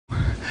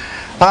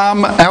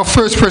Our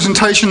first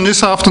presentation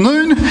this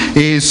afternoon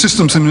is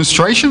Systems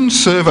Administration,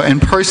 Server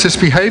and Process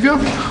Behaviour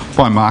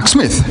by Mark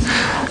Smith.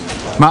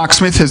 Mark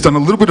Smith has done a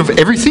little bit of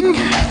everything,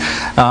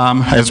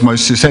 as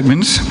most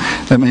sysadmins.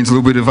 That means a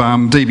little bit of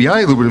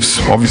DBA, a little bit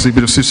of, obviously a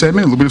bit of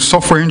sysadmin, a little bit of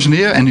software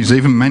engineer, and he's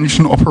even managed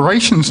an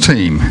operations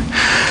team.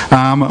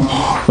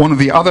 One of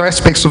the other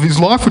aspects of his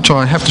life, which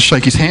I have to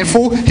shake his hand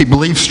for, he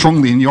believes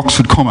strongly in the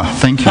Oxford comma.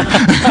 Thank you.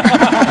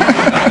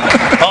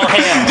 All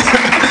hands.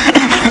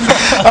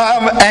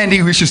 And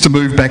he wishes to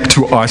move back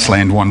to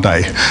Iceland one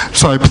day.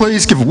 So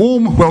please give a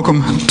warm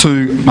welcome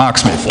to Mark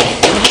Smith.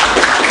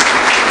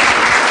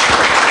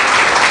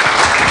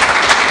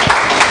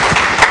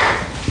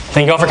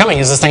 Thank you all for coming.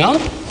 Is this thing on?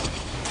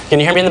 Can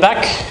you hear me in the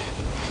back?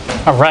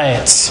 All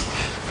right.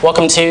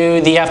 Welcome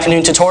to the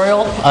afternoon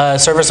tutorial,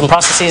 Servers and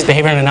Processes,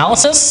 Behavior and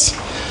Analysis.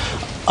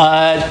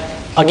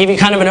 I'll give you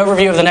kind of an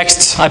overview of the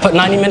next, I put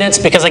 90 minutes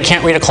because I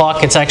can't read a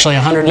clock. It's actually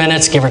 100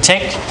 minutes, give or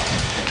take.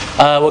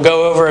 We'll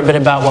go over a bit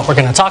about what we're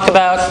going to talk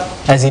about,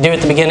 as you do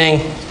at the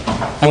beginning.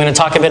 I'm going to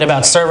talk a bit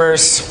about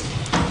servers,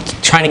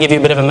 trying to give you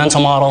a bit of a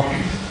mental model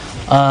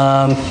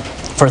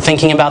for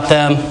thinking about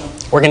them.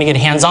 We're going to get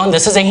hands-on.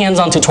 This is a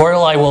hands-on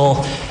tutorial. I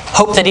will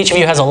hope that each of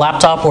you has a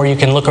laptop where you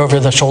can look over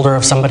the shoulder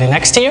of somebody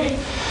next to you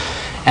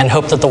and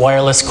hope that the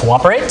wireless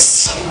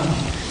cooperates.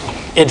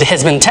 It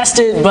has been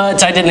tested,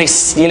 but I didn't,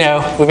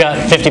 we've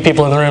got 50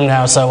 people in the room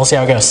now, so we'll see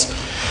how it goes.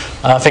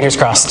 Fingers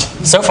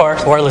crossed. So far,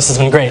 the wireless has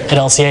been great at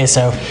LCA,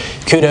 so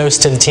kudos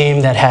to the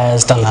team that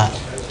has done that.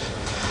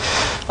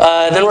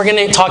 Then we're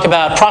going to talk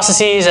about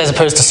processes as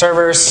opposed to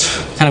servers,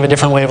 kind of a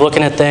different way of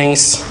looking at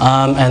things,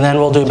 and then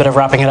we'll do a bit of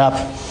wrapping it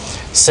up.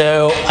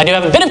 So I do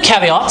have a bit of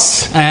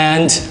caveats,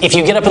 and if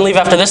you get up and leave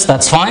after this,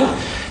 that's fine.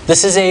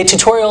 This is a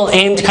tutorial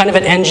aimed kind of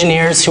at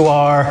engineers who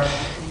are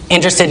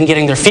interested in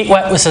getting their feet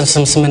wet with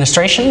systems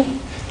administration.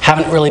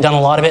 Haven't really done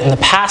a lot of it in the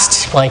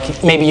past,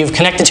 like maybe you've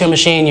connected to a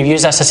machine, you've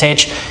used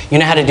SSH, you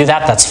know how to do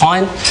that, that's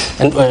fine.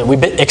 And we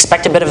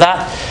expect a bit of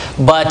that,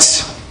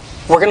 but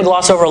we're going to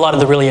gloss over a lot of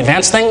the really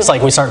advanced things,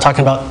 like we start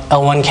talking about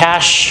L1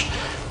 cache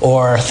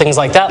or things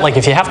like that. Like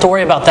if you have to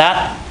worry about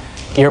that,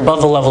 you're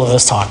above the level of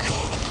this talk.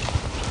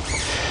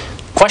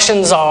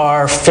 Questions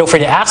are, feel free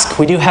to ask.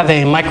 We do have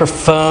a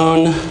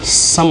microphone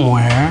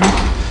somewhere,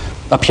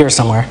 up here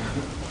somewhere,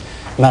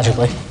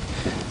 magically.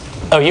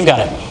 Oh, you've got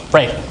it,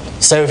 right.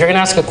 So if you're going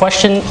to ask a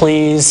question,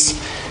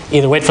 please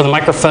either wait for the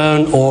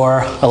microphone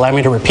or allow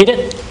me to repeat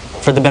it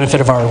for the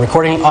benefit of our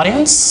recording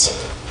audience.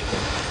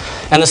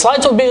 And the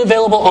slides will be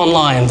available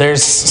online.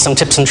 There's some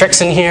tips and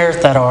tricks in here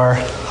that are,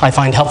 I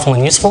find, helpful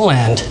and useful,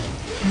 and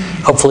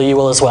hopefully you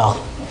will as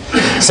well.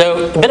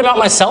 So a bit about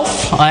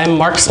myself. I'm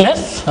Mark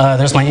Smith.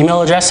 There's my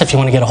email address if you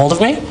want to get a hold of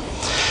me.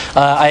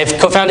 I've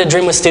co-founded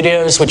Dreamwith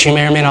Studios, which you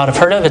may or may not have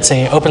heard of. It's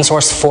an open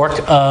source fork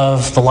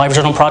of the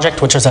LiveJournal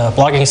project, which is a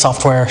blogging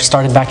software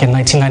started back in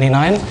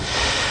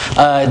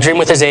 1999.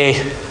 Dreamwith is a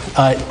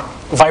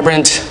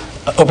vibrant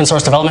open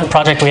source development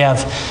project. We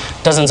have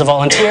dozens of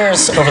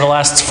volunteers over the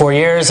last 4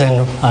 years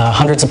and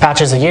hundreds of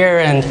patches a year,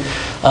 and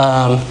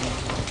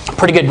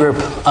pretty good group.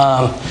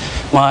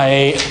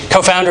 My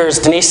co-founder is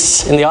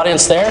Denise in the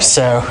audience there,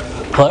 so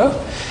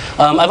hello.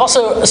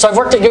 I've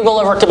worked at Google,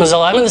 I've worked at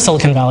Mozilla. I'm in the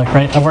Silicon Valley,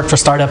 right? I've worked for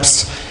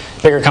startups,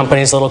 bigger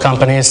companies, little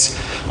companies,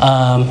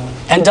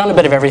 and done a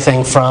bit of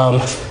everything from,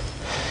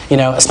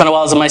 I spent a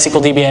while as a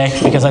MySQL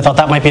DBA because I thought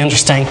that might be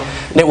interesting.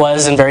 And it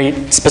was in very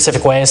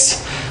specific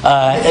ways.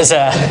 As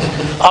a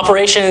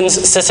operations,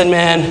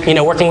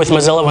 sysadmin, working with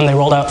Mozilla when they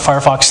rolled out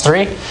Firefox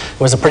 3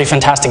 was a pretty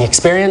fantastic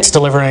experience.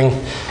 Delivering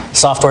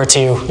software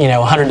to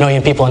 100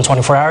 million people in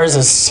 24 hours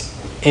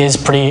is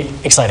pretty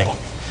exciting.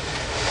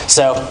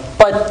 So,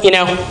 but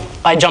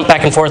I jump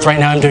back and forth right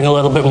now. I'm doing a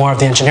little bit more of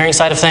the engineering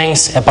side of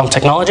things at Bump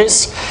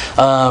Technologies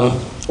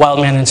while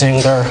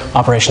managing their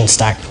operations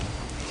stack.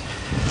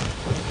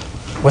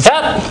 With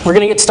that, we're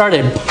going to get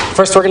started.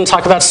 First, we're going to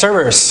talk about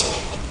servers.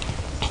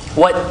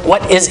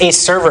 What is a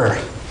server?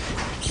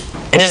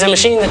 It is a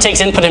machine that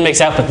takes input and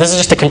makes output. This is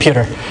just a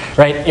computer,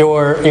 right?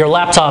 Your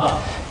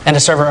laptop and a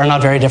server are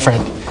not very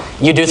different.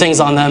 You do things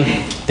on them.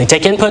 They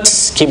take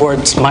inputs,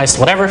 keyboards, mice,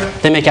 whatever.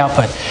 They make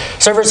output.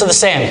 Servers are the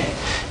same.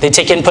 They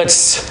take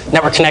inputs,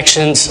 network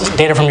connections,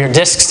 data from your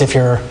disks if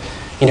you're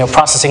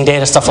processing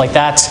data, stuff like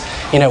that.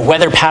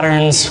 Weather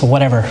patterns,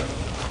 whatever.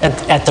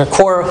 At their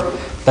core,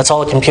 that's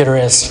all a computer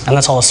is, and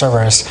that's all a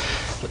server is.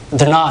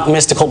 They're not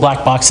mystical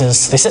black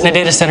boxes. They sit in a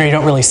data center, you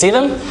don't really see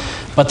them,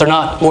 but they're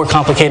not more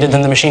complicated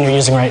than the machine you're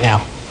using right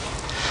now.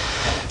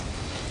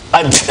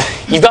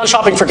 You've gone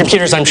shopping for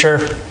computers, I'm sure.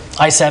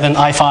 i7,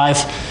 i5,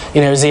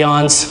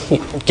 Xeons,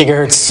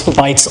 gigahertz,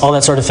 bytes, all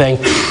that sort of thing.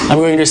 I'm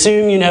going to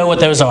assume you know what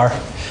those are.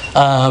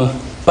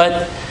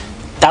 But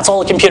that's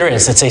all a computer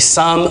is. It's a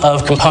sum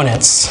of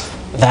components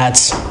that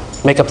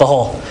make up the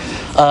whole.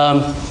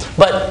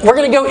 But we're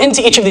going to go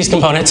into each of these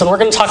components, and we're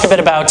going to talk a bit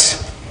about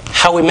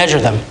how we measure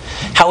them,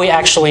 how we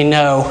actually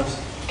know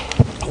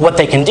what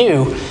they can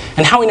do,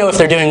 and how we know if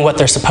they're doing what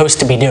they're supposed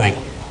to be doing,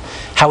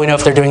 how we know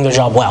if they're doing their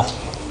job well.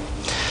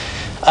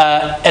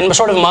 And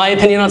sort of my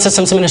opinion on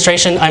systems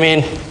administration, I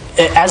mean,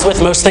 as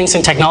with most things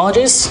in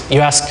technologies, you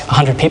ask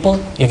 100 people,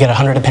 you get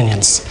 100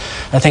 opinions.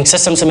 I think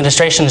systems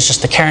administration is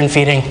just the care and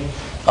feeding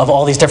of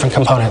all these different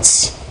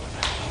components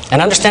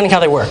and understanding how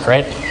they work,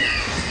 right?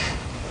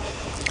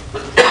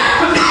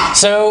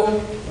 So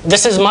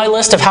this is my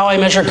list of how I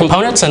measure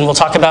components, and we'll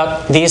talk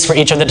about these for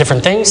each of the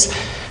different things.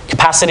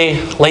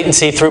 Capacity,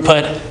 latency,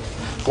 throughput,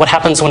 what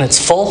happens when it's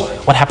full,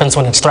 what happens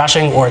when it's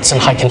thrashing or it's in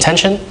high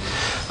contention.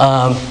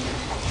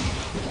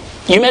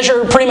 You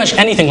measure pretty much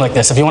anything like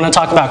this. If you want to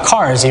talk about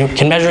cars, you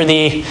can measure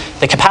the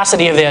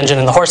capacity of the engine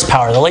and the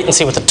horsepower, the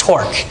latency with the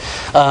torque,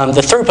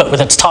 the throughput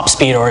with its top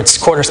speed or its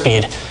quarter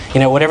speed.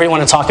 Whatever you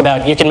want to talk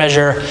about, you can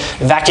measure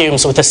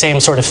vacuums with the same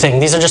sort of thing.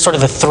 These are just sort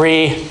of the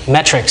three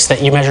metrics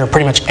that you measure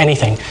pretty much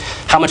anything.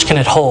 How much can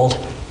it hold?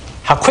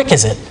 How quick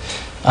is it?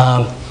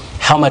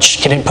 How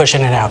much can it push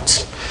in and out?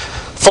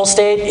 Full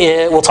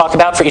state, we'll talk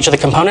about for each of the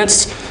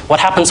components. What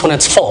happens when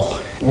it's full?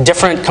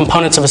 Different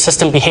components of a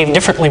system behave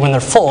differently when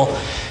they're full,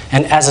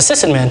 and as a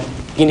sysadmin,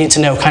 you need to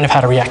know kind of how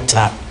to react to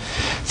that.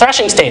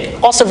 Thrashing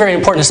state, also very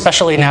important,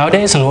 especially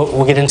nowadays, and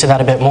we'll get into that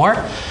a bit more.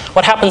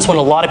 What happens when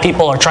a lot of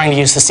people are trying to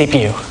use the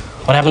CPU?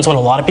 What happens when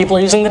a lot of people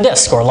are using the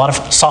disk, or a lot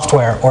of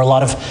software, or a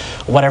lot of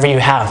whatever you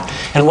have?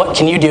 And what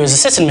can you do as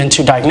a sysadmin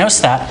to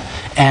diagnose that,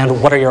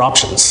 and what are your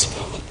options?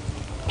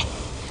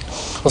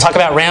 We'll talk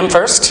about RAM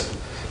first.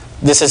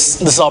 This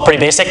is all pretty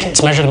basic.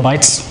 It's measured in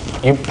bytes.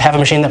 You have a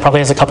machine that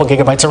probably has a couple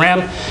gigabytes of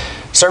RAM.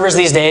 Servers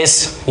these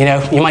days,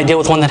 you might deal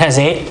with one that has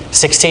 8,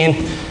 16.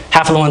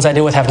 Half of the ones I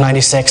deal with have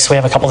 96. We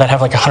have a couple that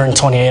have like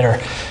 128,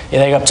 or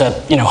they go up to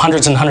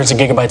hundreds and hundreds of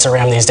gigabytes of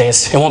RAM these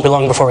days. It won't be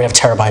long before we have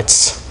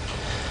terabytes.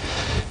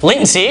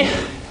 Latency,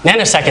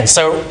 nanoseconds.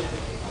 So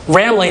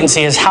RAM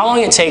latency is how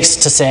long it takes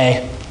to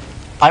say,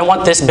 I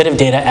want this bit of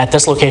data at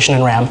this location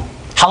in RAM.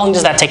 How long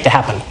does that take to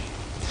happen?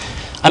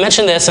 I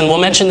mentioned this, and we'll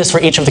mention this for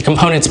each of the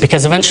components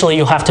because eventually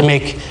you'll have to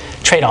make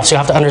trade-offs. You'll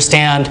have to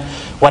understand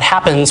what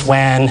happens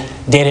when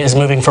data is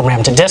moving from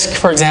RAM to disk,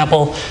 for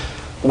example.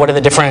 What are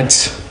the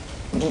different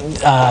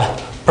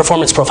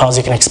performance profiles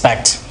you can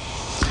expect?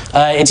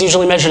 It's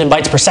usually measured in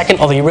bytes per second,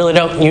 although you really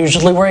don't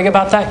usually worry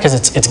about that because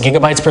it's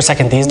gigabytes per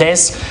second these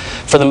days.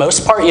 For the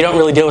most part, you don't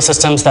really deal with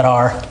systems that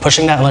are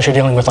pushing that unless you're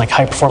dealing with like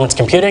high-performance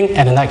computing,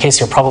 and in that case,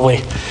 you're probably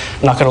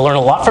not going to learn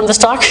a lot from this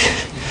talk,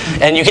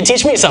 and you can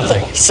teach me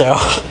something. So.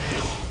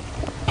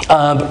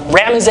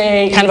 RAM is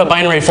a kind of a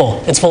binary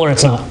full. It's full or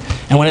it's not.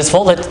 And when it's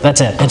full, that's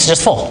it. It's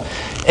just full.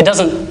 It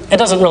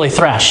doesn't really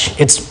thrash.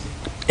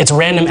 It's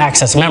random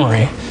access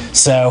memory,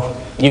 so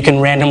you can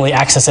randomly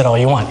access it all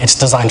you want. It's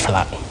designed for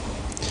that.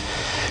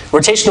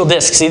 Rotational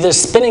disks, these are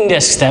spinning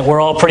disks that we're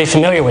all pretty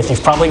familiar with.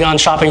 You've probably gone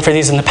shopping for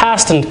these in the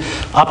past and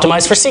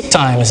optimized for seek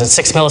time. Is it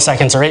 6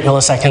 milliseconds or 8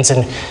 milliseconds?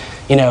 And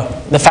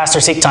the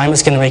faster seek time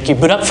is going to make you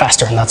boot up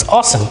faster, and that's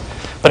awesome.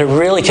 But it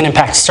really can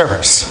impact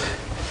servers.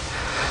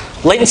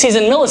 Latencies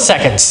in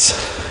milliseconds.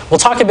 We'll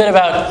talk a bit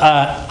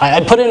about,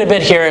 I put in a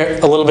bit here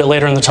a little bit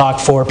later in the talk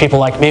for people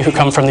like me who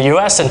come from the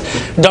US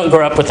and don't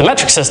grow up with the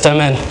metric system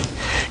and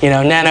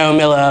nano,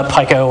 milli,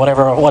 pico,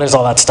 whatever, what is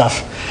all that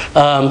stuff.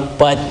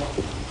 But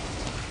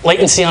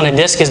latency on a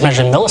disk is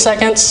measured in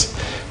milliseconds.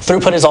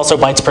 Throughput is also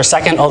bytes per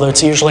second, although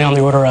it's usually on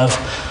the order of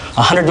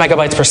 100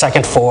 megabytes per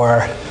second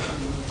for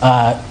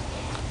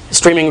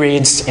streaming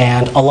reads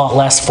and a lot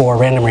less for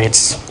random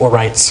reads or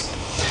writes.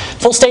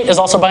 Full state is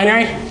also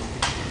binary.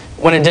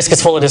 When a disk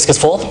is full, a disk is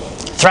full.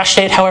 Thrash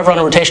state, however, on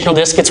a rotational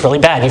disk, it's really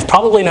bad. You've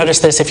probably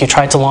noticed this if you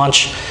tried to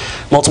launch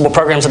multiple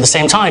programs at the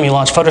same time. You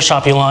launch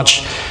Photoshop, you launch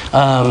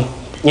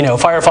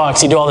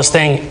Firefox, you do all this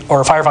thing,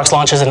 or Firefox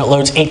launches and it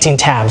loads 18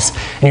 tabs.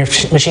 And your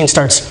machine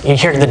starts, you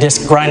hear the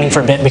disk grinding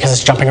for a bit because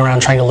it's jumping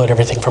around trying to load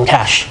everything from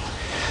cache.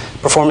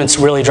 Performance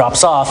really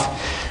drops off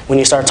when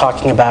you start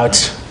talking about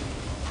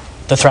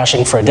the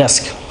thrashing for a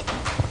disk.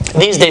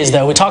 These days,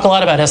 though, we talk a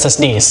lot about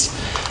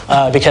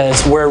SSDs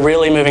because we're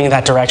really moving in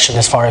that direction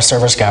as far as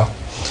servers go.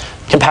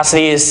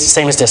 Capacity is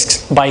same as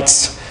disks,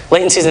 bytes.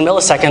 Latency is in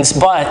milliseconds,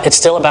 but it's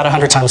still about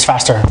 100 times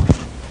faster.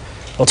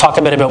 We'll talk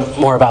a bit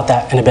more about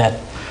that in a bit.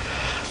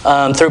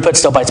 Throughput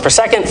still bytes per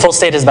second. Full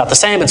state is about the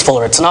same. It's full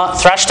or it's not.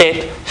 Thrash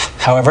state,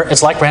 however,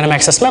 it's like random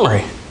access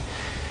memory.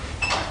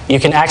 You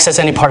can access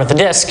any part of the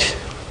disk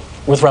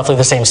with roughly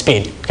the same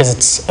speed because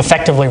it's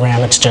effectively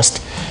RAM. It's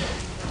just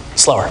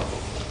slower.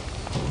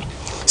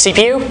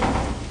 CPU,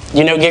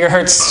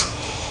 gigahertz,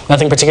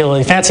 nothing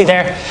particularly fancy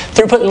there.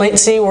 Throughput and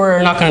latency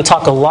we're not going to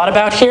talk a lot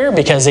about here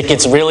because it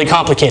gets really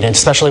complicated,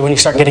 especially when you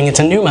start getting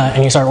into NUMA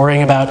and you start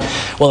worrying about,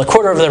 well, a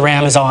quarter of the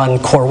RAM is on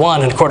core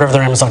 1 and a quarter of the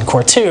RAM is on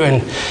core 2,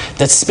 and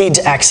the speed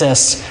to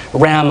access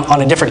RAM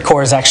on a different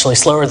core is actually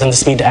slower than the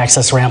speed to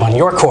access RAM on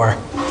your core.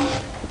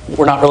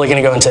 We're not really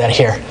going to go into that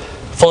here.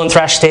 Full and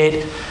thrash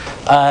state,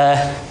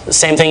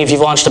 same thing if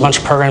you've launched a bunch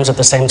of programs at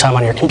the same time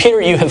on your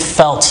computer, you have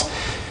felt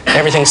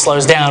everything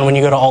slows down when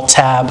you go to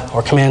Alt-Tab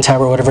or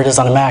Command-Tab or whatever it is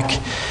on a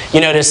Mac. You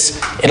notice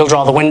it'll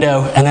draw the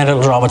window and then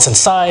it'll draw what's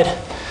inside.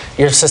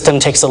 Your system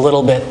takes a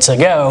little bit to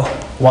go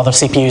while the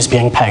CPU is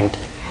being pegged.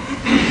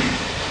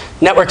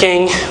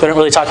 Networking, we don't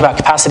really talk about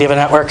capacity of a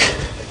network.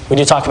 We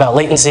do talk about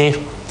latency.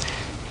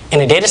 In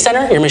a data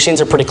center, your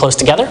machines are pretty close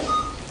together.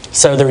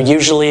 So they're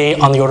usually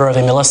on the order of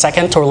a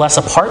millisecond or less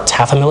apart,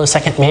 half a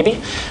millisecond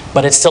maybe,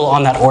 but it's still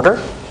on that order.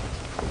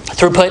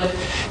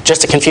 Throughput,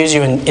 just to confuse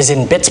you, is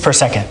in bits per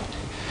second.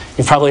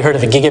 You've probably heard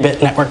of a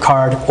gigabit network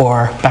card,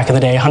 or back in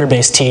the day, 100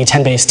 base T,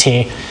 10 base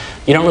T.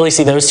 You don't really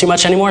see those too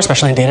much anymore,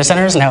 especially in data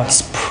centers. Now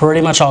it's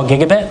pretty much all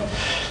gigabit.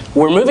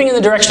 We're moving in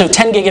the direction of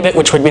 10 gigabit,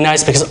 which would be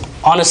nice because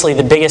honestly,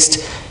 the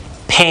biggest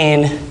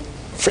pain,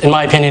 in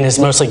my opinion, is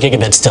mostly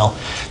gigabit still.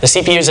 The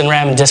CPUs and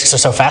RAM and disks are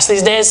so fast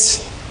these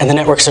days, and the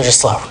networks are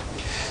just slow.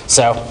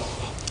 So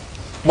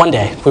one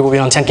day, we will be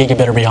on 10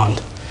 gigabit or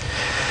beyond.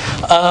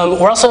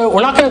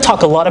 We're not going to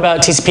talk a lot about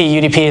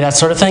TCP, UDP, that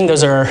sort of thing.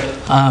 Those are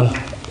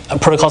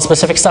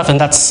protocol-specific stuff, and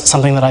that's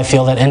something that I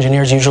feel that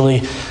engineers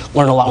usually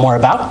learn a lot more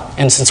about.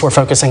 And since we're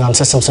focusing on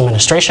systems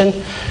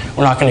administration,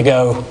 we're not going to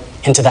go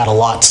into that a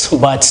lot.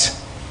 But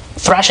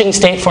thrashing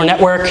state for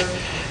network,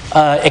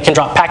 it can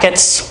drop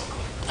packets,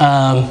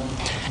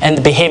 and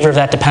the behavior of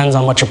that depends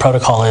on what your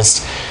protocol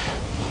is.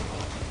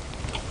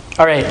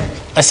 All right,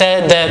 I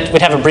said that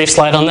we'd have a brief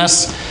slide on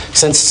this.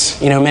 Since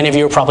many of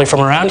you are probably from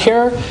around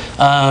here,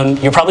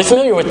 you're probably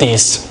familiar with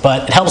these,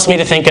 but it helps me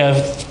to think of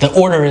the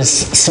order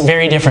is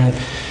very different.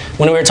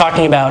 When we were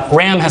talking about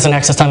RAM has an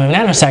access time of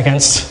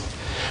nanoseconds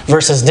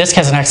versus disk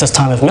has an access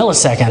time of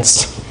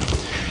milliseconds.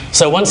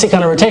 So one seek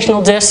on a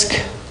rotational disk,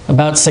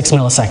 about 6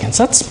 milliseconds.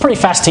 That's pretty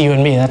fast to you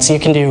and me. You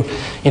can do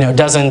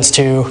dozens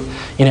to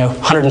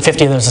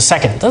 150 of those a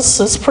second.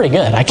 That's pretty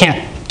good. I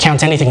can't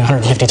count anything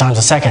 150 times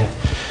a second.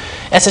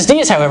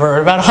 SSDs, however,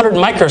 are about 100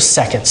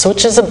 microseconds,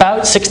 which is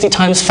about 60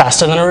 times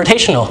faster than a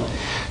rotational.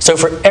 So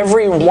for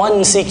every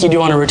one seek you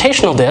do on a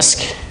rotational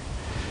disk,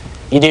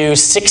 you do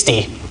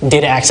 60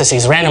 data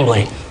accesses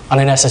randomly on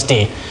an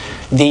SSD.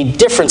 The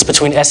difference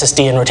between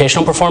SSD and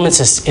rotational performance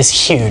is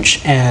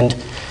huge, and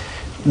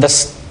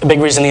that's a big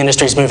reason the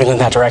industry is moving in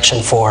that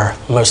direction for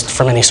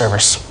many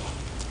servers.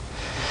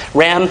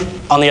 RAM,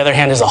 on the other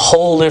hand, is a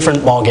whole different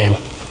ballgame.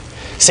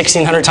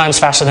 1,600 times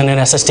faster than an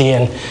SSD,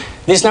 and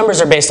these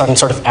numbers are based on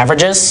sort of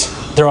averages.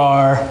 There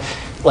are,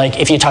 like,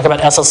 if you talk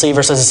about SLC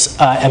versus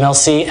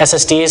MLC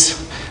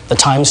SSDs, the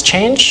times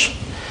change.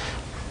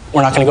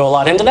 We're not going to go a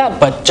lot into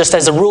that, but just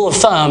as a rule of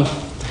thumb,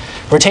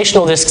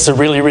 rotational disks are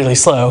really, really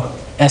slow.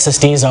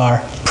 SSDs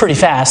are pretty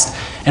fast,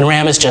 and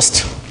RAM is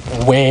just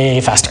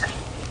way faster.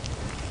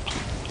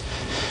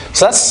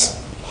 So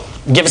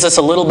that gives us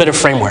a little bit of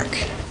framework.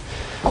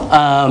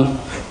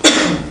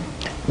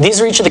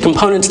 These are each of the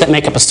components that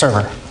make up a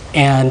server.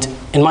 And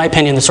in my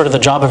opinion, the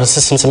job of a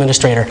systems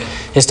administrator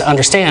is to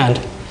understand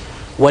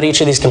what each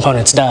of these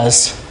components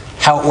does,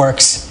 how it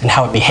works, and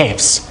how it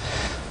behaves.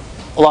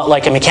 A lot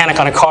like a mechanic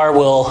on a car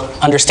will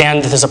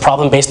understand that there's a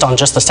problem based on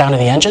just the sound of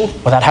the engine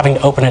without having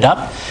to open it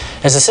up.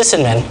 As a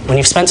sysadmin, when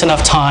you've spent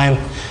enough time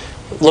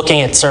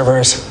looking at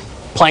servers,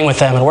 playing with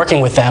them, and working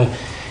with them,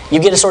 you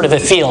get a sort of a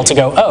feel to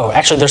go, oh,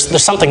 actually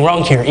there's something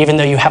wrong here, even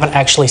though you haven't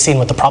actually seen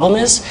what the problem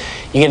is.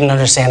 You get an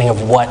understanding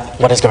of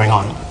what is going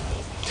on.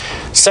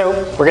 So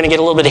we're going to get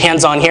a little bit of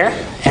hands-on here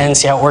and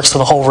see how it works for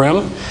the whole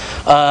room.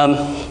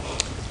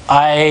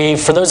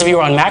 For those of you who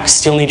are on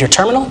Macs, you'll need your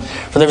terminal.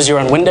 For those of you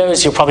who are on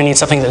Windows, you'll probably need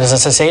something that is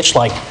SSH,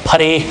 like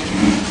PuTTY,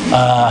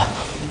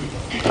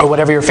 or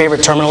whatever your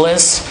favorite terminal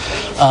is.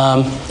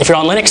 If you're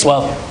on Linux,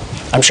 well,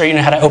 I'm sure you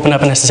know how to open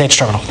up an SSH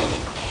terminal.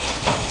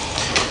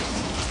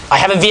 I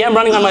have a VM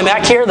running on my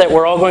Mac here that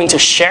we're all going to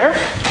share.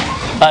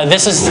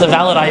 This is the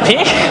valid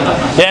IP.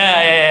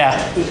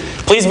 Yeah.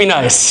 Please be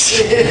nice.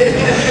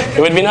 It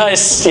would be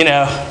nice,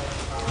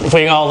 if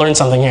we all learn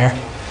something here.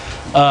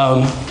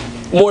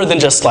 More than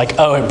just like,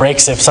 oh, it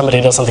breaks if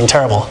somebody does something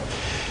terrible.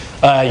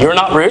 You're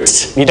not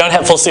root. You don't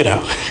have full sudo.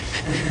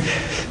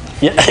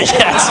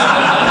 Yes.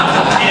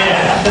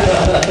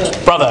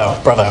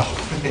 Bravo.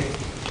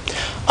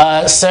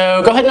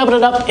 So go ahead and open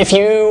it up. If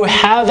you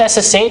have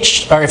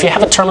SSH, or if you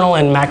have a terminal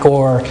in Mac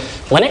or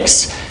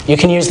Linux, you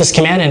can use this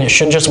command and it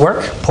should just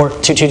work.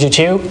 Port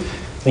 2222,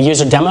 the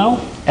user demo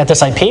at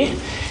this IP.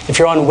 If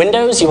you're on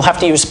Windows, you'll have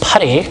to use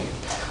PuTTY.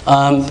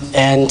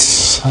 And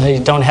I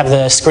don't have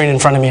the screen in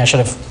front of me. I should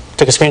have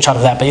took a screenshot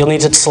of that. But you'll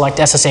need to select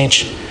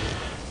SSH,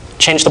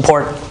 change the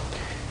port,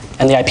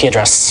 and the IP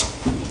address.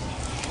 Do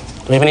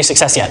we have any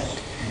success yet?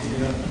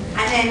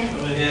 I'm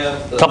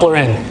in. A couple are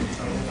in.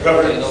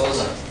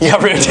 You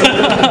got root.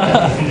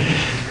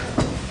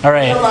 All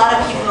right. A lot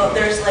of people,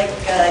 there's like,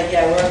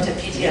 we're up to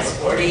PTS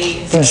 40.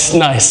 It's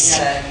nice.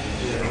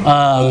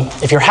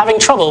 If you're having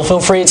trouble, feel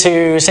free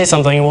to say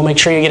something and we'll make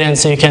sure you get in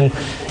so you can,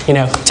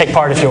 take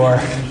part if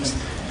you're.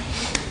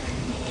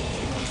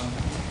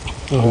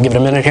 We'll give it a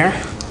minute here.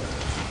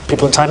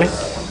 People are typing.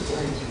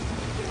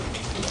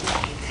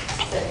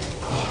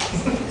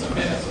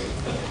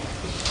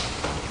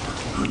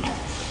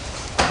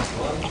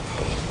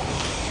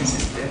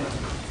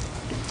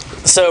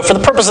 So for the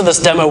purpose of this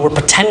demo, we're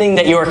pretending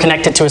that you are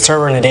connected to a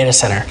server in a data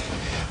center.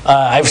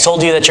 I've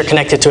told you that you're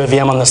connected to a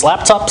VM on this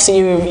laptop, so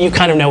you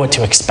kind of know what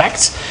to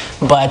expect.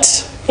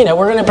 But we're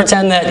going to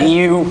pretend that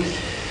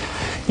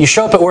You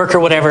show up at work or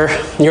whatever,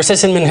 your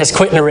sysadmin has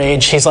quit in a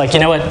rage. He's like, you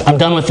know what, I'm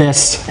done with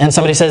this. And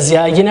somebody says,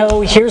 yeah, you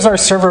know, here's our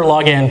server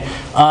login.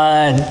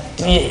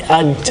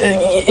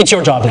 It's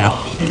your job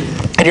now.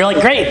 And you're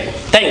like, great,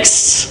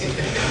 thanks.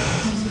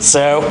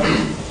 So,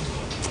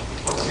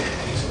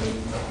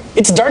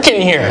 it's dark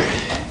in here.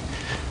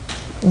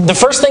 The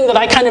first thing that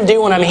I kind of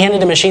do when I'm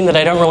handed a machine that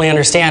I don't really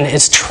understand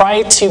is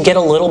try to get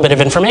a little bit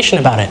of information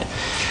about it.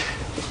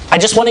 I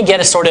just want to get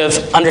a sort of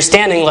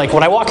understanding, like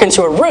when I walk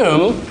into a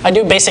room, I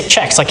do basic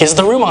checks, like is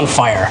the room on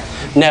fire?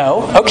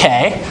 No,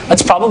 okay,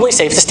 it's probably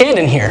safe to stand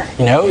in here.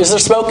 You know, is there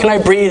smoke, can I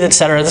breathe,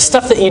 etc. The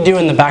stuff that you do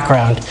in the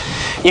background.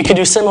 You can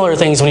do similar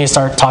things when you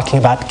start talking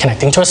about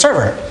connecting to a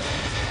server.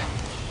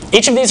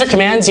 Each of these are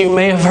commands, you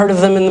may have heard of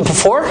them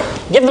before.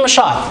 Give them a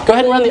shot. Go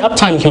ahead and run the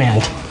uptime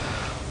command.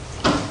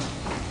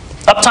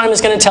 Uptime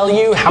is going to tell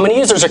you how many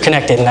users are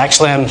connected, and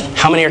actually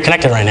how many are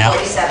connected right now?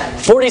 47.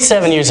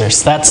 47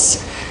 users.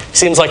 That's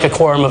seems like a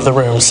quorum of the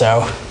room,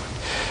 so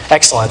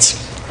excellent.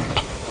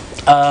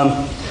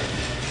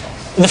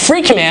 The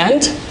free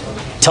command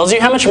tells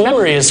you how much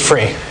memory is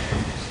free.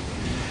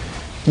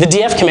 The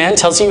df command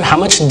tells you how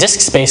much disk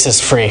space is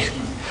free.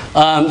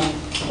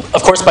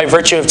 Of course, by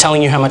virtue of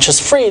telling you how much is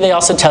free, they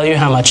also tell you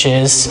how much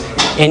is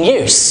in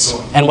use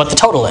and what the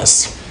total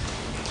is.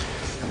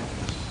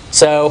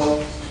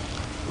 So,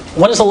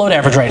 what is the load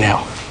average right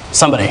now?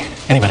 Somebody,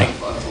 anybody?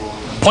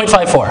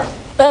 0.54.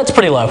 That's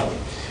pretty low.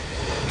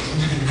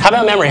 How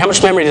about memory? How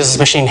much memory does this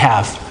machine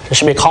have? There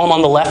should be a column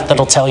on the left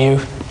that'll tell you,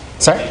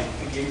 sorry?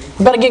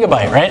 About a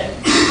gigabyte, right?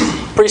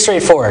 Pretty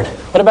straightforward.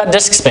 What about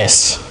disk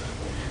space?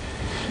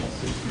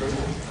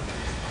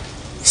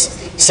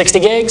 60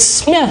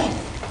 gigs? Yeah.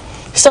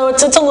 So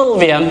it's a little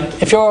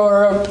VM. If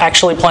you're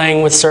actually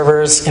playing with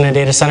servers in a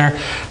data center,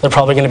 they're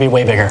probably going to be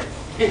way bigger.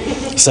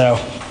 So,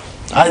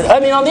 I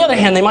mean, on the other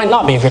hand, they might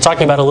not be. If you're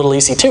talking about a little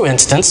EC2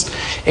 instance,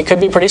 it could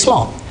be pretty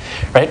small,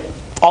 right?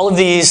 All of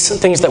these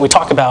things that we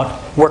talk about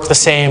work the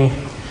same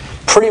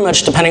pretty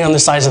much depending on the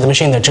size of the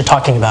machine that you're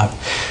talking about.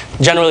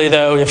 Generally,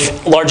 though,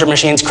 if larger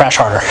machines crash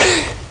harder.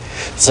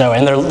 So,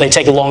 and they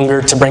take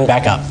longer to bring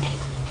back up.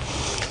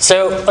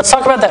 So let's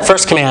talk about that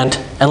first command,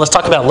 and let's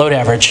talk about load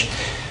average.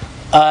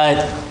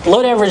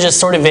 Load average is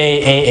sort of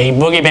a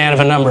boogeyman of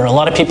a number. A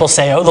lot of people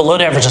say, oh, the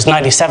load average is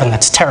 97,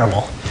 that's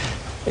terrible.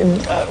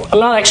 I'm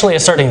not actually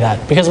asserting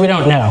that, because we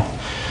don't know.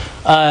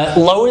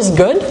 Low is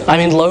good. I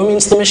mean, low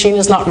means the machine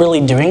is not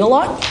really doing a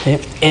lot.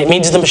 It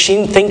means the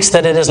machine thinks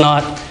that it is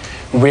not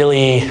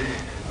really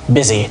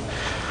busy.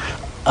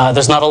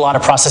 There's not a lot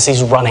of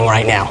processes running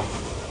right now.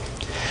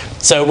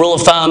 So rule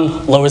of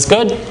thumb, low is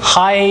good.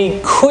 High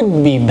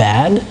could be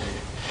bad.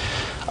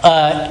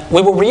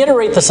 We will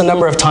reiterate this a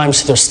number of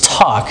times through this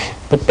talk,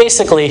 but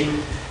basically,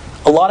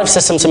 a lot of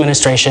systems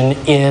administration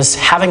is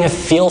having a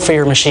feel for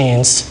your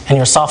machines and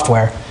your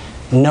software,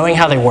 knowing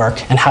how they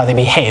work and how they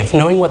behave,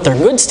 knowing what their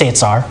good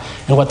states are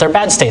and what their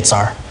bad states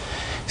are.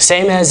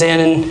 Same as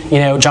in, you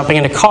know, jumping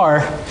in a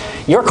car.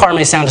 Your car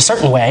may sound a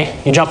certain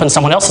way. You jump in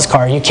someone else's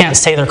car, you can't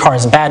say their car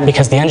is bad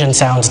because the engine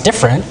sounds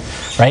different,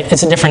 right?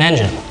 It's a different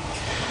engine.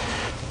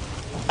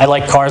 I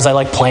like cars, I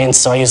like planes,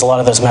 so I use a lot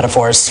of those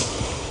metaphors.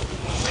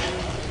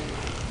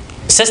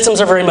 Systems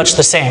are very much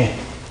the same.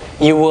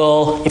 You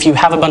will, if you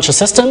have a bunch of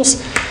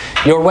systems,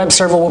 your web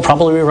server will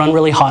probably run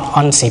really hot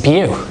on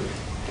CPU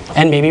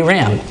and maybe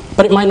RAM,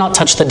 but it might not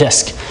touch the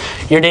disk.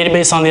 Your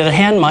database, on the other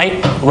hand,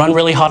 might run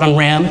really hot on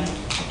RAM,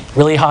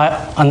 really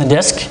hot on the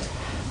disk,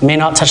 may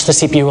not touch the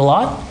CPU a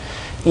lot.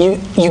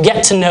 You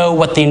get to know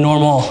what the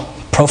normal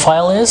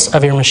profile is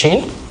of your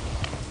machine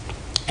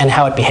and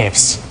how it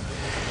behaves.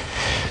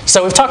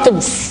 So we've talked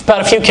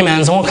about a few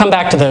commands, and we'll come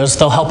back to those.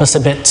 They'll help us a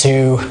bit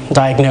to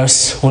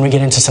diagnose when we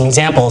get into some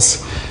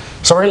examples.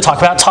 So we're going to talk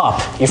about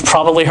top. You've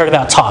probably heard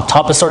about top.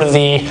 Top is sort of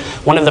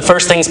one of the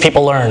first things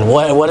people learn.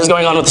 What is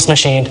going on with this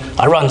machine?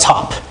 I run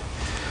top.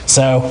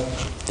 So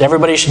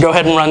everybody should go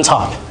ahead and run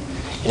top.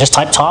 You just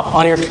type top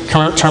on your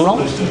current terminal.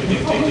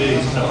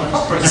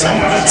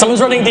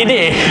 Someone's running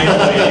DD.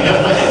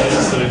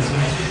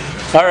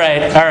 All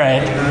right, all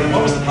right.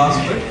 What was the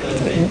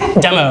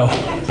password? Demo.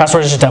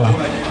 Password is just demo.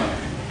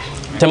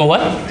 Demo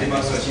what?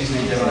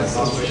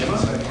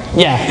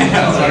 Yeah.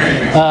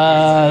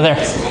 There.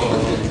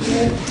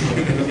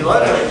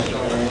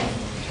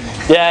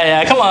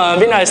 Yeah, come on,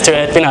 be nice to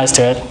it, be nice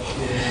to it.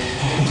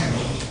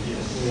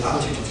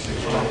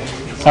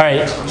 All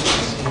right,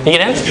 you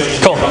get in?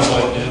 Cool.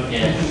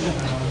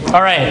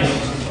 All right.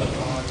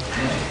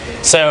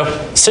 So,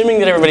 assuming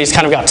that everybody's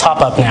kind of got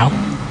top up now.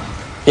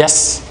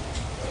 Yes?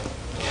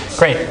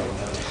 Great.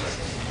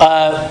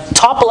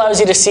 Top allows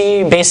you to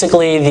see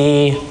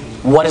basically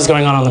what is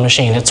going on the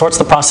machine. It sorts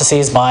the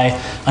processes by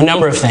a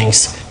number of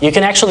things. You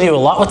can actually do a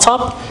lot with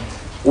top.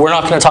 We're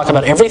not going to talk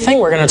about everything.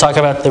 We're going to talk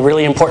about the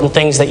really important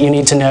things that you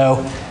need to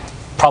know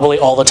probably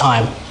all the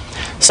time.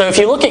 So if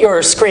you look at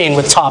your screen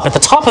with top, at the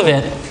top of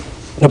it,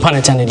 no pun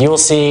intended, you will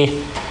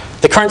see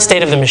the current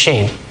state of the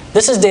machine.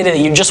 This is data that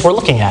you just were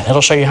looking at.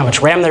 It'll show you how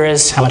much RAM there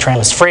is, how much RAM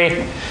is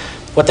free,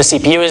 what the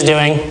CPU is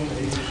doing,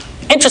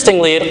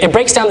 interestingly, it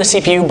breaks down the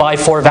CPU by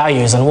 4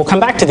 values, and we'll come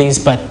back to these,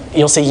 but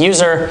you'll see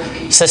user,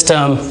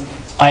 system,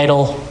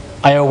 idle,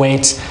 IO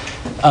wait.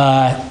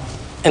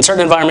 In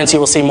certain environments, you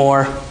will see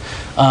more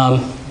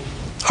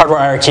hardware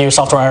IRQ,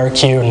 software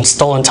IRQ, and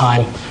stolen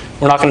time.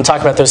 We're not going to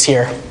talk about those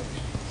here.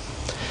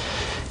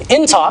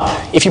 In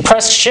top, if you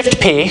press Shift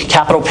P,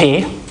 capital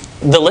P,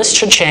 the list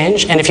should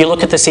change, and if you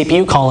look at the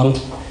CPU column,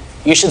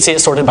 you should see it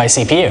sorted by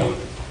CPU.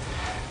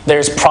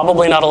 There's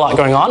probably not a lot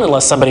going on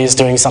unless somebody is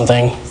doing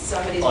something.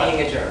 Somebody's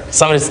being a jerk.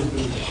 Somebody's,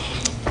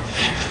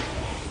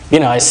 be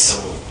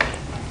nice.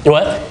 You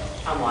what?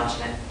 I'm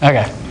watching it.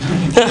 Okay.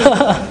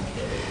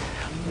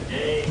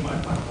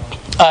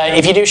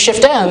 If you do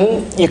Shift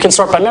N, you can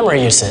sort by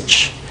memory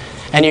usage.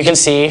 And you can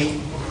see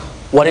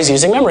what is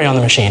using memory on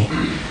the machine,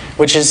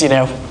 which is,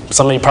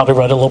 somebody probably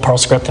wrote a little Perl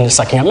script and is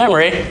sucking up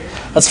memory.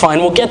 That's fine,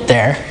 we'll get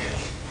there.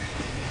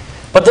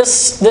 But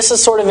this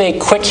is sort of a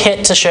quick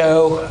hit to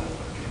show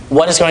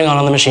what is going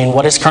on the machine,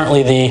 what is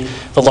currently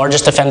the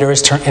largest offender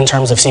in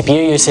terms of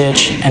CPU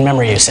usage and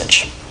memory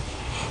usage.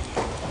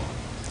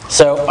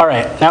 So, all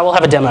right, now we'll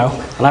have a demo,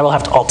 and I will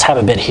have to alt-tab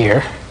a bit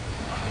here.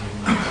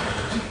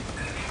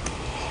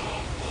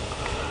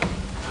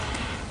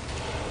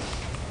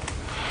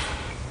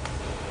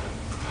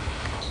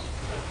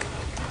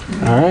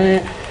 All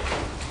right.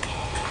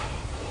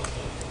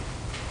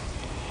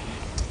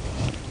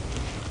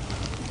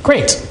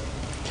 Great.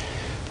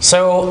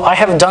 So I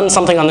have done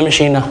something on the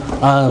machine,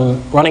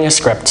 running a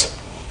script.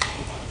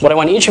 What I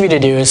want each of you to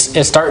do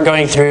is start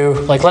going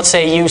through, like let's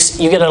say you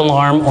get an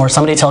alarm or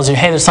somebody tells you,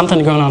 hey, there's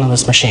something going on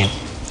this machine.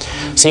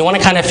 So you want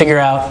to kind of figure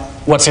out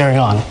what's going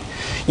on.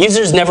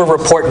 Users never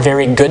report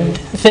very good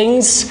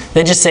things.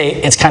 They just say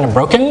it's kind of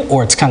broken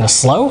or it's kind of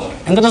slow,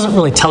 and that doesn't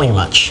really tell you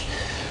much.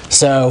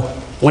 So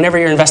whenever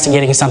you're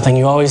investigating something,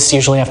 you always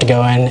usually have to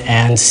go in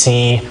and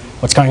see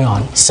what's going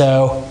on.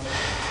 So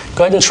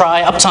go ahead and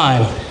try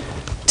uptime.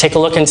 Take a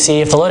look and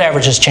see if the load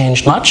average has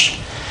changed much.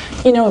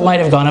 It might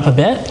have gone up a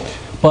bit,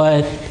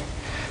 but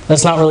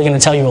that's not really going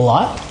to tell you a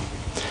lot.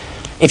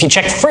 If you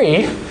check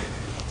free,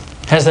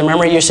 has the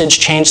memory usage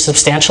changed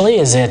substantially?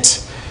 Is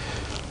it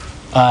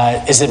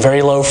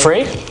very low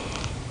free?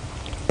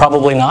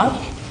 Probably not.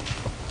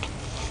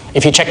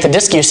 If you check the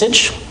disk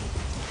usage,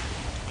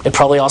 it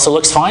probably also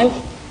looks fine,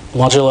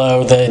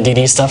 modulo the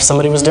DD stuff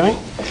somebody was doing.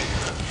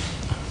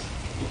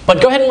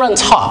 But go ahead and run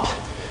top.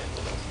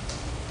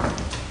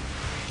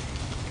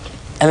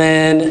 And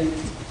then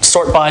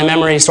sort by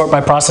memory, sort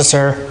by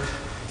processor.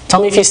 Tell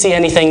me if you see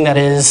anything that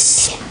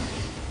is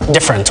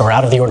different or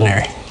out of the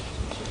ordinary.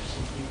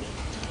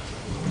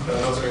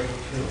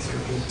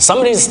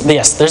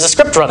 Yes, there's a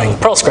script running,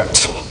 Perl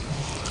script.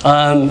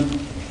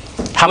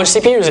 How much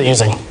CPU is it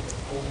using?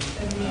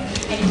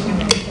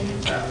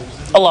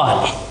 A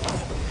lot.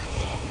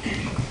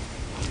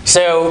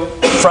 So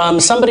from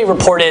somebody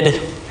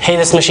reported, hey,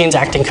 this machine's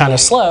acting kind of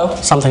slow,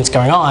 something's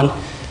going on,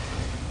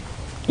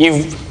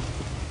 you've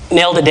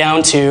nailed it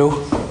down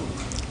to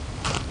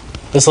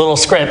this little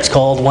script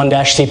called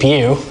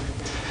 1-CPU.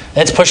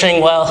 It's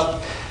pushing, well,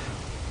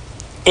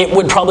 it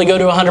would probably go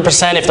to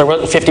 100% if there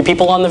weren't 50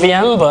 people on the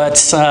VM, but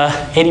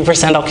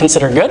 80% I'll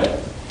consider good.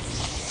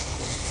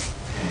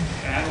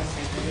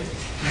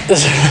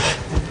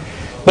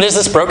 But is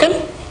this broken?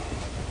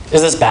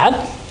 Is this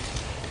bad?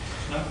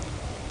 No.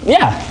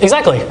 Yeah,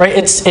 exactly, right?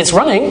 It's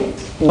running,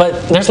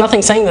 but there's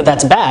nothing saying that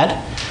that's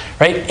bad,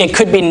 right? It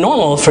could be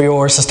normal for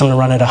your system to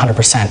run at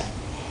 100%.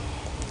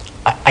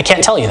 I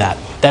can't tell you that.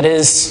 That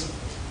is,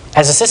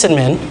 as a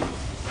sysadmin,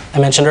 I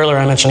mentioned earlier,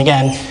 I mentioned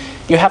again,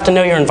 you have to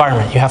know your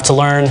environment. You have to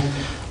learn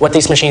what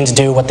these machines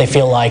do, what they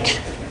feel like,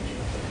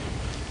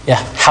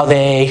 how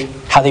they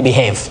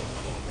behave,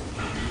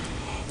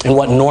 and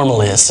what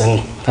normal is,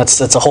 and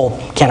that's a whole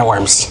can of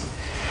worms.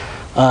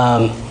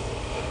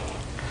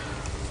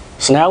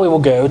 So now we will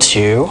go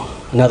to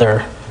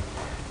another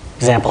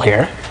example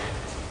here.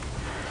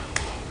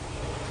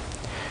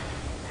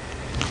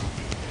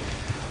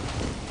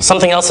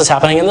 Something else is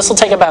happening, and this will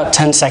take about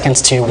 10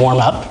 seconds to warm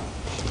up.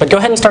 But go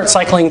ahead and start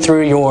cycling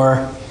through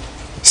your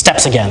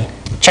steps again.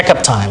 Check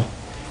uptime,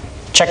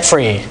 check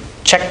free,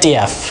 check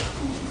DF,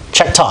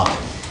 check top.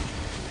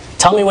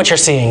 Tell me what you're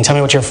seeing, tell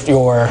me what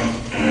you're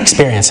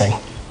experiencing.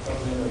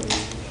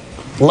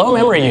 Low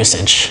memory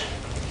usage.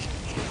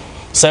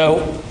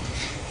 So,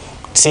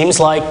 it seems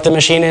like the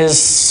machine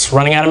is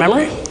running out of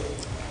memory.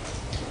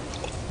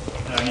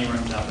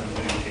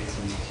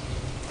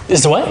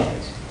 Is the what?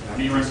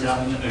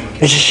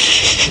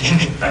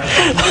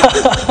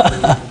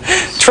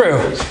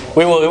 True.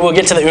 We will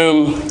get to the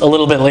a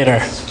little bit later.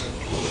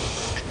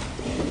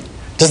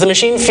 Does the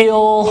machine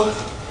feel?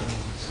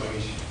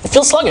 It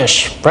feels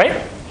sluggish,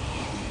 right?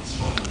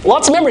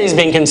 Lots of memory is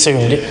being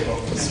consumed.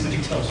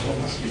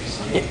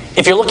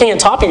 If you're looking at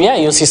top, yeah,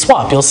 you'll see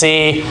swap. You'll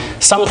see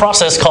some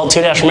process called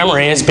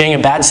 2-memory is being a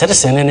bad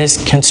citizen and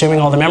is consuming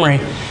all the memory,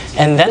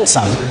 and then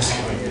some.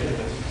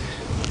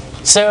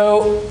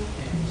 So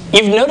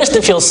you've noticed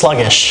it feels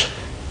sluggish.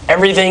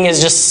 Everything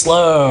is just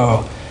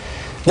slow.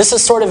 This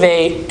is sort of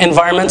an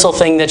environmental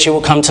thing that you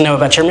will come to know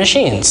about your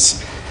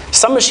machines.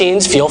 Some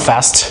machines feel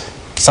fast,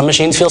 some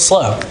machines feel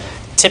slow.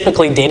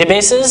 Typically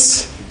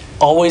databases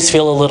always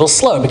feel a little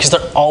slow because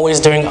they're always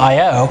doing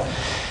I/O,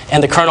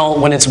 and the kernel,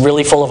 when it's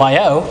really full of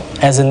I/O,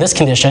 as in this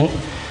condition,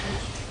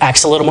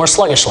 acts a little more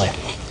sluggishly.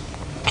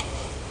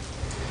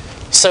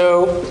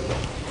 So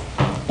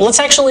let's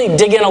actually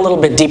dig in a little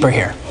bit deeper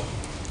here.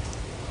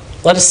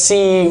 Let us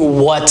see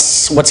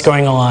what's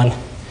going on,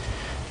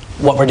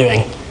 what we're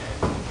doing.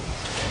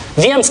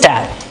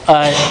 VMstat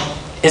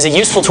is a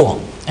useful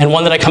tool, and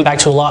one that I come back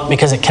to a lot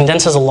because it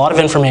condenses a lot of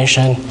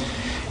information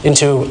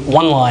into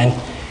one line,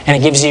 and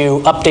it gives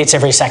you updates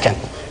every second.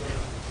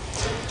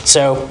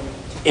 So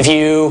if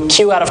you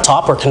queue out of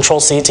top, or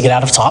Control-C to get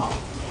out of top,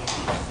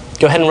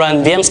 go ahead and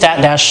run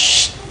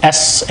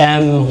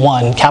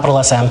vmstat-sm1,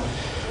 capital SM.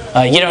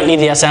 You don't need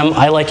the SM.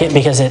 I like it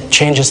because it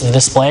changes the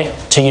display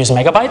to use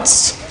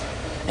megabytes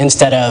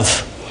instead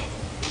of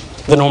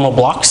the normal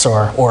blocks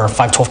or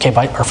 512K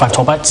byte or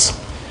 512 bytes.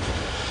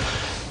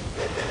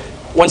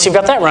 Once you've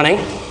got that running,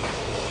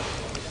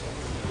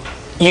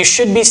 you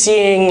should be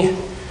seeing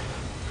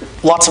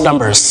lots of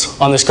numbers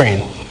on the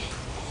screen.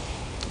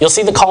 You'll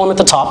see the column at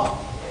the top.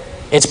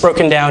 It's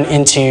broken down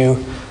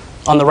into,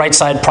 on the right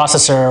side,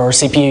 processor or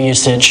CPU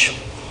usage.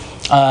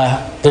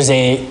 There's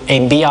a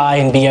BI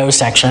and BO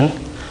section,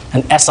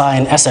 an SI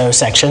and SO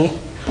section,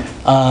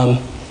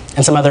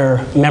 and some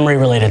other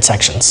memory-related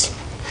sections.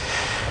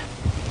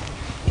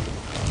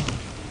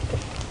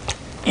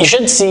 You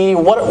should see,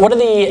 what are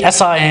the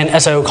SI and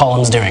SO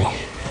columns doing?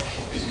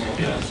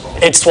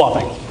 It's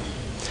swapping.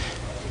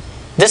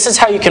 This is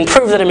how you can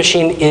prove that a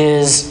machine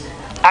is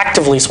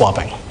actively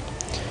swapping.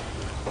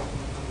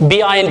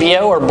 BI and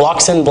BO, or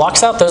blocks in,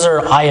 blocks out, those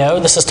are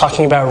I/O. This is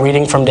talking about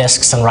reading from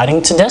disks and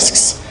writing to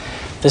disks.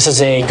 This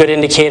is a good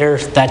indicator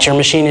that your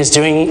machine is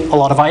doing a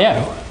lot of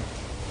I/O.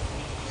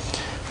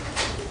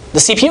 The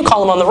CPU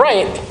column on the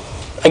right,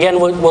 again,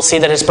 we'll see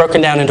that it's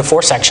broken down into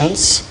 4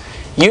 sections.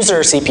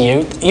 User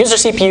CPU. User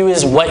CPU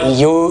is what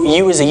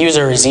you as a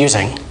user is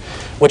using,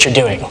 what you're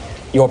doing,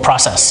 your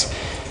process.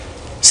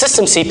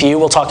 System CPU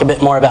we'll talk a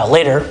bit more about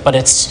later, but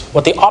it's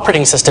what the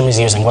operating system is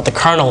using, what the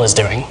kernel is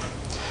doing.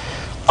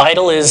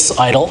 Idle is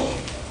idle,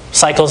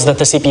 cycles that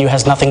the CPU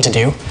has nothing to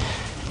do.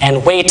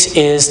 And wait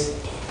is,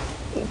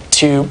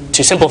 to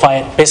simplify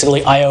it,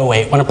 basically I/O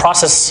wait, when a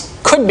process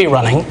could be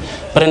running,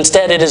 but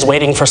instead it is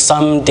waiting for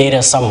some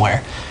data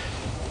somewhere.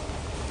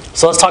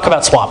 So let's talk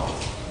about swap.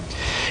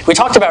 We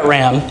talked about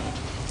RAM.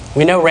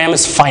 We know RAM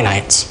is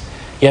finite.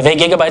 You have 8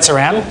 gigabytes of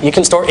RAM, you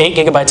can store 8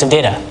 gigabytes of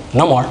data,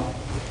 no more,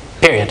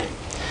 period.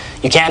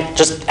 You can't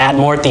just add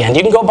more at the end.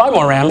 You can go buy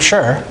more RAM,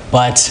 sure,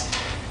 but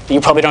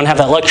you probably don't have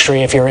that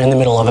luxury if you're in the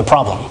middle of a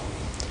problem.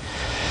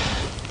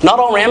 Not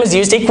all RAM is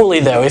used equally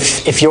though.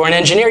 If you're an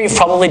engineer, you've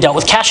probably dealt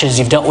with caches.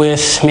 You've dealt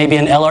with maybe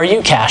an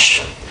LRU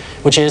cache,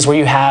 which is where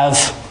you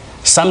have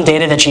some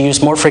data that you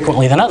use more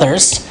frequently than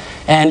others,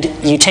 and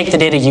you take the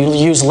data you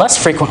use less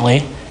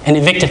frequently and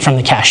evict it from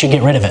the cache. You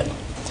get rid of it.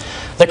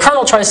 The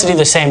kernel tries to do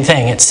the same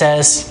thing. It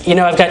says, you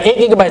know, I've got 8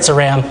 gigabytes of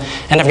RAM,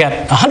 and I've got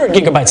 100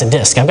 gigabytes of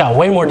disk. I've got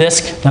way more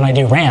disk than I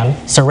do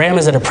RAM, so RAM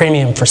is at a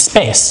premium for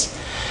space.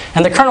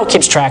 And the kernel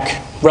keeps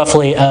track,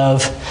 roughly,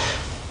 of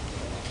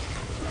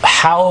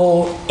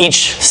how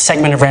each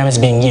segment of RAM is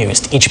being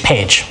used, each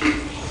page.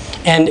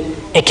 And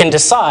it can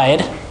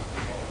decide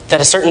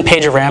that a certain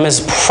page of RAM is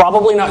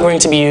probably not going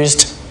to be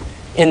used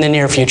in the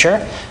near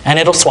future, and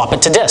it'll swap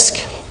it to disk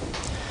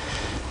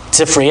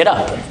to free it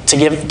up,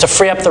 to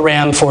free up the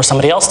RAM for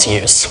somebody else to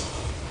use.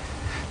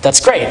 That's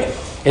great.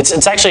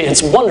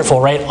 It's wonderful,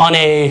 right? On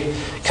a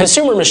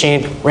consumer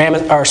machine,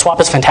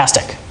 swap is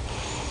fantastic.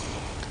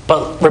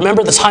 But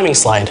remember the timing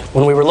slide.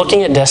 When we were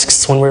looking at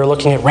disks, when we were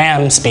looking at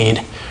RAM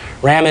speed,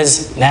 RAM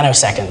is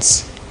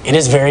nanoseconds. It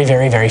is very,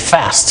 very, very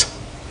fast.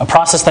 A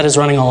process that is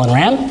running all in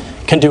RAM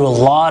can do a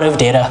lot of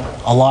data,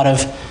 a lot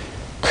of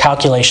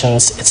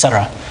calculations,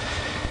 etc.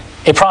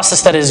 A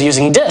process that is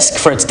using disk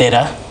for its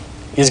data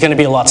is going to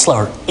be a lot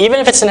slower. Even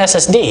if it's an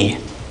SSD,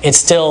 it's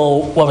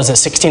still, what was it,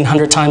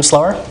 1,600 times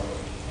slower?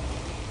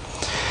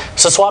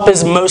 So swap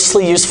is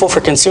mostly useful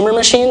for consumer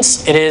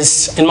machines. It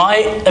is, in my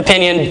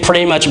opinion,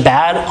 pretty much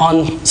bad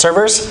on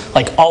servers,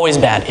 like always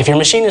bad. If your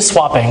machine is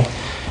swapping,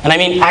 and I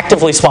mean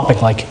actively swapping,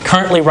 like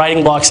currently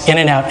writing blocks in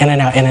and out, in and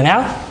out, in and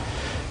out,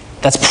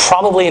 that's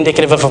probably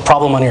indicative of a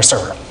problem on your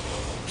server.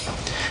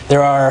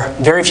 There are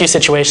very few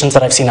situations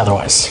that I've seen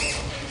otherwise.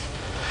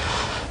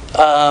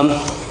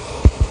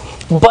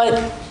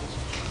 But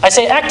I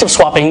say active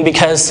swapping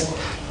because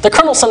the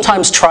kernel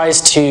sometimes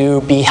tries to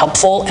be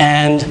helpful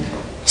and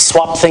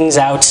swap things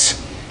out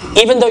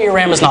even though your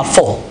RAM is not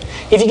full.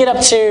 If you get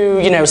up to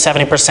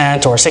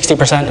 70% or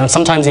 60% and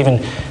sometimes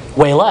even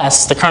way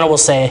less, the kernel will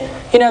say,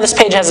 this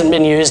page hasn't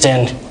been used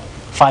in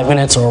 5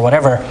 minutes or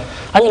whatever,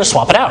 I'm going to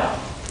swap it out.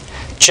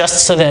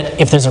 Just so that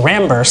if there's a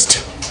RAM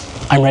burst,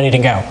 I'm ready to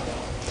go.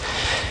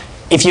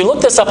 If you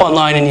look this up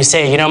online and you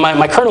say,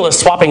 my kernel is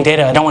swapping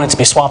data, I don't want it to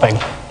be swapping,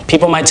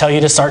 people might tell you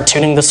to start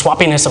tuning the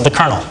swappiness of the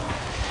kernel.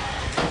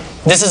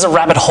 This is a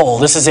rabbit hole.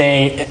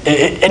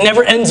 It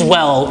never ends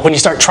well when you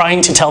start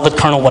trying to tell the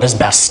kernel what is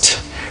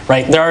best,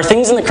 right? There are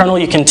things in the kernel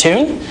you can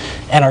tune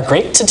and are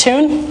great to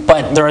tune,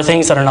 but there are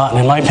things that are not, and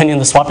in my opinion,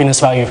 the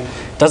swappiness value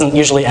doesn't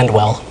usually end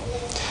well.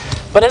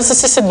 But as a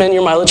sysadmin,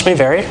 your mileage may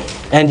vary,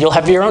 and you'll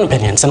have your own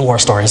opinions and war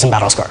stories and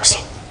battle scars.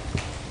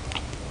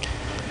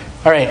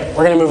 All right,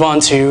 we're going to move on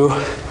to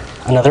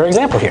another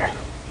example here.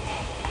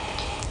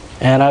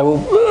 And I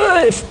will,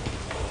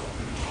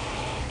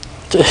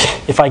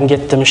 if I can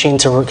get the machine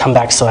to come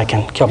back so I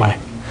can kill my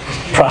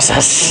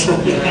process.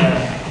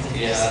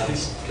 Yeah,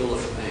 kill it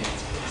for me.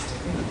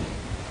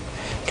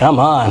 Come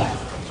on.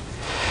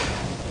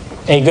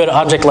 A good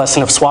object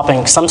lesson of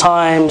swapping.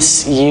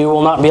 Sometimes you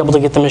will not be able to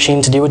get the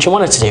machine to do what you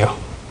want it to do.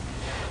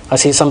 I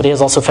see somebody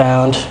has also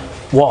found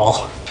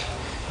wall.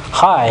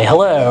 Hi,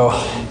 hello.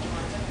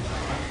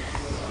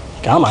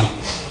 Come on.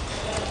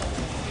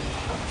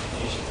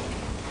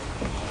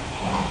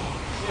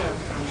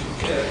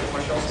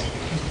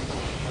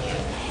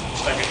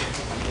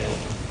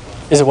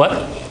 Is it what?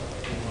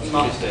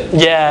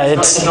 Yeah,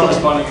 it's not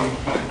responding.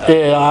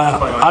 Yeah,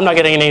 I'm not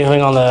getting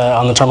anything on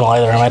the terminal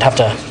either. I might have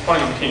to.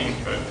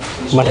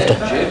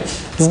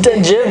 It's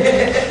dead jib.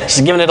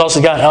 She's giving it all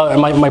she's got. Oh,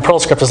 my Perl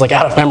script is like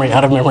out of memory.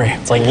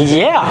 It's like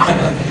yeah.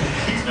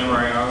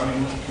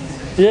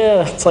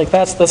 Yeah, it's like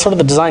that's sort of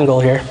the design goal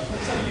here.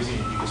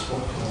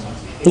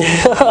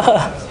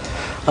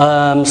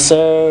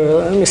 So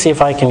let me see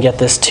if I can get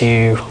this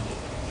to.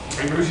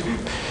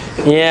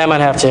 Yeah, I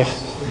might have to.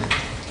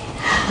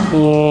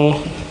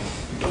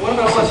 What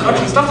about all that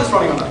production stuff that's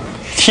running on that?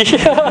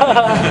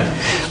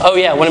 Yeah. Oh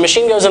yeah, when a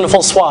machine goes into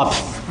full swap,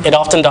 it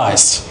often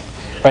dies.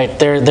 Right?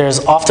 There's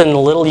often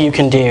little you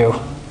can do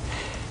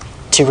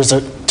to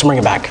bring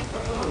it back.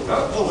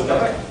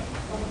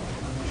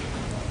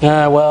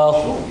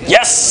 Well,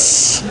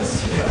 yes!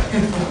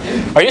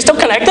 Are you still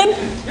connected?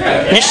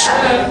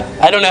 Yeah.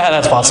 I don't know how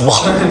that's possible.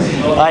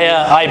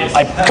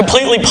 I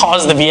completely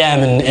paused the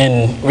VM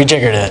and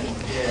rejiggered it.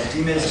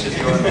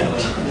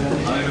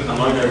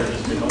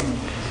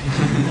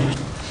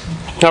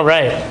 All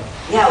right.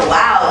 Yeah,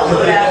 wow.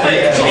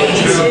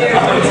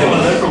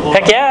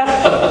 Heck yeah.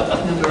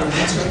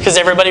 Because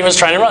everybody was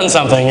trying to run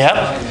something,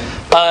 yeah.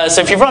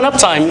 So if you run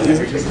uptime,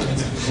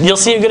 you'll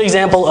see a good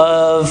example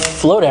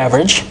of load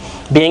average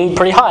being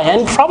pretty high,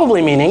 and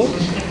probably meaning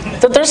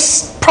that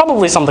there's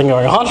probably something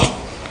going on.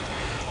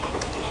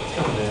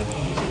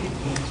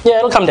 Yeah,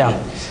 it'll come down.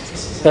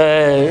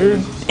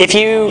 If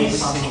you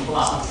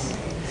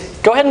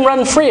go ahead and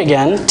run free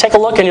again, take a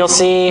look and you'll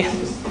see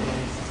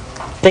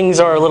things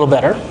are a little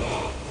better.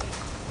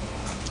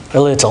 A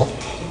little.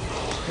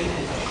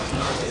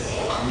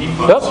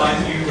 Yep.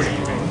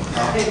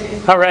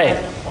 All right.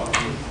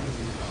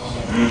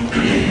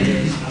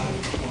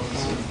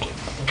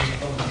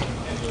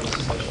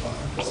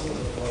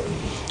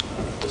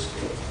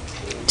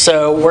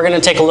 So we're going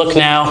to take a look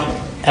now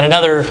at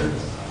another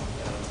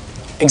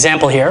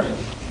example here.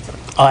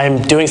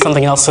 I'm doing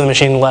something else to the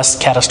machine less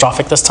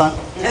catastrophic this time.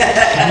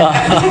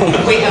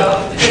 We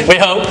hope. We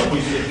hope.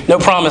 No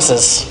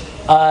promises.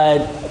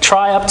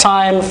 Try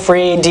uptime,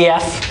 free,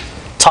 DF,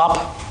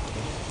 top.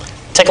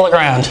 Take a look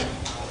around.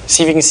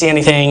 See if you can see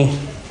anything.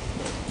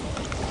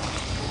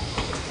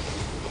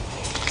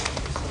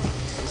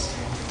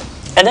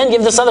 And then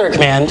give this other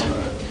command,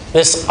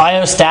 this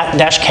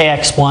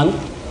iostat-kx1.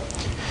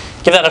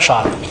 Give that a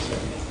shot.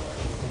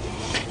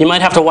 You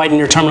might have to widen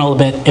your terminal a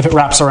bit if it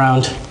wraps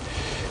around,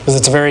 because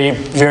it's a very,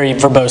 very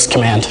verbose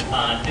command.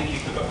 I think you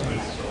forgot to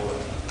install it.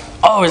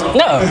 Oh,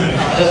 no.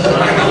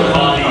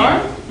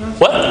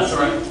 What? That's all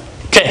right.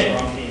 Okay.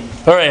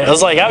 All right. I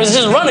was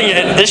just running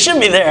it. It should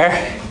be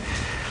there.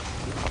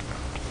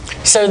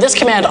 So this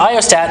command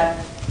iostat,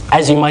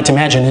 as you might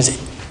imagine, is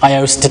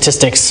I/O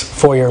statistics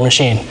for your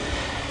machine.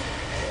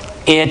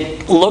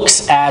 It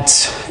looks at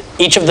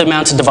each of the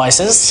mounted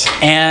devices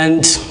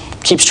and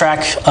keeps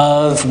track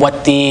of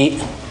what the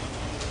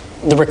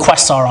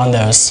requests are on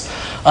those.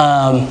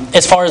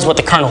 As far as what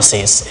the kernel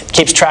sees, it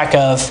keeps track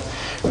of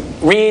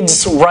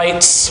reads,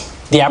 writes,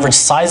 the average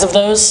size of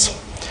those,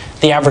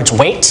 the average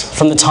wait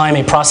from the time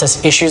a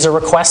process issues a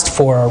request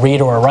for a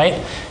read or a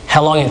write,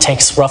 how long it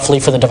takes roughly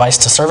for the device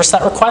to service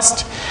that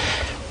request.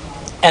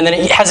 And then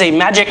it has a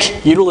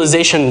magic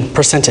utilization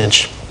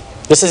percentage.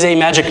 This is a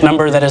magic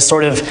number that is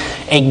sort of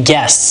a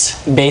guess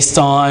based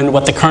on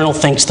what the kernel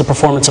thinks the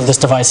performance of this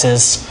device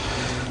is.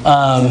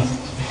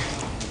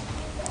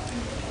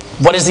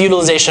 What is the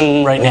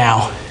utilization right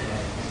now?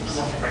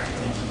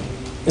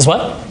 Is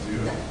what?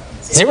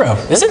 Zero.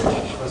 Is it?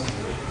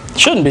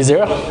 Shouldn't be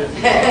zero.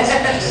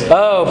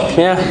 Oh,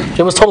 yeah,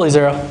 it was totally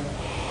zero.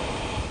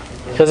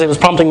 Because it was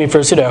prompting me for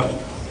a sudo.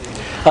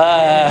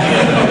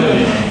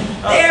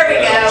 There we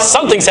go.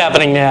 Something's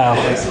happening now.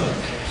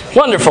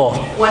 Wonderful.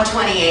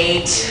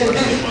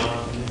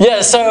 128.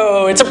 Yeah,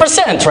 so it's a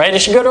percent, right? It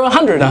should go to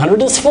 100.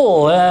 100 is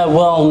full.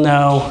 Well,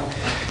 no.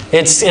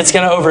 It's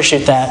going to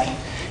overshoot that.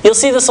 You'll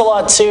see this a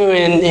lot too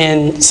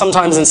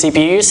sometimes in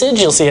CPU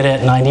usage. You'll see it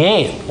at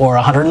 98 or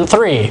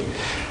 103.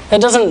 It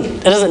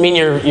doesn't mean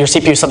your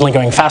CPU is suddenly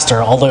going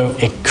faster, although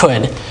it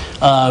could.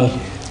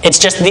 It's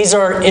just these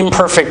are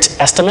imperfect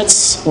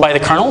estimates by the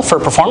kernel for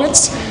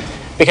performance.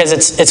 because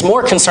it's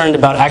more concerned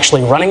about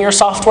actually running your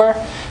software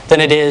than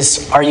it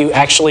is, are you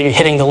actually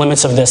hitting the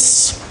limits of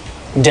this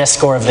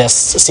disk or of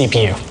this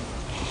CPU.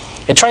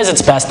 It tries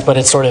its best, but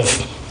it's sort of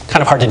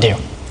kind of hard to do.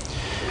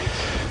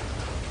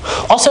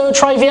 Also,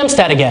 try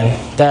vmstat again,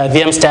 the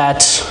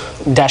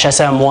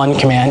vmstat-sm1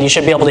 command. You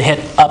should be able to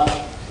hit up.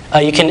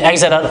 You can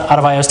exit out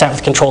of iostat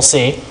with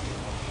Control-C,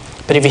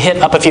 but if you hit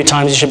up a few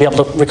times, you should be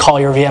able to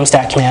recall your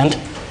vmstat command.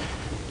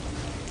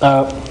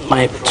 All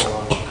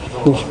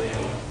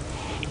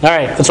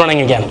right, it's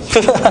running again.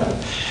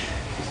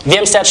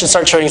 vmstat should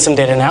start showing some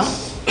data now.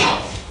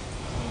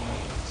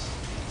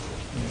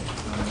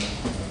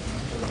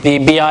 The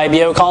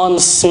BI/BO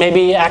columns may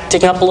be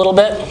acting up a little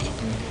bit.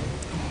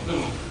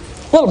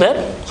 A little bit,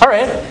 all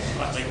right.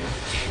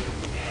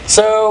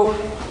 So,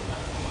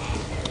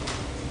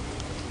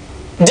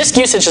 disk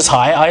usage is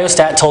high.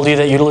 iostat told you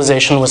that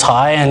utilization was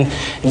high, and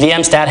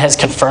vmstat has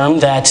confirmed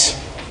that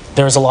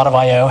there's a lot of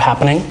I/O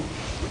happening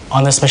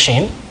on this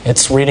machine.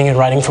 It's reading and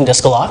writing from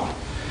disk a lot.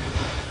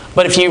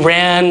 But if you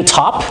ran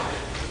top,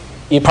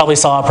 you probably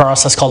saw a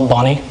process called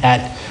Bonnie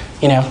at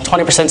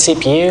 20%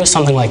 CPU,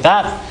 something like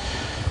that.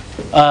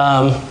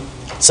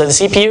 So the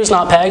CPU is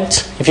not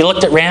pegged. If you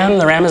looked at RAM,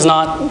 the RAM is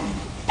not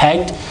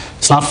pegged.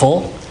 It's not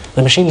full.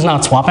 The machine's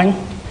not swapping.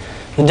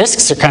 The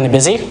disks are kind of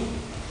busy.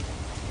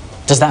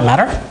 Does that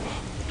matter?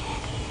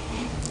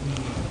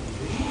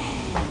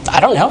 I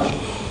don't know.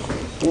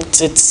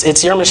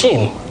 It's your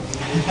machine.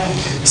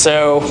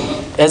 So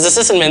as a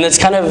sysadmin, it's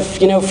kind of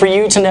for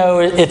you to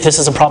know if this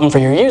is a problem for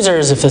your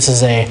users, if this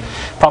is a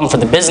problem for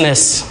the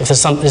business, if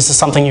this is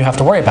something you have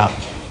to worry about.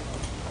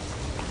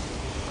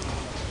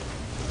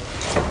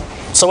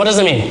 So what does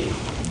it mean?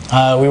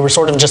 We were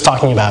sort of just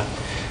talking about.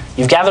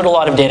 You've gathered a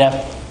lot of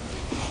data.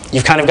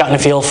 You've kind of gotten a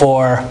feel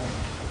for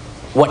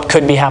what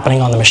could be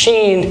happening on the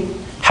machine,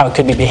 how it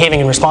could be behaving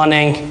and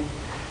responding.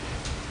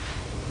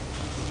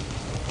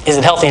 Is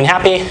it healthy and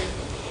happy?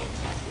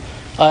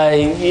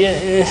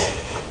 Yeah,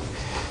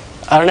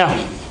 I don't know.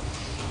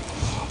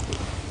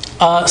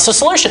 So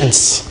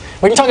solutions.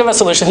 We can talk about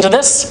solutions to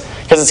this,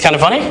 because it's kind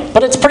of funny,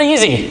 but it's pretty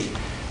easy.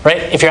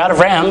 Right? If you're out of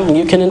RAM,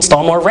 you can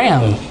install more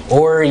RAM,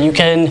 or you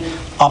can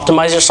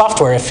optimize your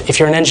software. If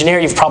you're an engineer,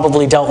 you've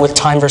probably dealt with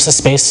time versus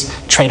space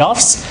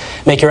trade-offs.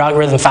 Make your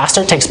algorithm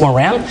faster, takes more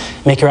RAM.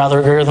 Make your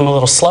algorithm a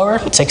little slower,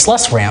 it takes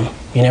less RAM.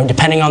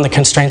 Depending on the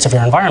constraints of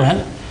your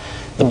environment,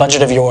 the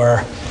budget of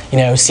your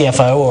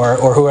CFO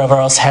or whoever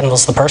else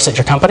handles the purse at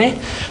your company,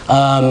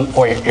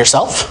 or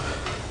yourself,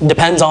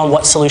 depends on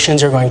what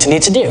solutions you're going to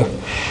need to do.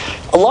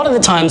 A lot of the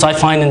times I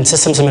find in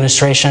systems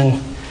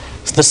administration,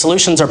 the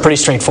solutions are pretty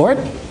straightforward.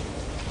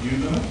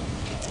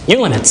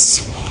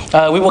 U-limits.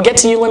 We will get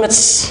to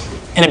U-limits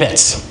in a bit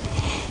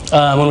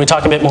when we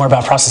talk a bit more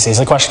about processes.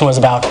 The question was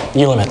about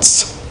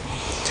U-limits.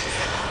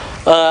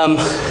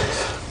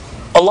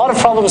 A lot of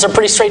problems are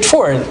pretty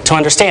straightforward to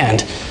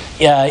understand.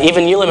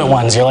 Even U-limit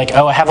ones, you're like,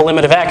 oh, I have a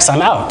limit of X,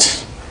 I'm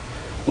out.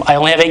 I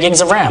only have 8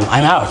 gigs of RAM,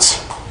 I'm out.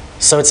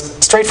 So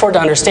it's straightforward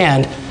to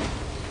understand.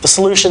 The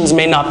solutions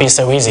may not be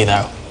so easy,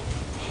 though.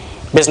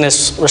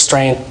 Business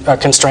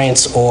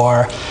constraints,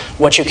 or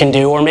what you can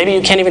do, or maybe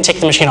you can't even take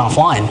the machine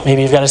offline.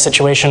 Maybe you've got a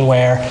situation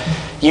where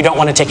you don't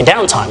want to take a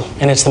downtime,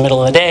 and it's the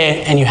middle of the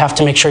day, and you have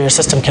to make sure your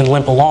system can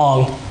limp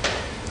along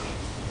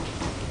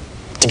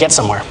to get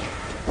somewhere.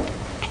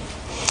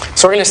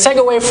 So we're going to segue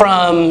away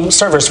from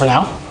servers for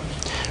now.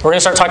 We're going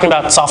to start talking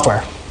about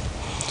software,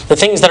 the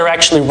things that are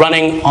actually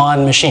running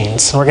on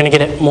machines. And we're going to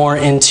get it more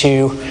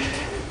into,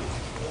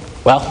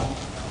 well,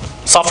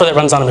 software that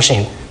runs on a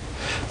machine.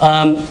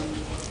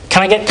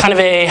 Can I get kind of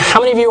a,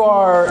 how many of you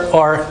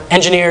are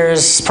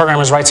engineers,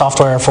 programmers, write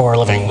software for a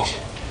living?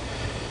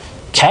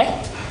 Okay.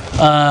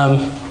 How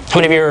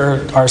many of you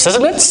are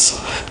sysadmins?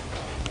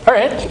 All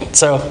right,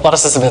 so a lot of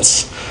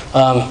sysadmins.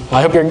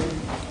 I hope you're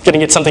going to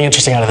get something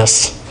interesting out of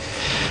this,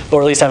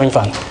 or at least having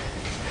fun.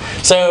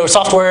 So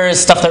software is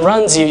stuff that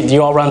runs.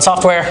 You all run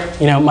software,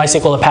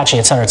 MySQL, Apache,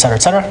 et cetera, et cetera, et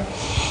cetera.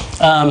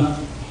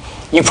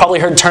 You've probably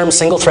heard terms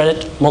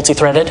single-threaded,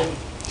 multi-threaded,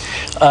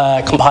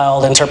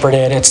 compiled,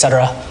 interpreted, et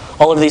cetera.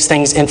 All of these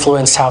things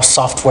influence how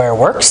software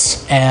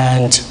works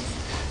and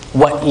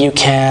what you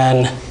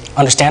can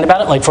understand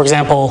about it. Like, for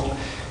example,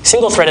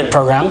 single-threaded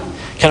program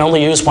can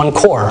only use one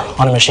core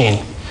on a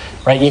machine.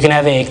 Right? You can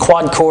have a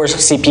quad-core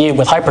CPU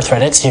with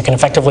hyper-threaded, so you can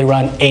effectively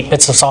run 8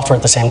 bits of software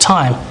at the same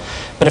time.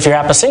 But if your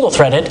app is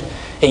single-threaded,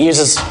 it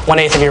uses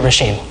 1/8 of your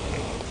machine.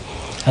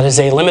 That is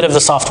a limit of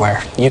the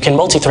software. You can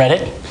multi-thread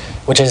it,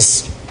 which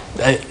is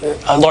a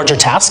larger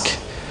task,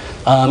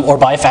 or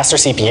buy a faster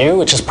CPU,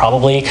 which is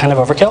probably kind of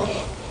overkill.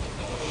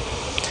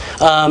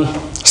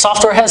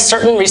 Software has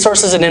certain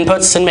resources and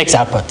inputs and makes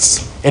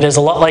outputs. It is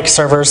a lot like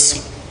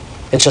servers,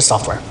 it's just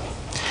software.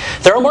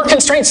 There are more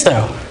constraints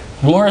though,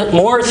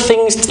 more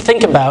things to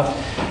think about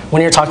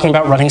when you're talking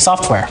about running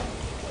software.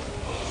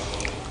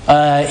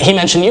 He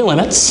mentioned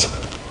U-limits,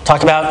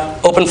 talk about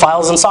open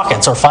files and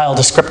sockets or file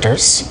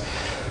descriptors.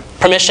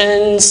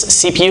 Permissions,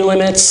 CPU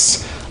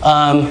limits,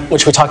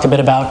 which we talked a bit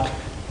about,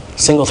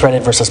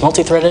 single-threaded versus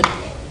multi-threaded.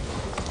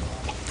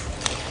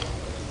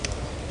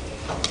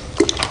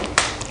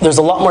 there's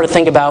a lot more to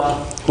think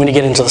about when you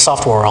get into the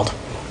software world.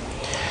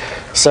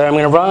 So I'm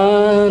going to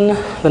run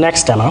the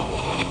next demo.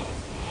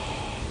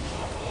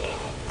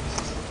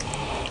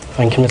 If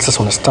I can convince this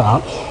one to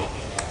stop.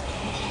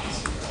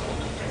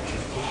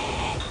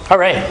 All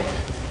right.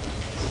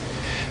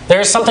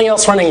 There's something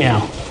else running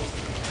now.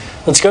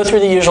 Let's go through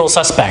the usual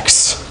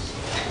suspects.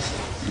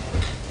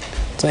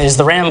 So is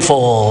the RAM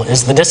full?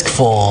 Is the disk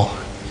full?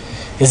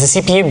 Is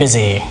the CPU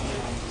busy?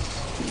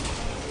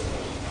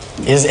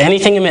 Is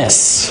anything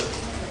amiss?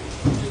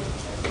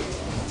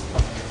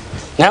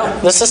 No,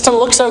 the system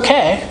looks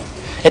okay.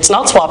 It's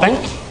not swapping.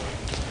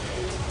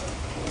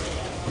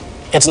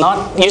 It's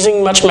not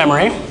using much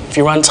memory. If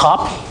you run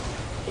top,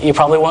 you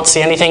probably won't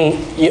see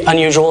anything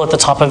unusual at the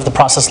top of the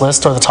process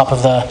list or the top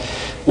of the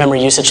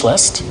memory usage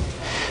list.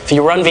 If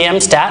you run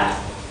vmstat,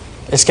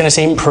 it's going to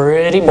seem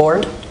pretty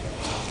bored.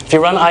 If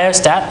you run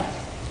iostat,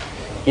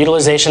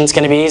 utilization is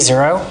going to be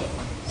 0.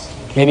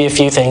 Maybe a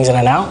few things in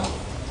and out.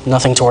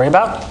 Nothing to worry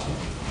about.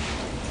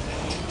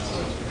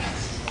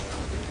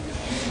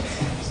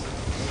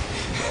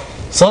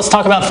 So let's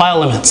talk about file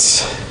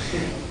limits.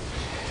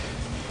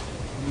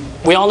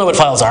 We all know what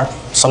files are,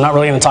 so I'm not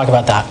really going to talk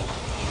about that.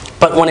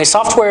 But when a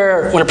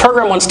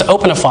program wants to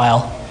open a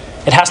file,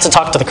 it has to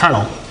talk to the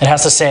kernel. It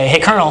has to say, hey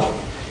kernel,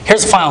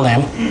 here's a file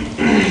name.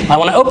 I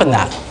want to open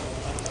that.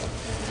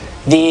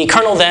 The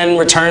kernel then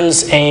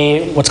returns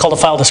what's called a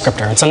file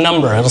descriptor. It's a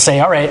number. It'll say,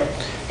 all right,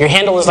 your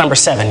handle is number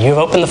 7. You've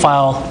opened the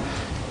file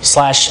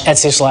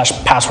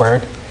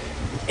 /etc/password.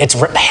 It's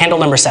handle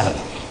number 7.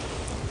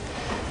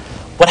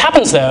 What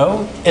happens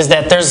though is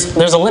that there's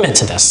a limit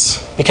to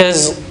this,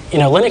 because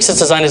Linux is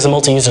designed as a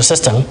multi-user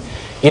system.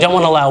 You don't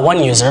want to allow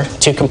one user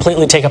to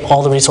completely take up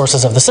all the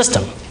resources of the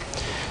system.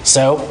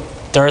 So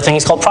there are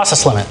things called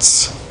process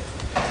limits.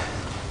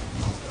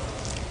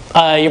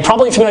 You're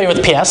probably familiar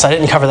with PS. I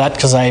didn't cover that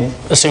because I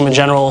assume a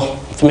general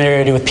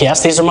familiarity with PS.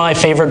 These are my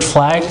favored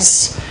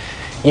flags.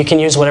 You can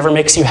use whatever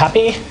makes you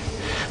happy.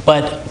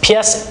 But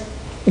PS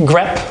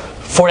grep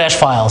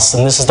 /files,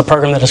 and this is the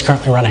program that is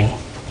currently running.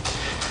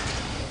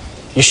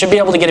 You should be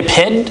able to get a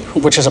PID,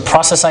 which is a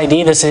process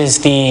ID. This is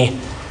the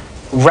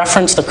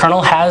reference the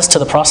kernel has to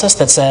the process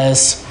that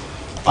says,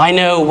 I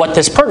know what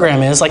this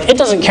program is. Like, it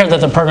doesn't care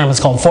that the program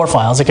is called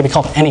 /files. It could be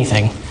called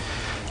anything.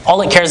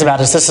 All it cares about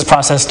is this is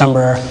process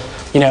number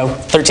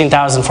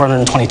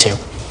 13,422.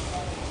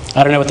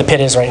 I don't know what the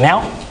PID is right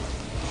now.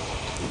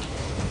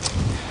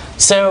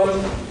 So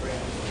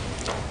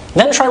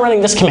then try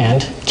running this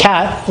command,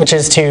 cat, which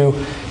is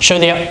to show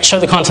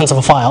the contents of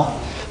a file,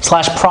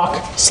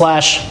 /proc/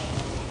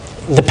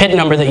 the PID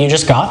number that you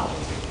just got,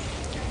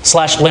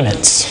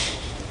 /limits.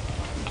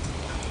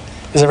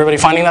 Is everybody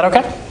finding that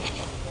okay?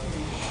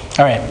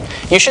 All right.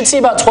 You should see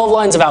about 12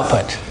 lines of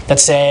output that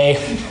say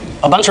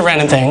a bunch of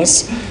random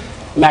things,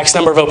 max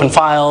number of open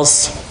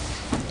files,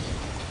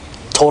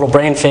 total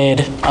brain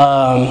fade,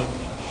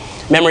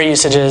 memory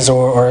usages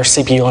or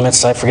CPU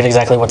limits. I forget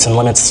exactly what's in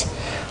limits.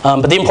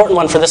 But the important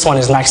one for this one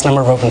is max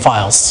number of open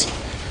files.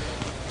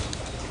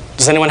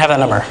 Does anyone have that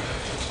number?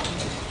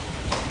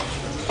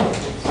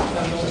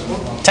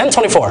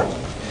 1024.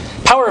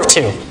 Power of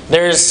 2.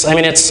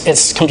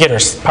 It's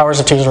computers. Powers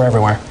of 2s are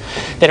everywhere.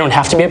 They don't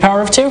have to be a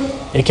power of 2.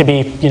 It could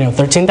be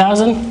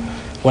 13,000,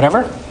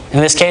 whatever. In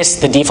this case,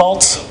 the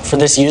default for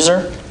this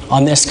user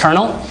on this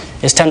kernel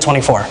is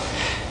 1024.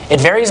 It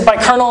varies by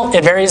kernel,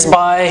 it varies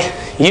by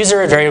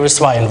user, it varies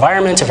by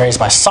environment, it varies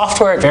by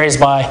software, it varies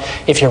by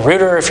if you're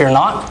root or if you're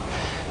not.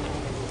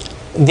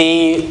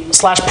 The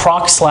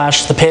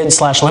 /proc/ the PID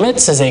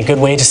 /limits is a good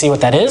way to see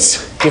what that is.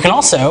 You can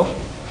also,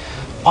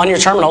 on your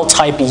terminal,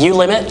 type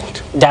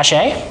ulimit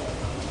 -a.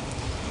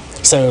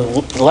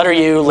 So letter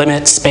U,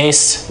 limit,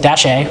 space,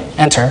 -a,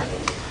 enter.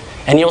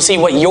 And you'll see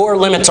what your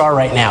limits are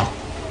right now.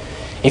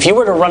 If you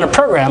were to run a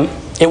program,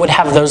 it would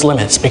have those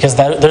limits because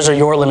those are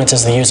your limits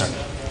as the user.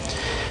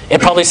 It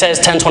probably says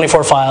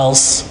 1024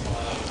 files,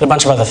 a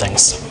bunch of other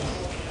things.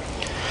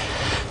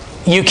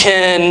 You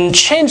can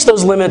change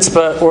those limits,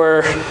 but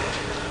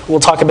we'll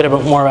talk a bit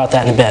more about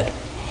that in a bit.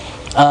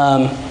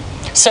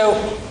 So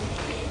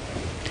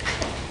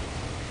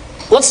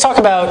let's talk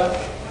about,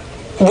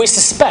 we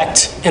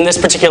suspect in this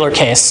particular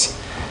case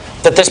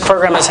that this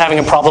program is having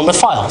a problem with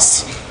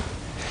files.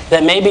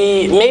 That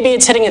maybe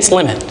it's hitting its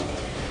limit.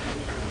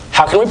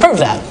 How can we prove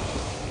that?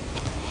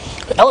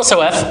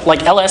 LSOF,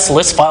 like ls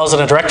lists files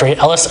in a directory,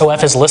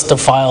 LSOF is list of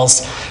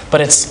files,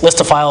 but it's list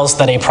of files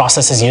that a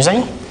process is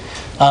using.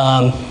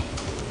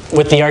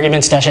 With the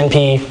arguments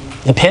 -np,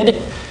 the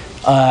PID.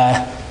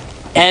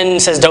 N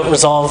says don't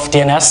resolve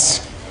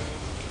DNS,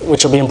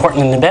 which will be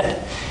important in a bit.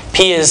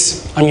 P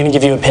is, I'm going to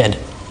give you a PID.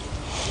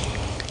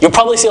 You'll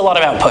probably see a lot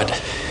of output,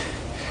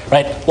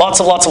 right?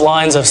 Lots of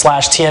lines of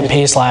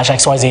 /tmp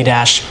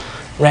 /xyz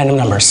random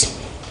numbers,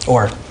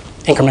 or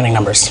incrementing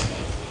numbers.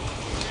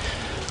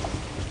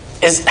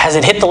 Has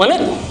it hit the limit?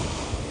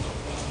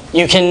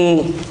 You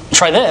can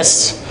try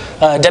this.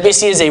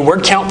 WC is a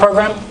word count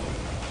program.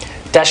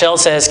 -L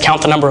says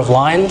count the number of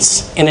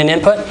lines in an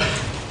input.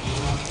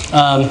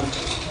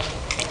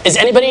 Is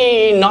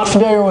anybody not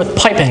familiar with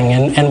piping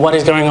and what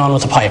is going on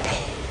with the pipe?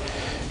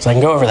 So I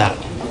can go over that.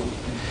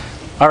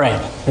 All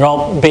right, you're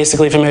all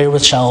basically familiar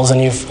with shells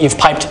and you've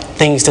piped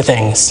things to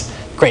things.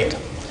 Great.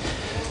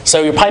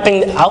 So you're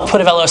piping the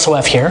output of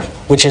LSOF here,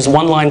 which is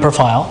one line per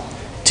file,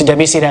 to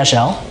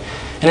WC-L,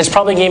 and it's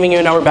probably giving you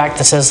a number back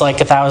that says like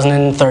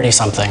 1,030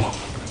 something.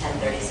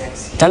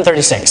 1036.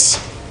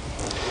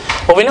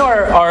 1036. Well, we know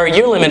our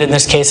U limit in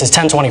this case is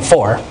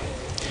 1024.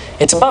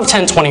 It's above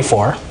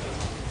 1024.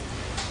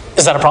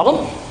 Is that a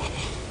problem?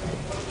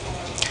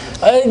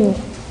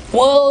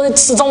 Well,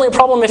 it's only a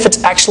problem if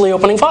it's actually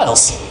opening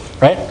files,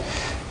 right?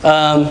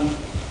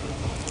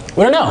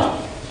 We don't know.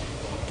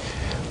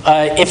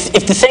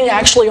 If the thing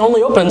actually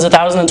only opens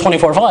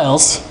 1,024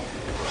 files,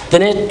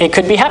 then it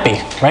could be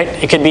happy, right?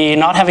 It could be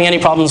not having any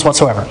problems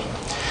whatsoever.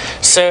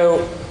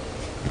 So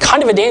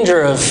kind of a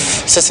danger of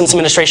systems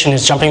administration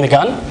is jumping the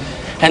gun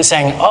and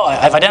saying, oh,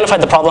 I've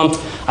identified the problem,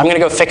 I'm going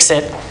to go fix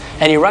it.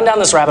 And you run down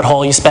this rabbit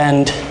hole, you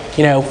spend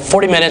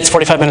 40 minutes,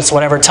 45 minutes,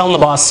 whatever, telling the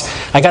boss,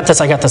 I got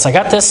this, I got this, I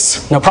got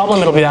this, no problem,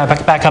 it'll be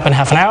back up in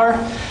half an hour.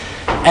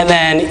 And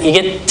then you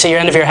get to your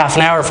end of your half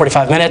an hour,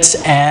 45 minutes,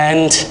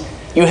 and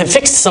you have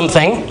fixed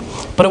something,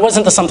 but it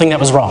wasn't the something that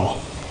was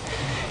wrong.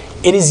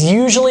 It is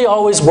usually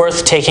always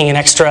worth taking an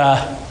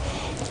extra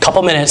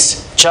couple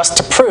minutes just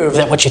to prove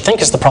that what you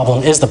think is the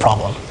problem is the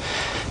problem.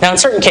 Now in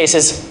certain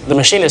cases, the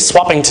machine is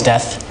swapping to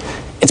death.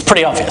 It's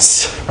pretty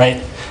obvious,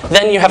 right?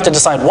 Then you have to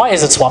decide why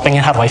is it swapping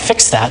and how do I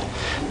fix that.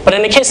 But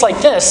in a case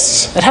like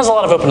this, it has a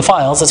lot of open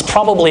files. It's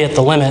probably at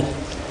the limit.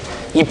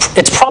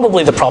 It's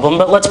probably the problem,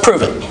 but let's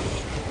prove it.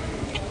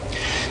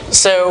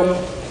 So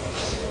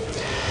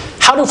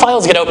how do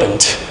files get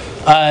opened?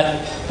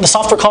 The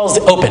software calls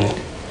the open.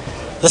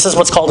 This is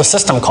what's called a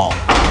system call.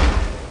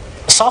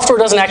 Software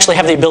doesn't actually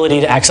have the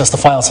ability to access the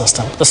file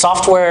system. The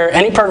software,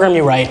 any program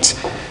you write,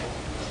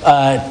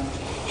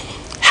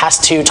 has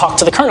to talk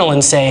to the kernel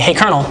and say, hey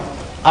kernel,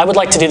 I would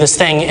like to do this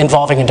thing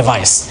involving a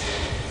device.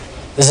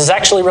 This is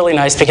actually really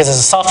nice because as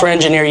a software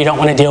engineer, you don't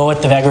want to deal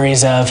with the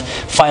vagaries of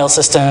file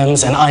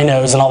systems and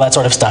inodes and all that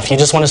sort of stuff. You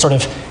just want to sort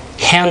of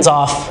hands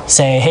off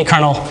say, hey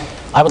kernel,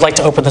 I would like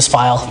to open this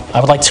file. I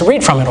would like to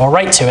read from it or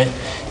write to it.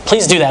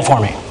 Please do that for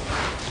me.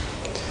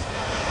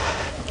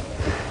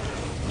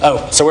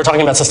 Oh, so we're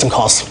talking about system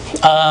calls.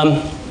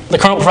 The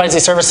kernel provides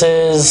these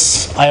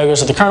services, IO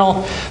goes with the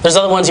kernel. There's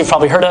other ones you've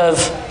probably heard of,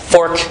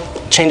 fork,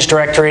 change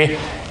directory,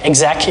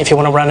 exec if you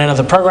want to run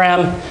another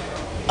program.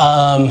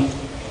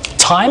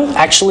 Time,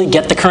 actually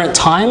get the current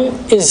time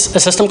is a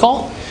system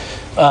call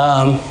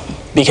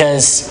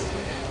because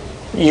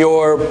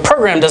your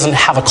program doesn't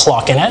have a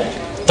clock in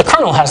it. The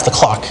kernel has the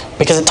clock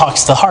because it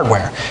talks to the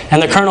hardware.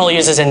 And the kernel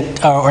uses,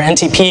 or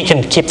NTP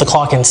can keep the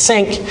clock in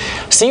sync.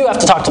 So you have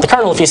to talk to the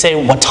kernel if you say,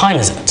 what time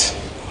is it?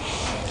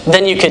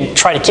 Then you could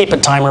try to keep a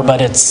timer, but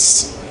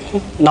it's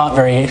not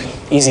very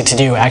easy to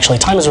do. Actually,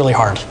 time is really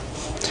hard.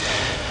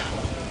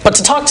 But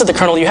to talk to the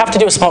kernel, you have to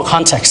do a small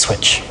context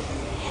switch.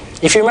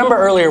 If you remember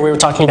earlier, we were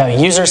talking about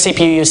user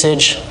CPU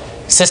usage,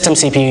 system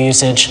CPU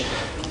usage,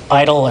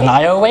 idle, and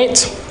IO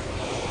wait.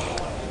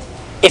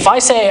 If I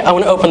say I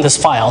want to open this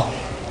file,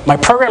 my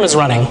program is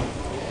running,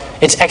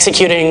 it's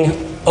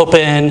executing,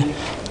 open,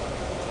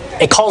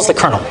 it calls the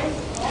kernel.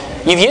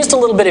 You've used a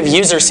little bit of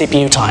user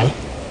CPU time.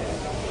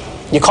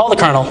 You call the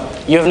kernel,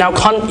 you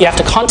have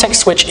to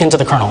context switch into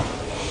the kernel.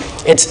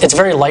 It's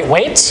very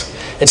lightweight.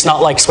 It's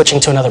not like switching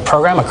to another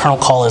program. A kernel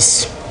call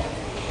is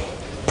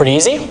pretty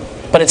easy,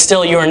 but it's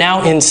still, you are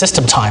now in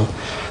system time.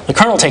 The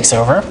kernel takes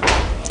over.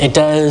 It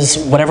does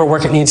whatever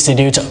work it needs to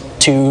do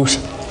to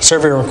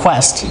serve your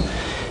request,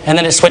 and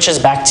then it switches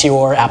back to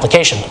your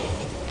application.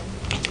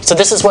 So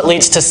this is what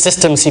leads to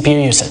system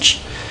CPU usage.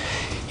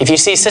 If you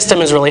see system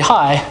is really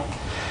high,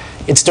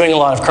 it's doing a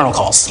lot of kernel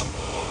calls.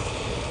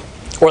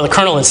 Or the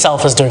kernel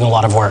itself is doing a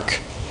lot of work.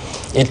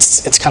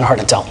 It's kind of hard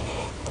to tell.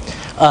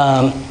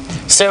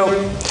 So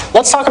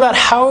let's talk about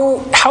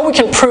how we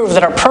can prove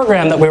that our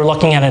program that we were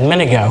looking at a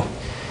minute ago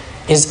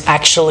is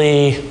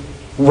actually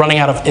running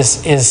out of,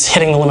 is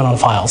hitting the limit on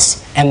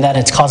files, and that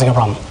it's causing a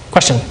problem.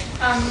 Question?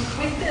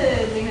 With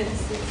the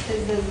limits, it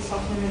says there's a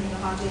soft limit and a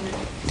hard limit.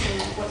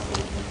 So what's the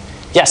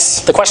difference?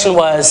 Yes, the question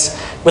was,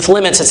 with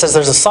limits it says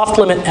there's a soft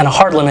limit and a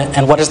hard limit,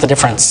 and what is the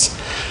difference?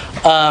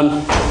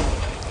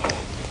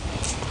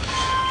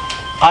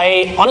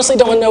 I honestly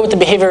don't know what the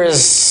behavior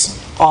is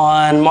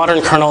on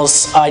modern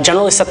kernels. I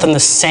generally set them the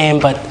same,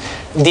 but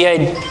the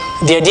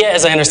idea,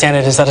 as I understand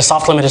it, is that a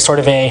soft limit is sort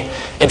of a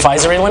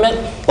advisory limit.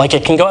 Like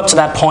it can go up to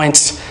that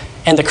point,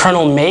 and the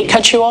kernel may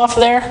cut you off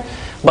there,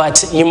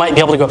 but you might be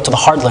able to go up to the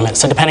hard limit.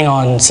 So depending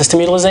on system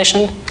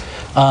utilization,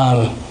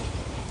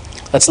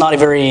 that's not a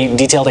very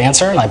detailed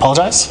answer, and I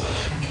apologize.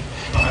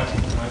 Can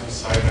I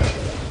just say that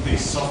the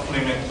soft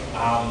limit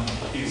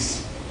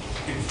is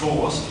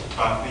enforced,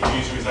 but the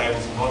user is able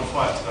to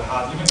modify it to the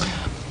hard limit?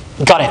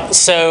 Got it.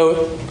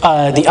 So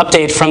the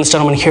update from this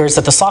gentleman here is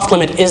that the soft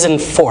limit is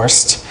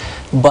enforced,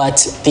 but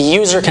the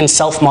user can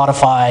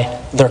self-modify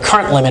their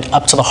current limit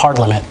up to the hard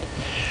limit.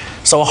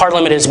 So a hard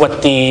limit is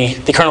what the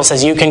kernel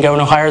says you can go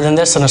no higher than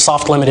this, and a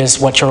soft limit is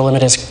what your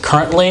limit is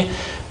currently.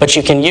 But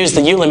you can use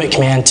the ulimit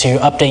command to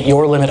update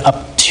your limit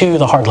up to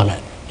the hard limit,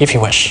 if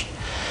you wish.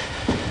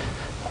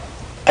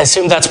 I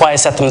assume that's why I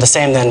set them the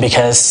same then,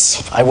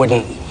 because I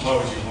wouldn't. Why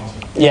would you want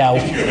to? Yeah.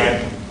 If you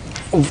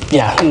abandon them.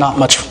 Yeah, not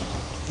much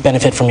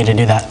benefit for me to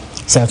do that.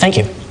 So thank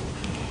you.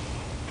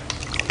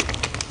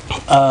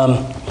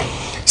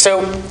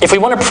 So if we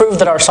want to prove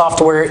that our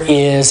software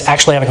is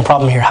actually having a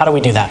problem here, how do we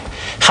do that?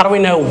 How do we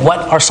know what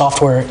our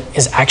software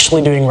is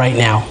actually doing right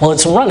now? Well,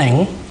 it's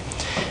running,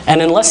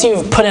 and unless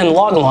you've put in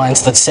log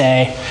lines that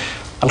say,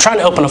 I'm trying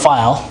to open a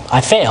file,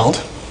 I failed,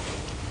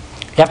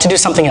 you have to do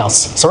something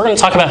else. So we're going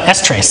to talk about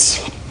strace.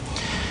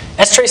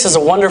 Strace is a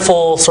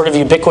wonderful, sort of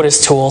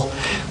ubiquitous tool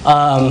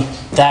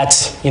that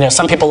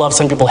some people love,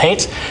 some people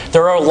hate.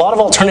 There are a lot of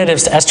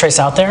alternatives to strace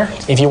out there.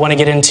 If you want to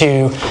get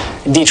into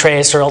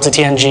dtrace or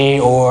LTTNG,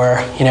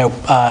 or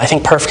I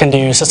think perf can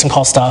do system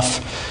call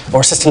stuff,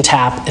 or system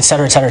tap, et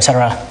cetera, et cetera, et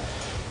cetera.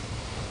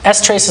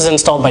 Strace is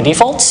installed by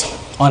default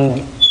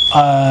on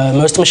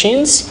most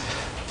machines,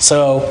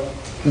 so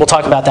we'll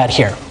talk about that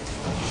here.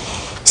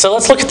 So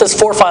let's look at this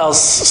 4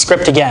 files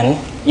script again.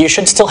 You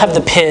should still have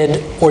the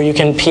PID, or you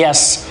can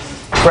ps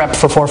grep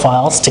for 4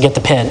 files to get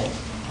the PID.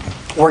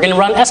 We're going to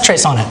run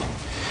strace on it.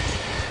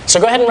 So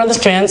go ahead and run this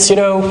command,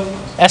 sudo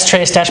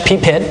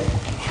strace-ppid.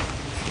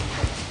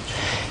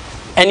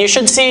 And you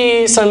should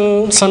see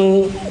some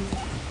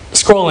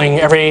scrolling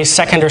every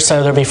second or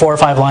so. There'll be 4 or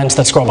 5 lines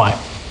that scroll by.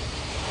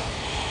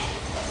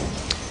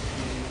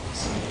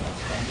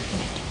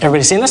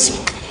 Everybody seen this?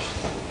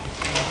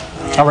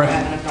 All right.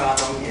 Having a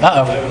problem here.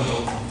 Uh-oh.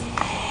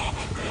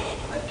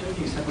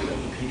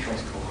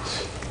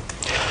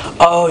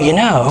 Oh, it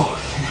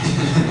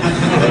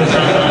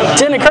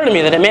didn't occur to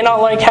me that it may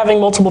not like having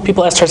multiple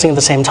people stracing at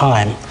the same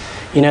time.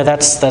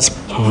 That's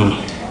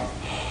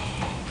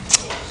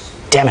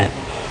damn it.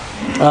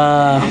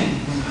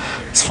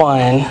 It's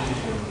fine.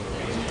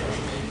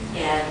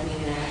 Yeah,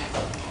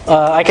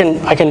 I mean,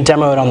 I can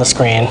demo it on the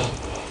screen. that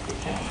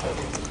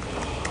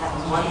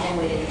was one thing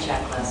we didn't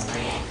check last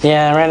night.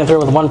 Yeah, I ran it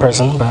through with one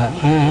person, but.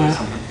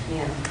 Yeah.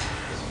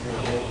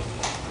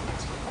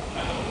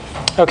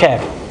 Okay,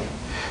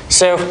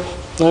 so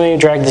let me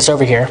drag this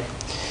over here.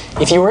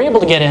 If you were able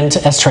to get into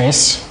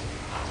strace,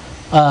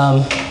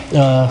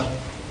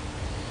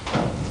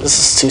 this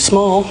is too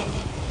small.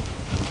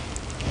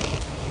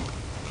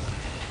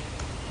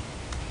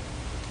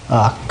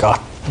 Oh, God.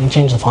 Can you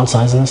change the font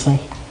size in this thing?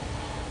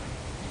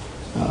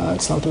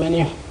 It's not the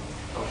menu.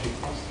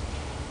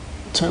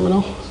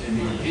 Terminal.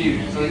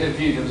 View. So in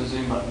view, there was a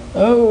zoom button.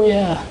 Oh,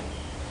 yeah.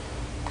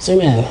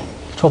 Zoom in.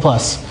 Control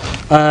plus.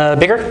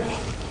 Bigger?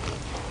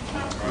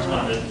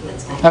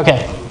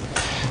 Okay.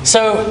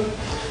 So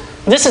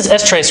this is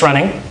strace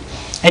running,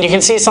 and you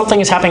can see something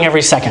is happening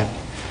every second.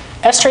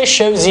 Strace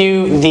shows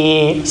you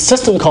the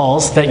system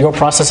calls that your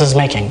process is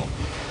making,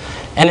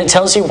 and it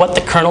tells you what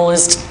the kernel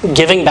is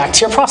giving back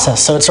to your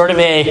process. So it's sort of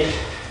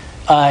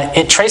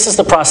it traces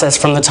the process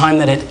from the time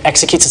that it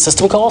executes a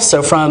system call,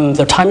 so from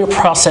the time your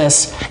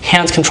process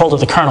hands control to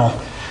the kernel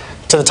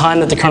to the time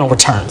that the kernel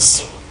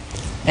returns.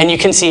 And you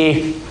can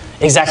see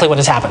exactly what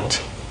has happened.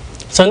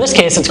 So in this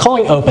case, it's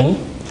calling open.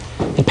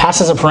 It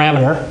passes a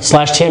parameter,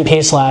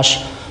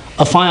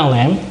 /tmp/a file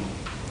name,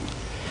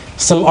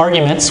 some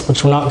arguments,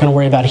 which we're not going to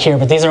worry about here,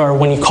 but these are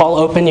when you call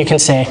open, you can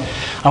say,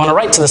 I want to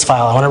write to this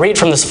file, I want to read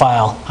from this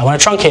file, I want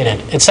to truncate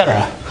it,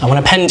 etc. I want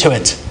to append to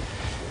it.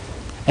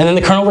 And then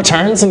the kernel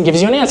returns and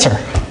gives you an answer.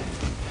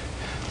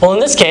 Well, in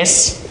this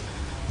case,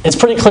 it's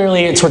pretty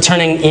clearly it's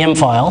returning EM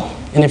file,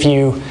 and if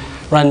you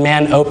run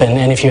man open,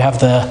 and if you have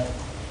the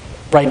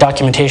right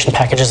documentation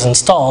packages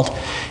installed,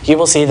 you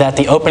will see that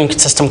the open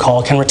system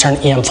call can return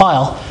EM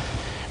file,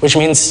 which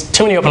means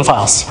too many open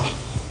files.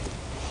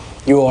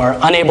 You are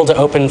unable to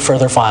open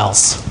further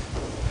files.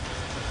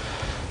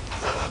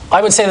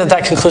 I would say that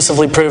that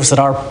conclusively proves that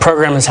our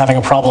program is having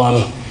a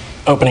problem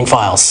opening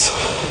files.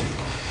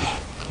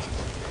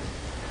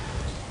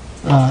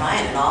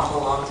 Trying an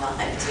awful long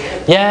time, too.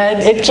 Yeah,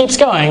 it keeps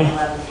going,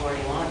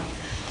 11:41.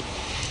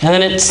 and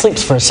then it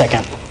sleeps for a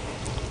second,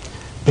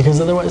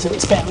 because otherwise it would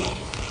spam.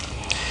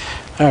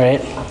 All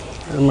right,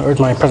 where'd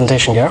my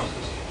presentation go?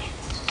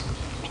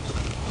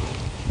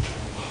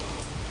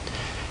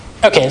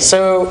 Okay,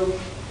 so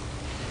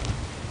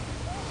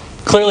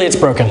clearly it's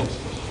broken.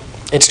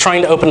 It's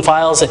trying to open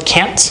files, it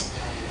can't.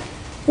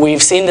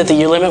 We've seen that the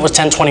ulimit was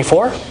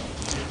 1024.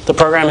 The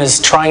program is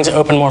trying to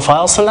open more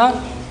files than that.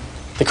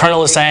 The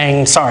kernel is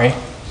saying, sorry,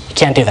 you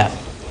can't do that.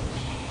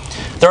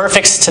 There are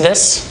fixes to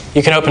this.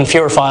 You can open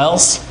fewer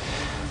files,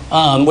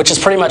 which is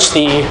pretty much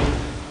the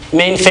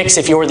main fix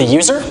if you're the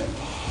user,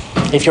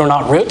 if you're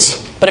not root.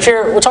 But if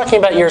we're talking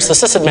about you're the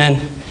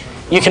sysadmin,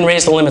 you can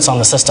raise the limits on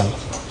the system.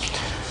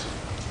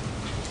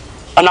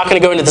 I'm not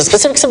going to go into the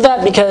specifics of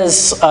that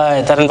because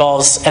that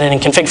involves editing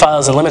config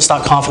files and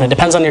Linux.conf, and it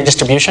depends on your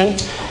distribution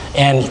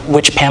and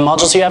which PAM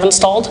modules you have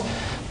installed.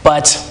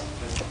 But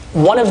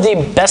one of the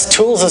best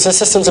tools as a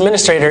systems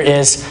administrator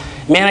is,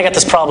 man, I got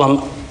this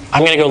problem.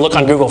 I'm going to go look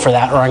on Google for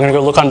that, or I'm going to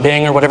go look on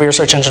Bing or whatever your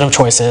search engine of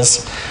choice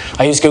is.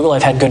 I use Google.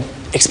 I've had good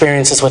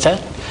experiences with it.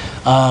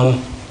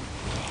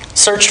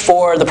 Search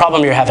for the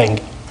problem you're having.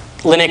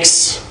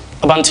 Linux,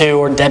 Ubuntu,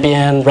 or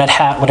Debian, Red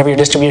Hat, whatever your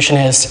distribution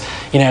is,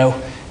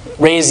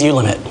 raise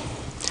ulimit.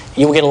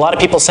 You will get a lot of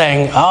people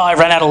saying, oh, I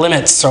ran out of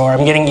limits, or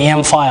I'm getting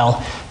EM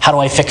file. How do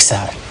I fix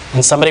that?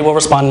 And somebody will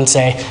respond and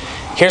say,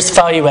 here's the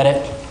file you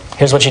edit.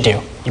 Here's what you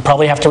do. You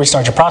probably have to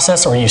restart your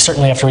process, or you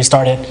certainly have to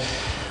restart it.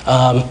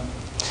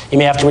 You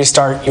may have to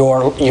restart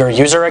your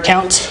user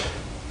account,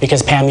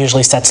 because PAM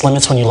usually sets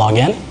limits when you log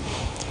in.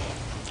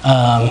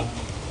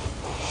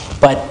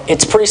 But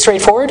it's pretty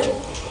straightforward.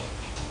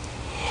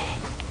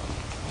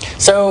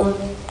 So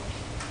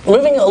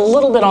moving a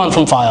little bit on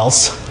from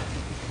files,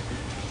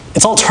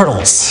 it's all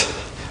turtles.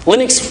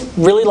 Linux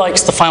really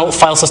likes the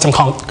file system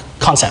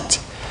concept.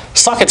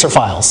 Sockets are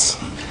files.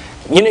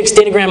 Unix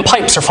datagram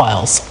pipes are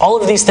files. All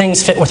of these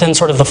things fit within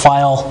sort of the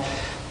file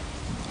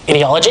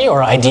ideology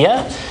or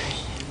idea.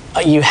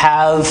 You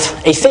have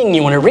a thing,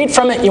 you want to read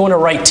from it, you want to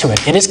write to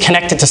it. It is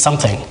connected to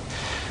something.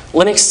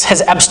 Linux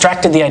has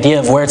abstracted the idea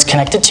of where it's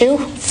connected to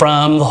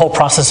from the whole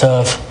process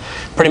of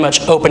pretty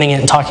much opening it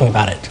and talking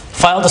about it.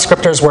 File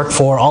descriptors work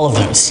for all of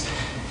those.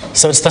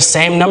 So it's the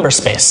same number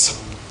space.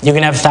 You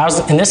can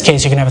have in this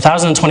case, you can have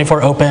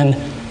 1,024 open,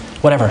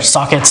 whatever,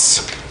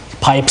 sockets,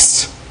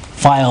 pipes,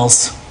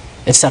 files,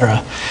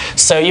 etc.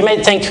 So you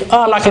may think,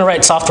 oh, I'm not going to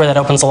write software that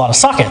opens a lot of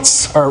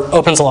sockets or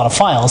opens a lot of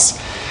files.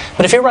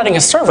 But if you're writing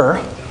a server,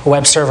 a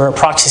web server, a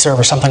proxy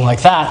server, something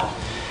like that,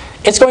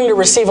 it's going to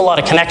receive a lot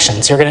of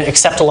connections. You're going to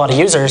accept a lot of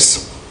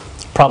users,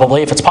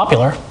 probably, if it's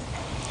popular.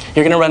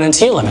 You're going to run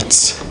into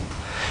ulimits.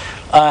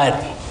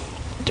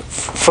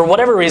 For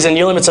whatever reason,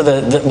 ulimits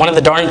are one of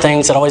the darn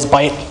things that always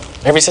bite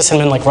every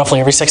sysadmin like roughly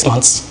every 6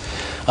 months.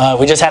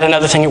 We just had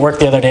another thing at work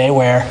the other day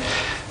where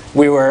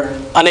we were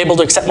unable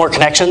to accept more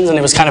connections, and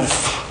it was kind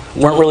of,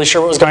 weren't really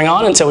sure what was going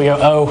on until we go,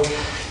 oh,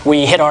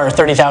 we hit our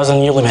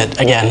 30,000 U limit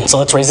again, so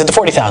let's raise it to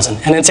 40,000.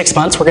 And in 6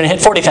 months, we're going to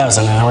hit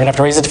 40,000, and we're going to have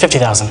to raise it to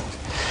 50,000.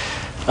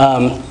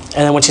 And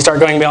then once you start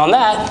going beyond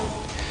that,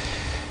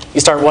 you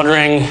start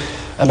wondering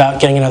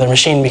about getting another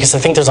machine, because I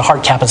think there's a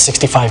hard cap of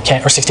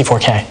 65K or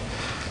 64K,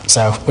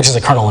 so, which is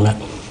a kernel limit.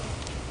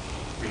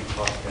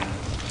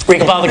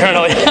 Recompile the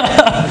kernel.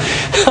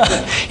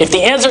 If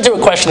the answer to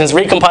a question is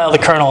recompile the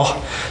kernel,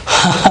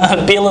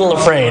 be a little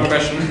afraid. Wrong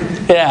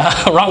question.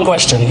 Yeah, wrong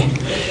question.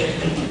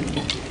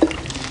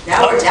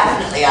 Now we're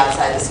definitely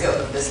outside the scope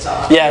of this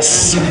talk.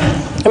 Yes.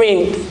 I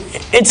mean,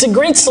 it's a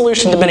great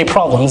solution to many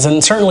problems,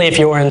 and certainly if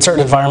you're in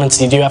certain environments,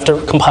 you do have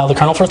to compile the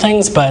kernel for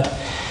things, but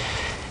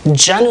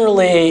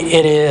generally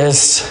it is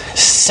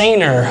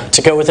saner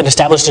to go with an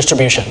established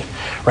distribution,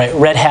 right?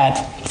 Red Hat,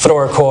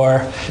 Fedora Core,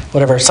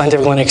 whatever,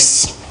 Scientific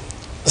Linux,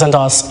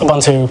 CentOS,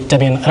 Ubuntu,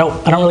 Debian.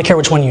 I don't really care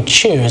which one you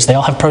choose. They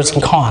all have pros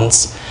and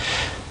cons.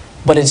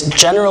 But it's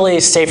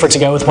generally safer to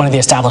go with one of the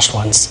established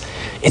ones.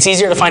 It's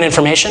easier to find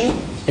information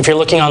if you're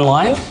looking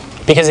online,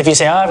 because if you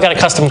say, oh, I've got a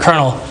custom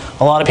kernel,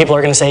 a lot of people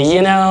are going to say,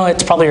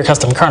 it's probably your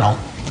custom kernel,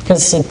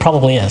 because it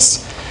probably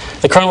is.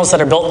 The kernels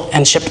that are built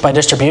and shipped by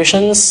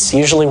distributions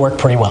usually work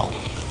pretty well.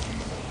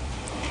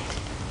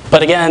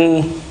 But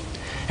again,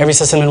 every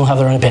sysadmin will have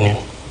their own opinion.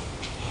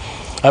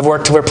 I've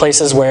worked where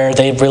places where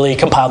they really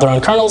compiled their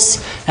own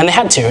kernels, and they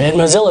had to. At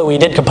Mozilla, we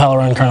did compile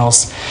our own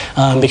kernels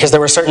because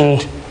there were certain,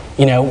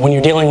 when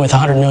you're dealing with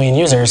 100 million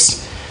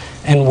users,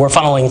 and we're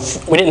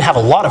funneling, we didn't have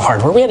a lot of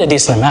hardware. We had a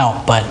decent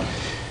amount, but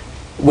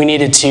we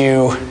needed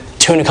to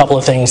tune a couple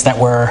of things that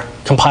were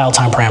compile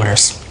time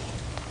parameters.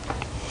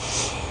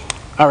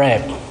 All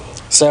right,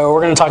 so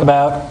we're going to talk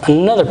about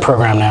another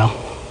program now.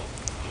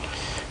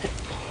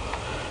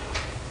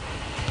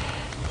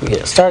 We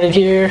get started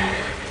here.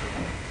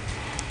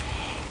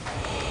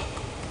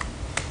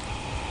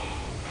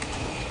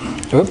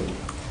 Oop.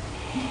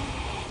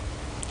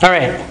 All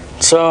right,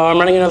 so I'm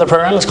running another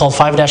program. It's called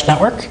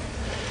 5-Network.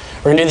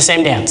 We're going to do the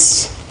same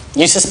dance.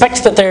 You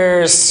suspect that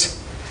there's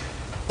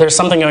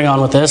something going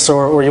on with this,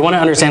 or you want to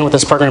understand what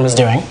this program is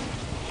doing.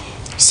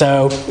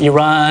 So you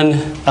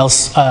run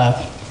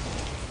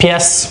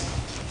PS,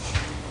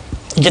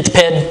 you get the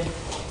PID.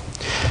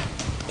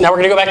 Now we're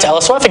going to go back to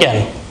LSOF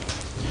again.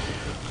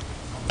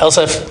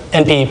 LSOF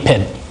NP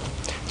PID. It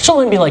should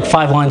only be like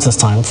 5 lines this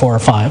time, 4 or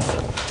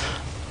 5.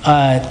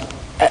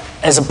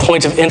 As a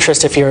point of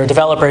interest, if you're a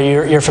developer,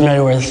 you're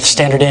familiar with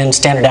standard in,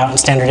 standard out, and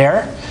standard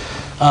error.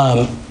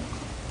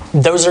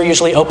 Those are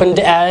usually opened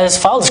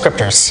as file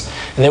descriptors.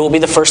 And they will be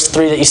the first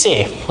 3 that you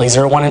see, like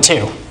 0, 1, and 2.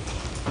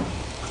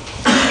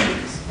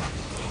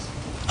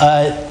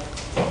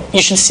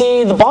 You should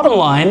see the bottom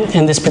line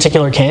in this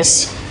particular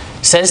case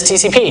says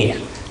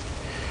TCP,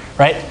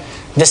 right?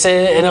 This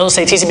is, and it'll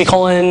say TCP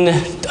colon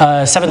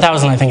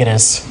 7000, I think it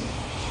is.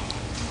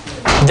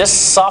 This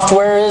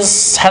software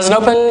has an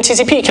open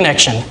TCP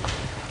connection.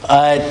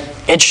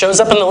 It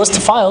shows up in the list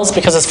of files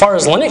because as far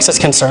as Linux is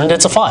concerned,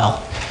 it's a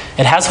file.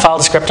 It has a file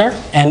descriptor,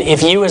 and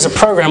if you as a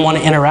program want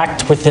to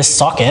interact with this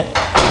socket,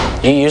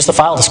 you use the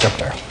file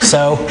descriptor.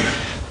 So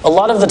a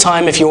lot of the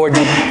time, if you're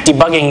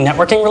debugging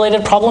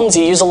networking-related problems,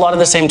 you use a lot of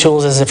the same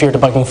tools as if you're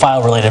debugging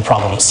file-related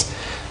problems.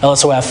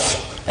 LSOF,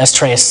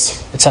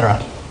 strace,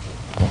 etc.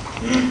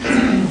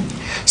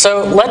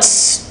 So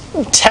let's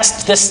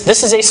test this.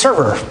 This is a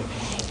server.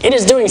 It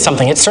is doing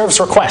something. It serves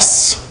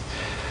requests.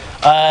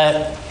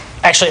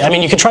 Actually, I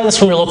mean, you could try this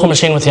from your local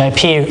machine with the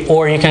IP,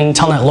 or you can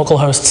telnet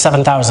localhost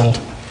 7000,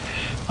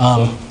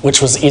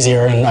 which was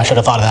easier, and I should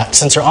have thought of that.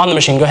 Since you're on the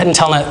machine, go ahead and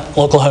telnet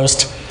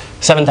localhost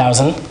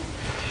 7000.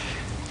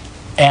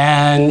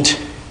 And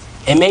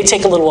it may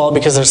take a little while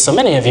because there's so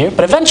many of you,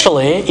 but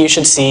eventually you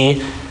should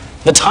see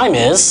the time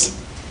is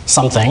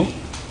something,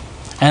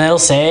 and it'll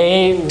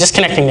say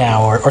disconnecting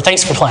now, or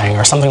thanks for playing,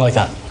 or something like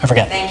that. I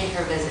forget. Thank you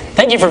for visiting.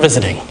 Thank you for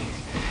visiting.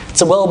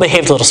 It's a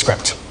well-behaved little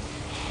script.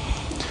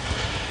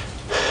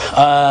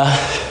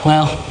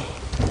 Well,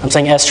 I'm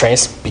saying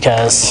strace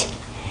because,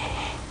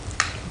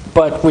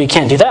 but we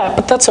can't do that,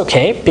 but that's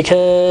okay,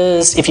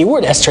 because if you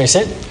were to strace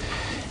it,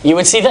 you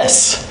would see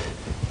this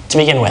to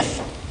begin with.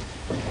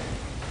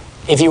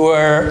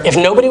 If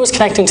nobody was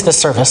connecting to this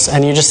service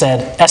and you just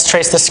said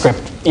strace this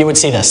script, you would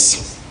see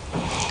this.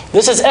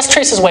 This is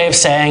strace's way of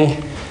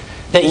saying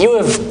that you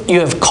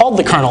have called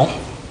the kernel,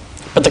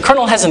 but the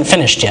kernel hasn't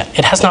finished yet.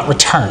 It has not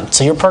returned.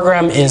 So your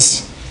program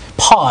is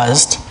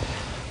paused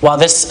while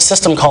this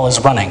system call is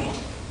running.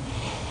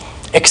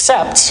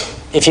 Except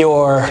if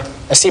you're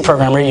a C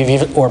programmer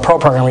or a Perl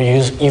programmer,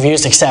 you've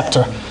used except,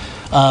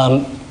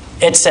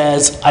 it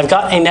says, I've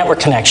got a network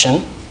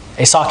connection,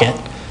 a socket.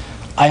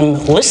 I'm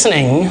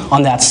listening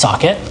on that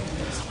socket.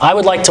 I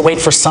would like to wait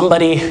for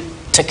somebody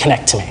to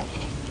connect to me.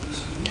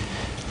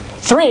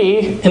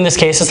 3, in this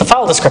case, is the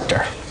file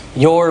descriptor.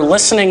 Your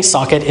listening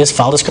socket is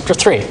file descriptor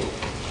 3.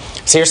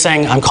 So you're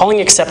saying, I'm calling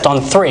except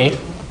on 3,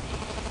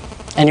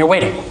 and you're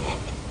waiting.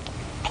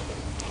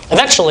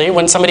 Eventually,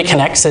 when somebody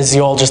connects, as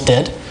you all just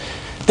did,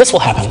 this will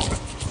happen.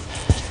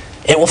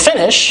 It will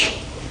finish,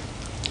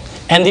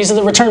 and these are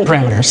the return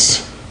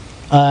parameters.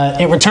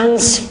 It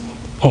returns,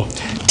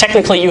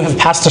 technically you have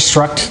passed a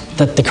struct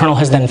that the kernel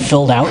has then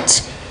filled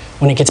out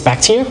when it gets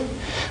back to you,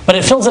 but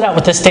it fills it out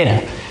with this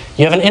data.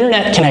 You have an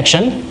internet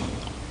connection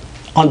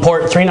on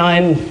port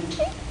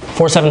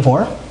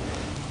 39474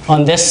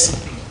 on this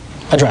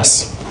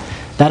address.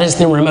 That is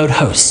the remote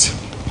host.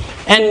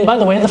 And by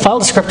the way, the file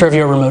descriptor of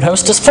your remote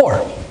host is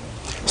 4.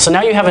 So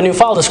now you have a new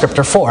file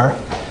descriptor 4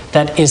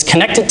 that is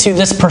connected to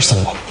this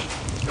person,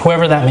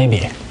 whoever that may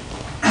be.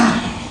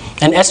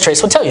 And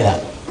strace would tell you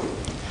that.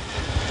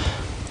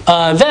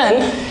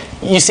 Then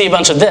you see a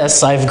bunch of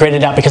this. I've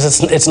graded out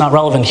because it's not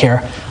relevant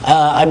here.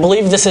 I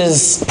believe this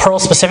is Perl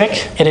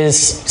specific. It is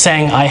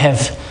saying the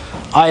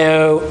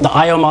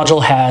IO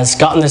module has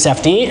gotten this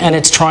FD and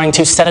it's trying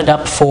to set it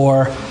up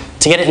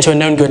to get it into a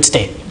known good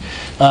state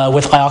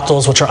with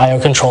ioctls, which are IO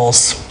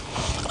controls.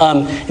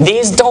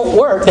 These don't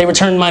work. They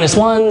return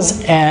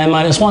 -1s and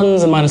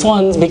 -1s and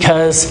 -1s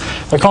because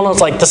the kernel is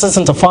like, this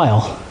isn't a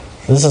file.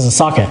 This is a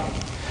socket.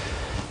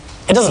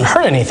 It doesn't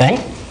hurt anything.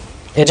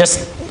 It just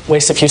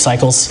wastes a few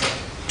cycles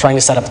trying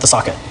to set up the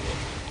socket,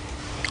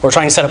 or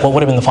trying to set up what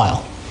would have been the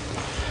file.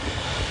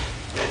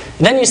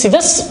 Then you see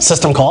this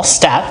system call,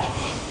 stat.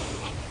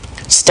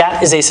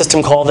 Stat is a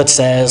system call that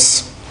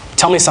says,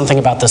 tell me something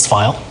about this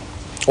file,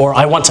 or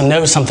I want to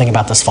know something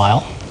about this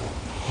file.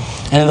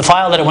 And the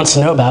file that it wants to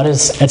know about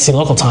is etc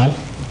local time.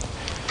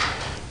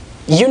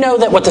 You know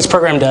that what this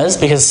program does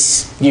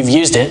because you've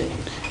used it.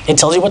 It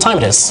tells you what time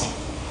it is.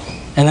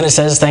 And then it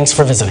says, thanks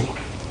for visiting.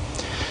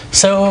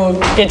 So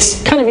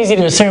it's kind of easy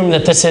to assume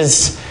that this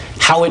is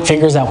how it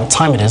figures out what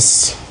time it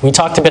is. We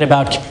talked a bit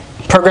about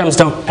programs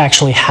don't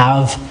actually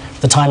have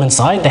the time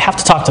inside. They have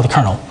to talk to the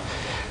kernel.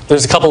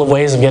 There's a couple of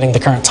ways of getting the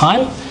current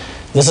time.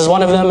 This is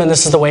one of them, and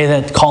this is the way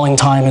that calling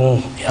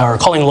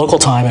local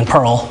time in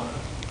Perl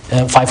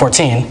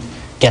 514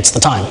 gets the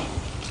time.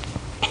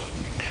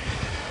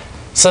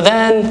 So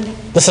then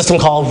the system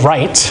call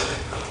write,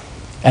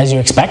 as you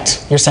expect.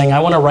 You're saying, I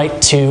want to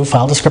write to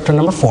file descriptor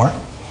number 4.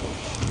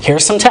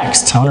 Here's some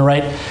text. I want to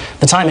write,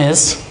 the time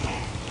is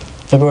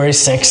February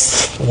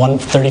 6th,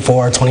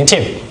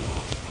 1:34:22.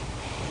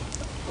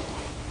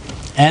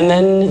 And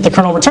then the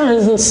kernel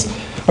returns,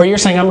 or you're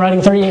saying, I'm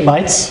writing 38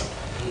 bytes.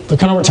 The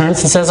kernel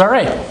returns and says, all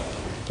right,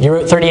 you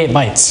wrote 38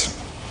 bytes.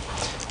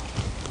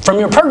 From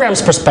your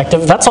program's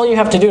perspective, that's all you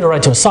have to do to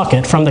write to a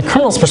socket. From the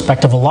kernel's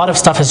perspective, a lot of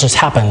stuff has just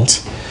happened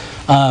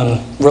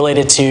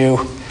related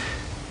to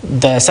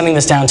sending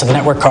this down to the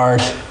network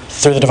card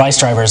through the device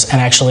drivers and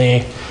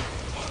actually,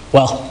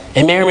 well,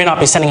 it may or may not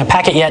be sending a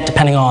packet yet,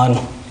 depending on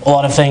a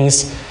lot of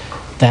things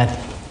that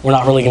we're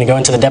not really going to go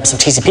into the depths of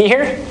TCP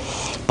here.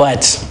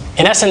 But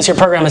in essence, your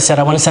program has said,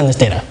 I want to send this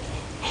data.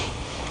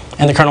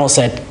 And the kernel has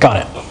said, got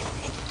it.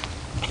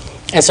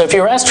 And so if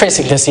you were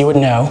tracing this, you would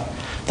know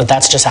that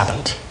that's just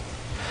happened.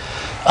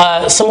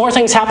 Some more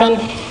things happen.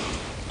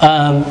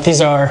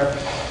 These are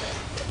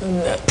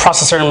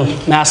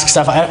processor mask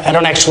stuff. I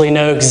don't actually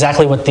know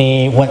exactly what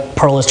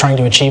Perl is trying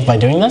to achieve by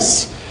doing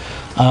this.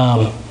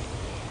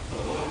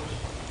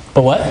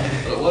 But what?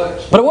 But it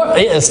works.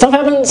 stuff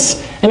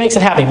happens, it makes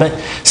it happy. But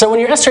so when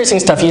you're S-tracing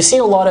stuff, you see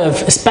a lot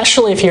of,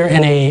 especially if you're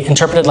in a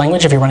interpreted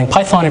language, if you're running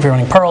Python, if you're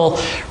running Perl,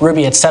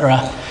 Ruby,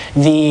 etc.,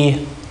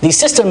 the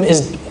system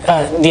is,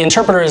 the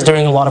interpreter is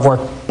doing a lot of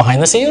work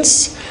behind the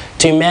scenes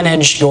to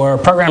manage your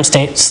program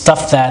state,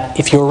 stuff that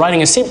if you were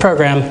writing a C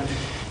program,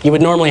 you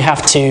would normally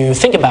have to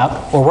think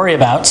about or worry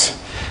about.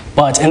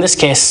 But in this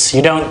case,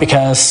 you don't,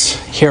 because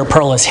here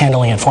Perl is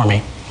handling it for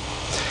me.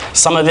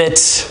 Some of it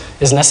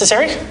is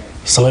necessary,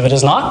 some of it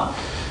is not.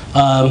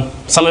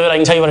 Some of it I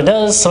can tell you what it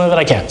does, some of it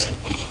I can't.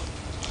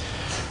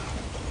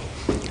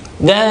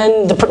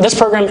 Then this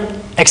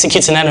program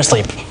executes an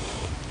nanosleep,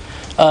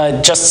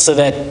 just so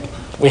that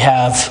we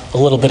have a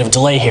little bit of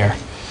delay here.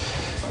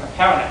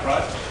 Power nap,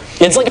 right?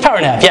 It's like a power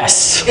nap,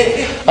 yes.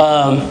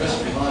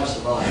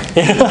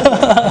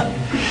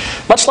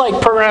 Much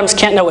like programs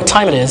can't know what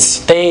time it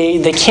is,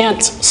 they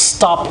can't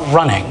stop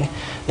running.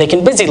 They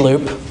can busy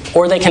loop,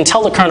 or they can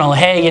tell the kernel,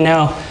 hey, you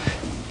know,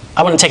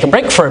 I want to take a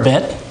break for a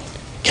bit.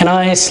 Can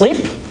I sleep?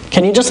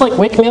 Can you just like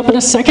wake me up in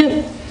a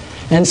second?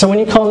 And so when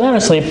you call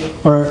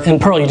nanosleep, or in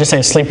Perl you just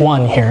say sleep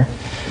 1 here,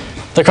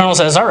 the kernel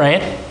says, all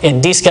right,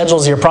 it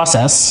deschedules your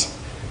process,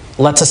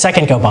 lets a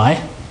second go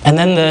by, and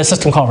then the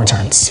system call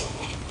returns.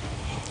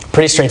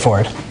 Pretty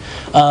straightforward.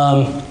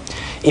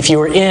 If you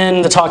were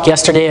in the talk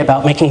yesterday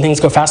about making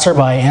things go faster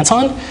by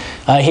Anton,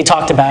 he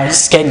talked about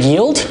sched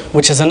yield,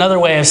 which is another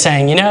way of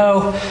saying, you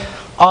know,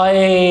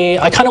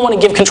 I kind of want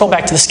to give control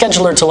back to the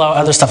scheduler to allow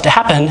other stuff to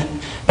happen,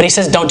 but he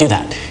says don't do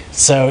that.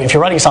 So if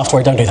you're writing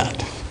software, don't do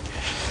that.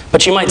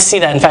 But you might see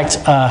that, in fact,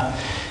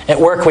 at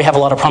work we have a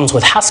lot of problems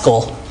with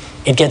Haskell.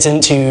 It gets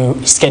into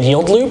sched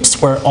yield loops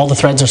where all the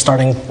threads are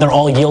starting, they're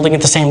all yielding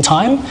at the same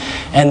time,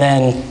 and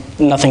then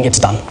nothing gets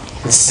done.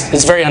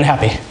 It's very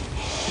unhappy.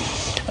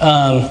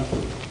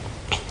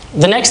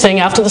 The next thing,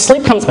 after the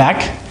sleep comes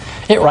back,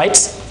 it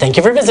writes, thank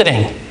you for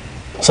visiting.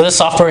 So this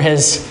software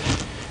has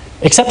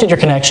accepted your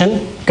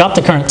connection, got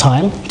the current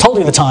time, told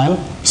you the time,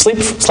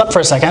 slept for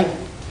a second,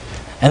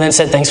 and then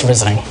said thanks for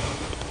visiting.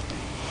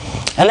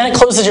 And then it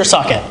closes your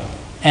socket.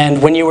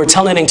 And when you were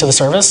telnetting to the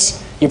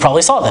service, you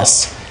probably saw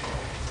this.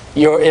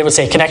 It would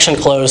say connection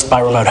closed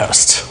by remote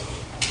host,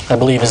 I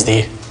believe is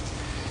the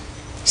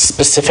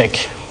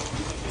specific.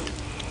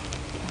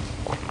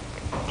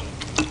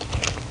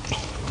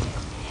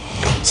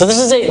 So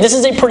this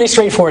is a pretty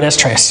straightforward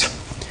strace.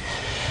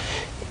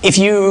 If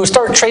you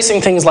start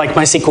tracing things like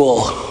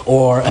MySQL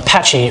or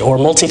Apache or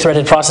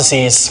multi-threaded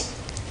processes,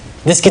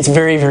 this gets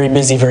very, very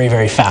busy very,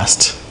 very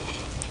fast.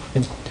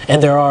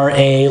 And there are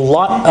a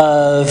lot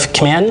of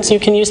commands you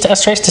can use to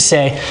strace to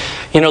say,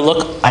 you know,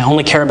 look, I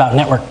only care about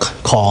network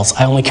calls.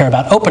 I only care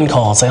about open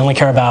calls. I only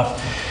care about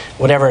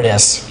whatever it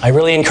is. I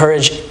really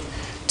encourage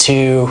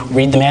to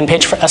read the man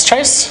page for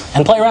strace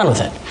and play around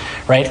with it,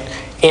 right?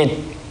 It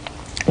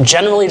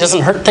generally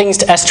doesn't hurt things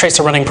to strace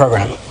a running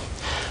program.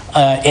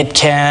 It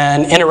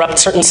can interrupt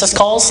certain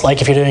syscalls, like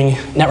if you're doing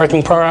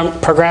networking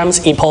programs,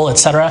 epoll,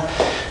 etc.,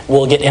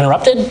 will get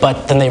interrupted,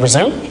 but then they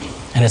resume,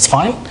 and it's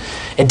fine.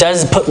 It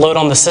does put load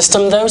on the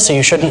system, though, so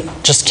you shouldn't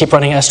just keep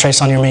running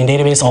strace on your main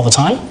database all the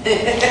time.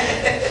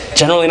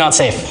 Generally not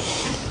safe.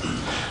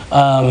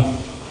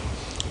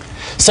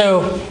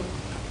 So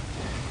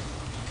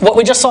what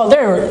we just saw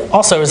there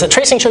also is that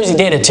tracing shows you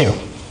data, too.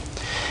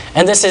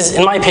 And this is,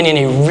 in my opinion,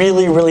 a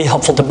really, really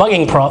helpful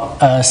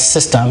debugging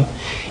system.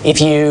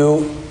 If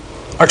you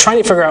are trying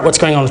to figure out what's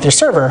going on with your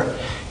server,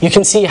 you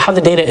can see how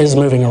the data is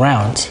moving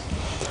around.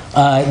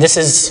 This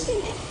is,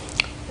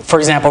 for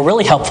example,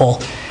 really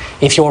helpful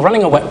if you're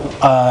running a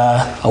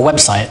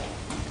website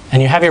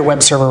and you have your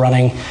web server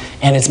running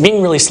and it's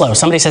being really slow.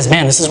 Somebody says,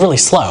 man, this is really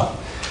slow.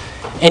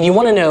 And you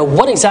want to know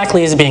what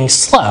exactly is being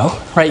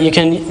slow, right? You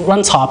can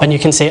run top and you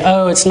can say,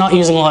 oh, it's not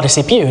using a lot of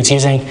CPU. It's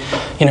using,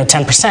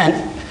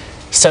 10%.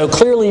 So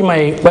clearly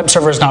my web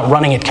server is not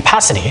running at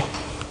capacity.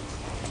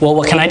 Well,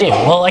 what can I do?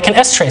 Well, I can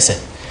strace it.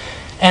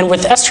 And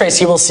with strace,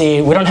 you will see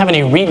we don't have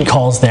any read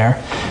calls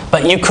there,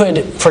 but you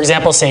could, for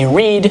example, say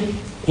read,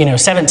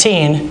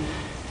 17,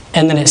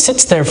 and then it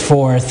sits there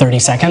for 30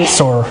 seconds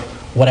or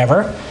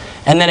whatever,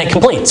 and then it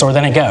completes, or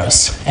then it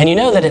goes. And you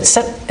know that it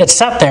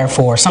sat there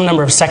for some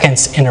number of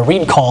seconds in a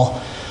read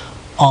call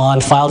on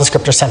file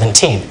descriptor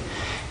 17.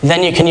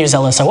 Then you can use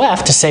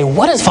LSOF to say,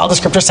 what is file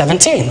descriptor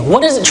 17?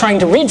 What is it trying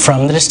to read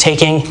from that is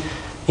taking,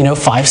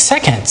 5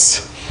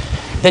 seconds?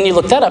 Then you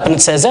look that up and it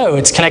says, oh,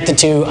 it's connected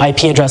to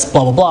IP address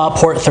blah, blah, blah,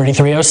 port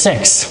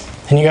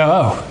 3306. And you go,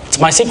 oh, it's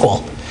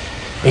MySQL.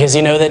 Because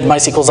you know that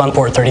MySQL is on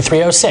port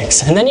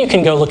 3306. And then you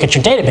can go look at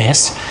your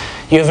database.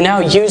 You have now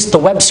used the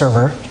web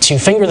server to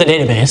finger the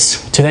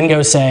database to then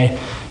go say,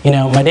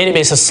 my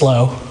database is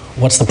slow,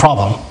 what's the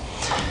problem?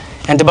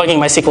 And debugging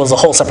MySQL is a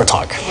whole separate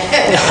talk.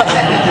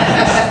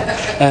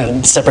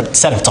 A separate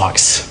set of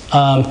talks.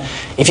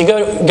 If you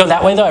go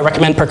that way though, I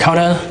recommend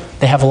Percona.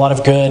 They have a lot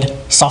of good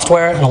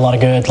software and a lot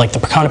of good, like the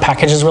Percona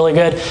package is really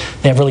good.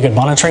 They have really good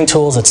monitoring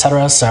tools,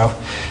 etc. So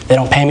they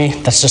don't pay me,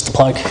 that's just a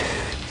plug.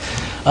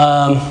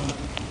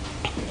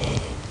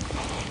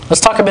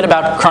 Let's talk a bit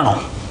about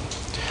kernel.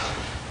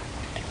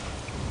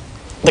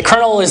 The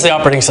kernel is the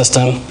operating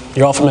system.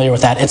 You're all familiar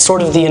with that. It's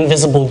sort of the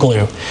invisible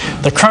glue.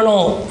 The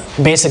kernel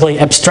basically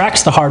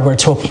abstracts the hardware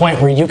to a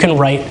point where you can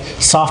write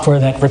software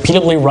that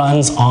repeatedly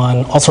runs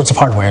on all sorts of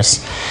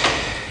hardwares.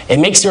 It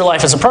makes your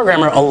life as a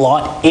programmer a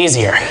lot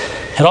easier.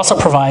 It also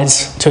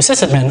provides, to a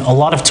sysadmin, a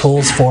lot of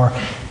tools for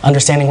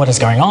understanding what is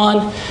going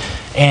on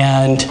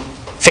and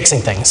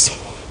fixing things.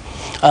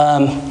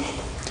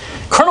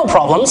 Kernel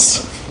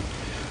problems.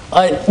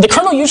 The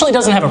kernel usually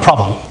doesn't have a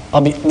problem.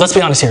 Let's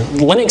be honest here.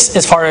 Linux,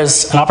 as far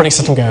as an operating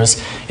system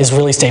goes, is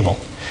really stable.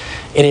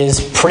 It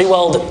is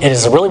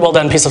a really well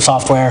done piece of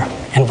software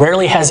and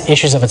rarely has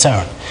issues of its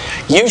own.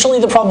 Usually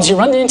the problems you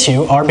run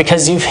into are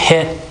because you've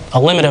hit a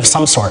limit of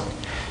some sort.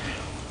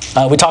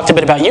 We talked a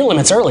bit about U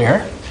limits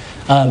earlier.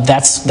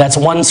 That's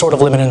one sort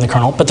of limit in the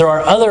kernel, but there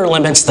are other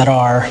limits that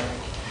are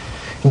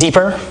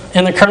deeper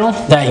in the kernel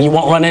that you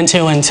won't run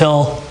into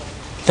until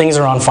things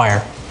are on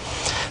fire.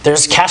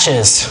 There's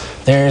caches.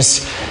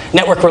 There's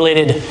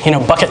network-related,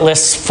 bucket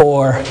lists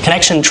for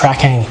connection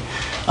tracking.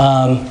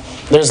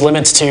 There's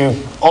limits to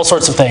all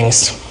sorts of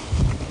things.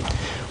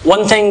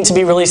 One thing to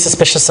be really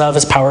suspicious of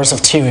is powers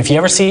of 2. If you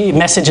ever see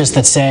messages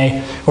that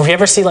say, or if you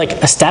ever see like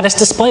a status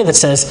display that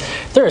says,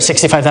 there are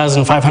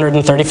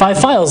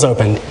 65,535 files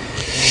opened,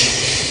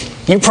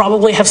 you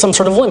probably have some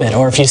sort of limit.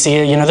 Or if you see,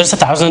 there's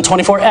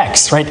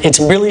 1,024x, right?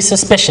 It's really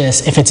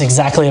suspicious if it's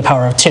exactly a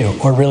power of 2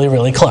 or really,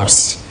 really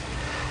close.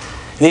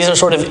 These are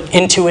sort of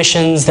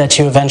intuitions that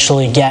you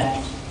eventually get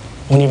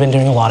when you've been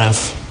doing a lot of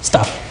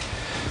stuff.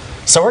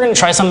 So we're going to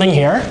try something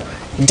here.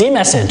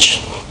 Dmessage.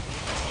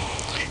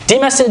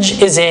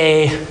 Dmessage is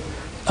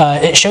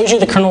it shows you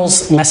the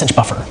kernel's message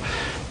buffer.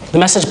 The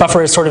message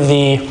buffer is sort of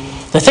the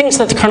things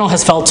that the kernel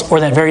has felt or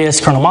that various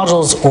kernel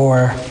modules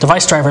or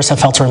device drivers have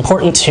felt are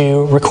important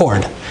to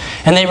record.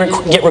 And they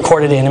get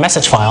recorded in a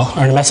message file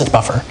or in a message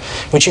buffer,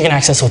 which you can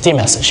access with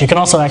dmessage. You can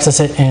also access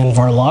it in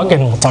var log,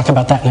 and we'll talk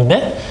about that in a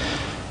bit.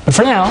 But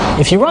for now,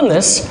 if you run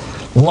this,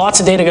 lots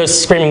of data goes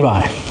screaming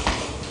by.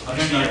 I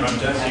don't know,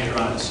 don't you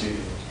run it?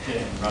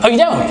 Oh, you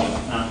don't?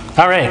 No.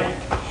 All right.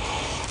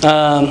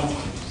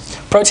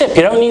 Pro tip,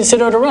 you don't need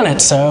sudo to run it,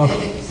 so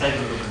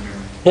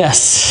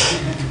yes.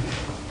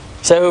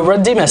 So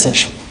run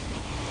dmessage.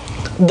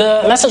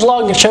 The message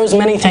log shows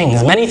many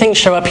things. Many things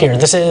show up here.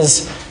 This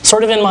is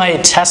sort of in my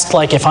test,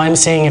 like if I'm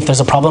seeing if there's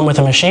a problem with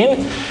a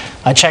machine,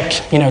 I check,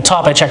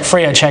 top, I check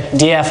free, I check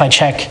df, I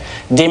check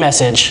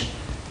dmessage,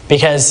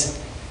 because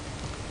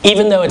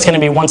even though it's going to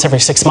be once every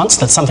 6 months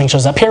that something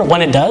shows up here,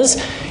 when it does,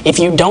 if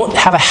you don't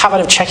have a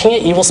habit of checking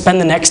it, you will spend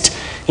the next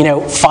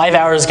 5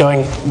 hours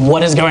going,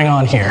 what is going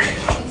on here?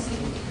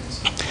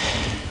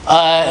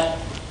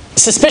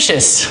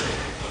 Suspicious.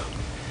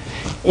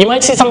 You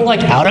might see something like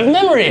out of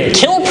memory,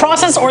 kill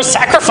process or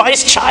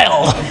sacrifice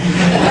child.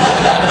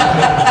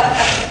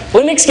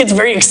 Linux gets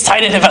very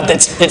excited about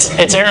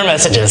its error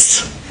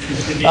messages.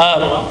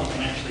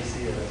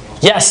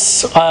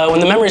 Yes, when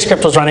the memory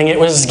script was running, it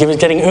was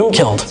getting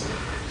killed.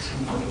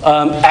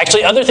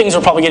 Actually, other things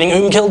were probably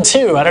getting killed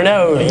too. I don't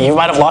know. You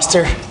might have lost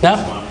your...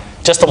 No?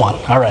 Just the one.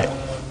 All right.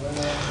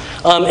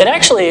 It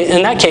actually,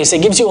 in that case,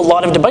 it gives you a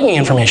lot of debugging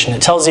information.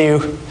 It tells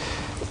you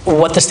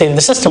what the state of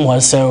the system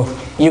was, so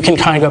you can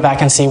kind of go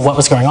back and see what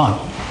was going on.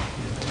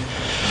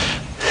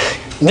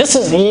 This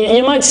is,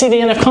 you might see the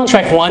NF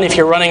contract one if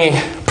you're running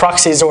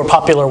proxies or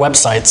popular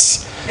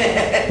websites,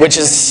 which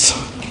is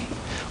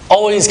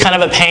always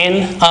kind of a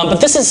pain.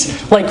 But this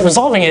is, like,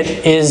 resolving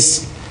it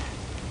is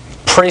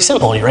pretty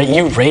simple, right?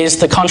 You raise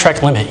the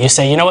contract limit. You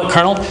say, you know what,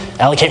 kernel,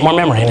 allocate more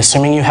memory. And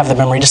assuming you have the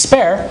memory to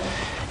spare,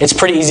 it's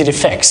pretty easy to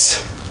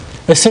fix.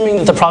 Assuming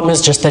that the problem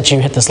is just that you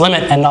hit this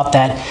limit and not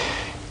that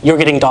you're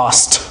getting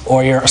DOSed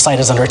or your site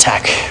is under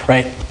attack,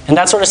 right? In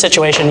that sort of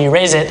situation, you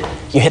raise it,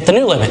 you hit the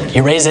new limit.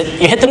 You raise it,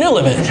 you hit the new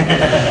limit.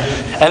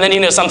 And then you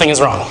know something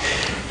is wrong.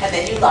 And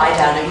then you lie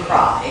down and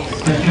cry.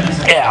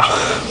 Yeah.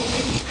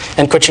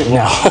 And quit your,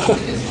 no.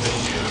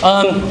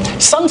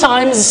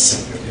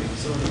 Sometimes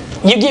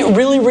you get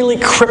really, really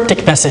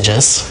cryptic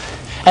messages.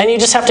 And you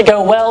just have to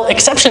go, well,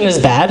 exception is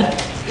bad.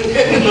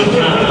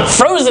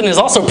 Frozen is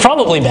also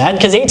probably bad,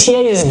 because ATA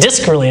is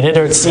disk related,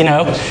 or it's,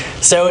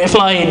 So if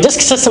my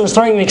disk system is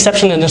throwing the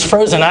exception and is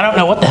frozen, I don't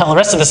know what the hell the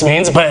rest of this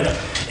means, but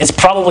it's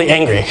probably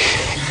angry.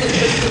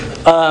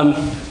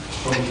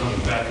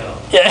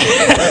 Yeah.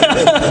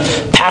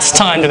 Past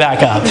time to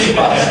back up.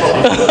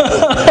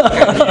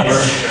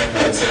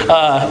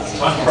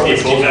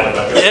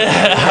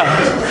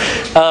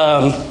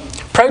 Yeah.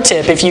 Pro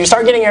tip, if you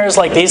start getting errors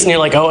like these and you're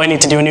like, oh, I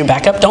need to do a new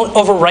backup, don't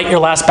overwrite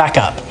your last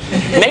backup.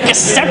 Make a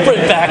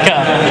separate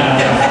backup.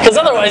 Because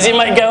otherwise you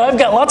might go, I've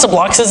got lots of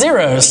blocks of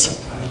zeros.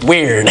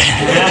 Weird. That's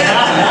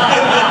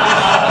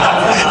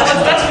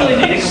really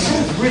neat. It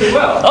compresses really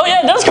well. Oh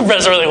yeah, it does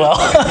compress really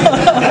well.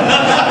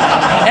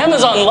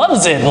 Amazon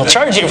loves it and will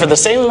charge you for the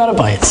same amount of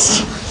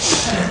bytes.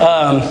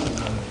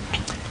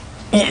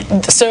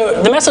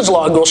 So the message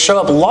log will show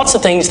up lots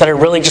of things that are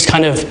really just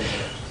kind of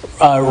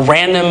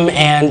random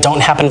and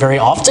don't happen very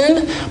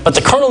often, but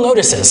the kernel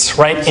notices,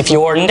 right? If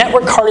your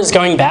network card is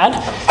going bad,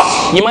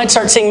 you might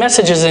start seeing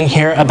messages in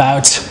here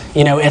about,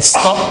 it's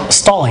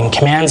stalling.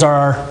 Commands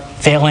are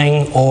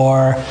failing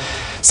or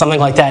something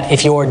like that.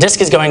 If your disk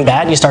is going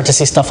bad, you start to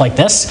see stuff like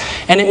this.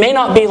 And it may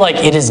not be like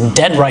it is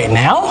dead right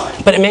now,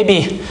 but it may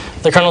be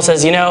the kernel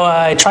says, you know,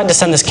 I tried to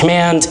send this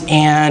command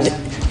and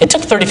it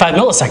took 35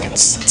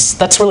 milliseconds.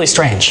 That's really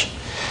strange.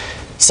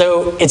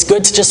 So it's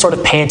good to just sort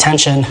of pay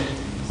attention.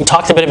 We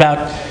talked a bit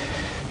about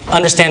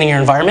understanding your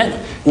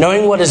environment.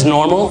 Knowing what is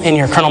normal in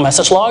your kernel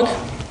message log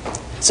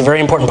is a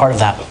very important part of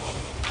that.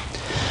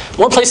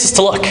 More places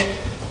to look.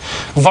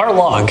 var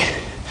log.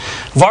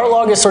 var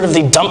log is sort of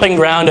the dumping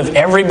ground of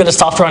every bit of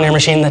software on your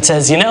machine that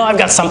says, you know, I've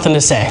got something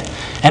to say.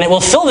 And it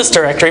will fill this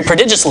directory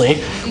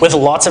prodigiously with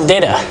lots of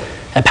data.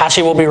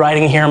 Apache will be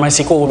writing here,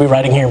 MySQL will be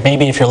writing here,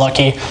 maybe if you're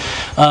lucky.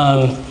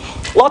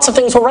 Lots of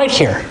things will write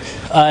here.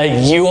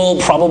 You will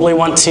probably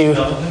want to...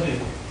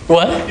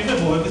 What? You've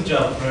been working with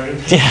Java,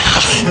 right? Yeah,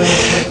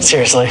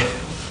 seriously.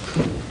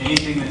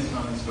 Anything that's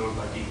not installed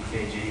by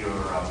DKG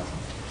or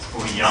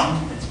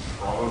Yum, it's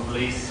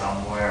probably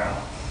somewhere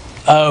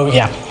else. Oh,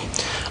 yeah.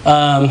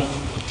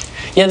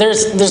 Yeah,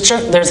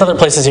 there's other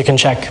places you can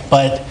check,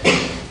 but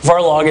var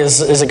log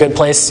is a good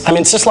place. I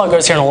mean, syslog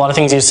goes here, and a lot of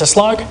things use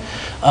syslog.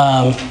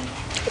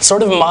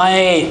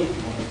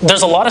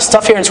 There's a lot of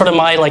stuff here in sort of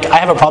my, like, I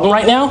have a problem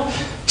right now.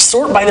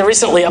 Sort by the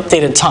recently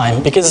updated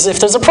time, because if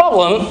there's a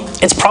problem,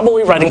 it's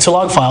probably writing to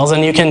log files,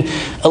 and you can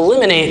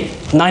eliminate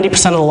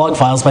 90% of the log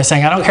files by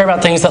saying, I don't care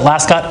about things that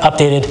last got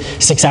updated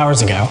 6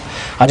 hours ago.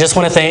 I just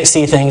want to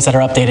see things that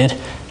are updated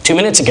 2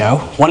 minutes ago,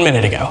 1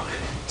 minute ago.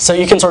 So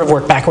you can sort of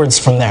work backwards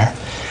from there.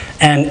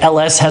 And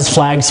ls has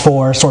flags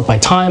for sort by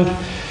time.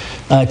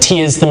 T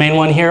is the main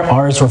one here,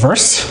 R is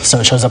reverse, so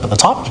it shows up at the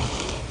top.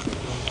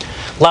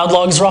 Loud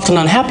logs are often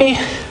unhappy.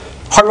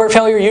 Hardware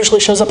failure usually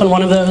shows up in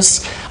one of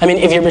those. I mean,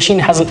 if your machine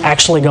hasn't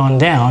actually gone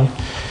down,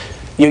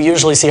 you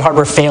usually see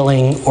hardware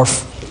failing or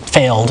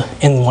failed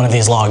in one of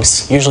these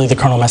logs, usually the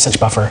kernel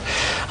message buffer.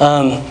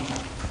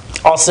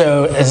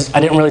 Also, I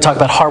didn't really talk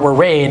about hardware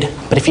RAID,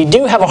 but if you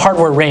do have a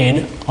hardware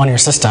RAID on your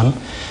system,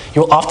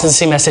 you will often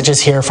see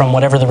messages here from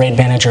whatever the RAID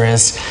manager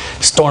is,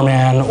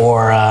 Storeman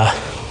or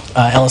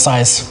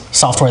LSI's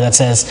software that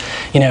says,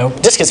 you know,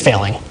 disk is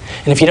failing.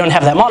 And if you don't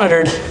have that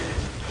monitored,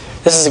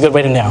 this is a good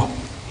way to know.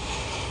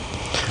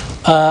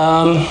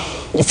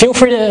 Feel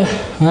free to,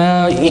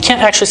 you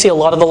can't actually see a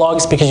lot of the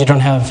logs because you don't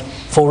have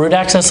full root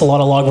access. A lot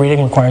of log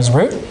reading requires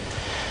root.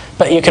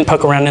 But you can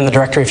poke around in the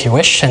directory if you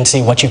wish and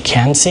see what you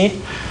can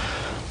see.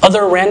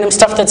 Other random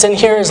stuff that's in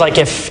here is like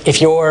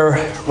if you're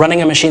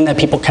running a machine that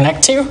people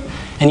connect to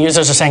and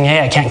users are saying,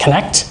 hey, I can't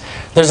connect,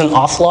 there's an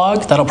auth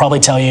log that'll probably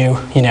tell you,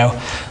 you know,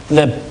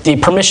 the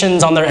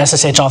permissions on their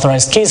SSH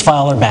authorized keys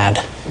file are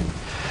bad.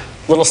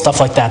 Little stuff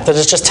like that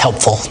is just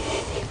helpful.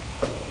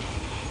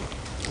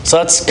 So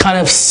let's kind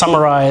of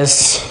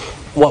summarize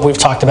what we've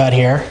talked about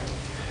here.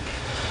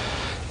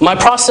 My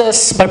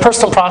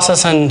personal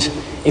process, and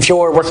if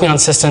you're working on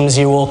systems,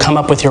 you will come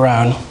up with your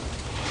own,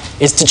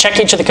 is to check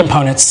each of the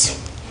components,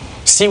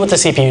 see what the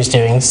CPU is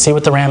doing, see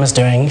what the RAM is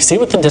doing, see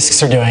what the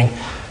disks are doing,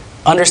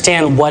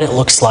 understand what it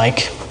looks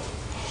like,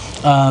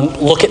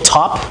 look at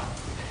top,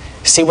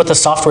 see what the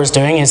software is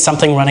doing. Is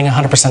something running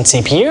 100%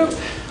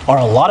 CPU? Are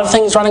a lot of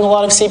things running a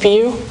lot of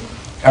CPU?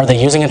 Are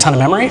they using a ton of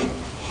memory?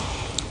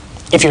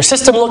 If your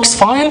system looks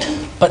fine,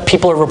 but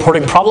people are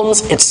reporting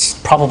problems, it's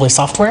probably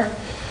software.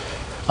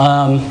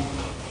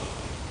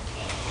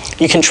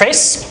 You can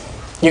trace,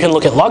 you can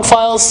look at log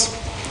files,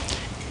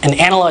 and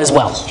analyze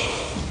well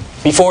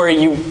before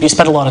you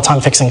spend a lot of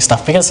time fixing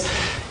stuff. Because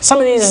some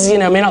of these, you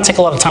know, may not take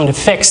a lot of time to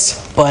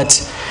fix,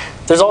 but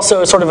there's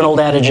also sort of an old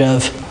adage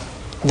of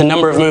the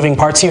number of moving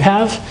parts you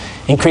have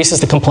increases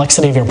the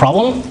complexity of your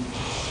problem.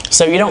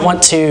 So you don't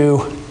want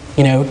to,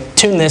 you know,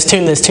 tune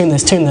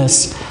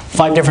this,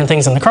 5 different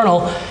things in the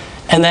kernel,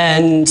 and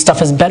then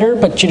stuff is better,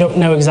 but you don't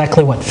know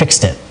exactly what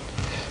fixed it.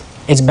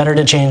 It's better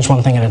to change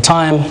one thing at a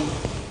time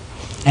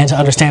and to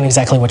understand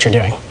exactly what you're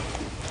doing.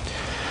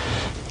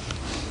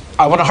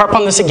 I want to harp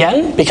on this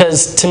again,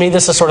 because to me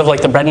this is sort of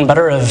like the bread and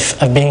butter of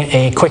being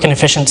a quick and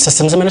efficient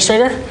systems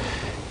administrator.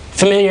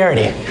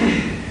 Familiarity.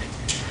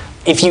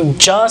 If you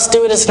just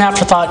do it as an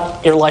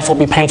afterthought, your life will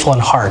be painful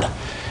and hard.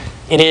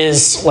 It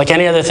is like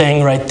any other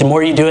thing, right? The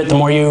more you do it, the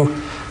more you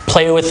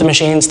play with the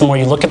machines, the more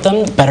you look at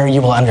them, the better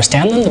you will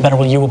understand them, the better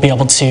you will be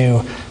able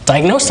to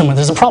diagnose them when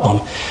there's a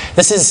problem.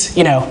 This is,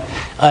 you know,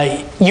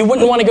 you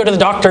wouldn't want to go to the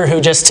doctor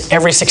who just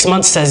every 6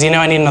 months says, you know,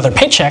 I need another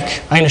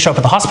paycheck, I'm going to show up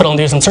at the hospital and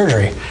do some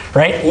surgery,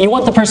 right? You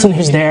want the person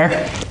who's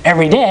there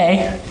every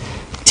day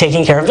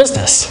taking care of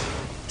business.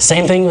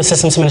 Same thing with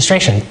systems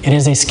administration. It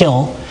is a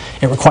skill,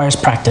 it requires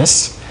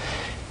practice,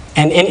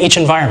 and in each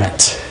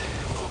environment.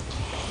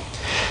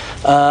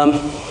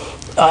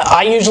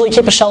 I usually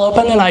keep a shell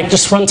open and I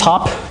just run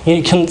top.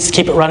 You can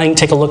keep it running,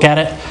 take a look at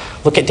it,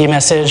 look at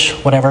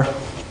dmessage, whatever.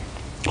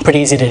 Pretty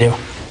easy to do.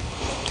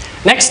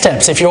 Next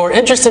tips, if you're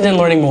interested in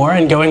learning more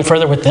and going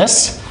further with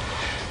this,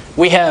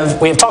 we have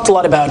talked a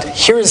lot about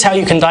here's how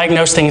you can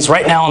diagnose things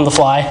right now on the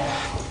fly.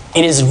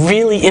 It is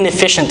really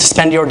inefficient to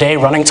spend your day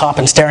running top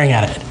and staring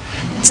at it.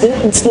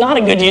 It's not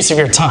a good use of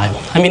your time.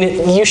 I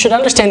mean, you should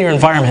understand your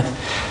environment,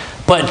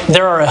 but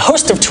there are a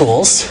host of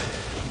tools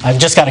I've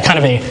just got a kind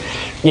of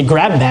a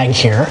grab bag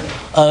here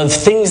of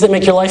things that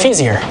make your life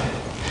easier.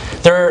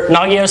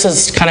 Nagios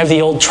is kind of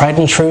the old tried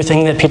and true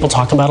thing that people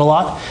talk about a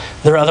lot.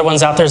 There are other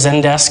ones out there,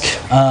 Zendesk.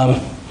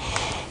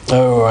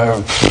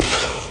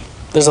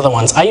 There's other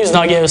ones. I use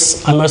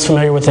Nagios. I'm most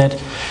familiar with it.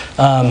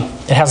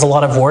 It has a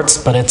lot of warts,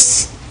 but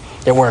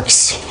it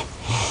works.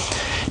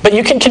 But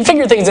you can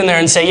configure things in there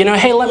and say,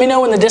 hey, let me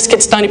know when the disk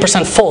gets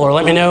 90% full, or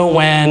let me know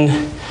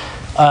when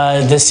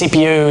the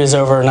CPU is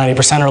over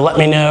 90%, or let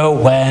me know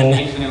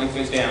when...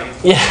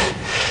 Yeah.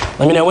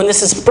 Let me know when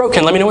this is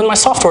broken. Let me know when my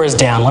software is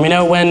down. Let me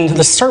know when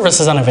the service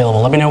is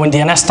unavailable. Let me know when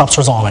DNS stops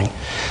resolving.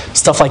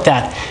 Stuff like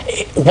that.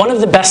 One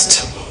of the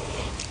best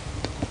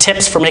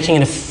tips for making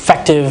an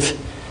effective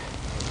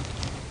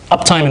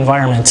uptime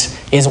environment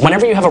is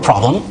whenever you have a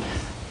problem,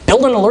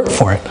 build an alert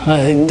for it.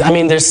 I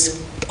mean,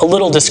 there's a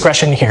little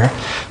discretion here,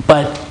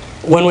 but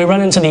when we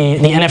run into the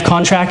NF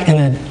contract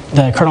and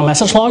the kernel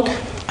message log,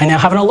 I now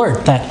have an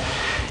alert that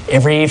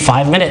every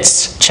 5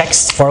 minutes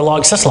checks for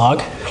log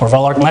syslog or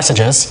varlog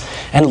messages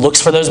and looks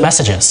for those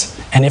messages.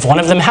 And if one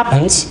of them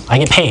happens, I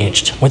get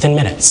paged within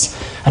minutes.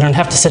 I don't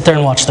have to sit there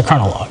and watch the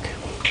kernel log.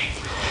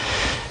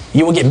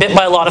 You will get bit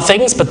by a lot of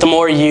things, but the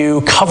more you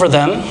cover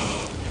them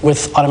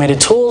with automated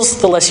tools,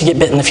 the less you get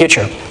bit in the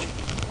future.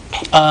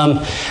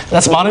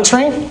 That's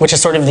monitoring, which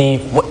is sort of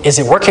is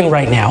it working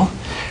right now?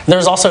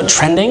 There's also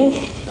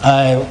trending.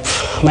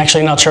 I'm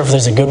actually not sure if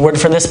there's a good word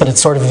for this, but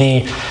it's sort of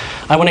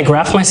I want to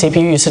graph my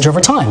CPU usage over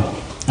time.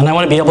 And I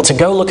want to be able to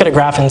go look at a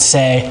graph and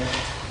say,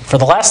 for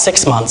the last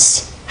 6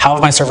 months, how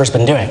have my servers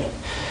been doing?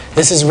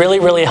 This is really,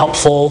 really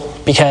helpful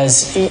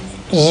because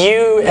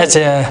you, as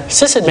a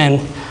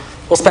sysadmin,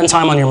 will spend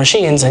time on your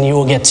machines and you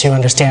will get to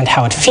understand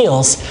how it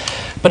feels.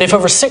 But if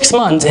over 6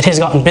 months it has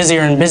gotten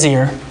busier and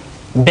busier,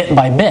 bit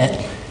by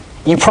bit,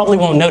 you probably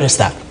won't notice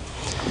that.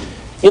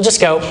 You'll just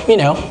go,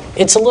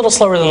 it's a little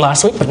slower than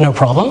last week, but no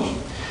problem.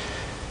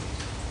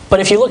 But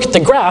if you look at the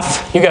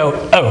graph, you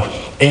go,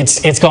 oh,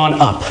 it's gone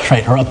up,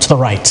 right, or up to the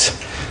right.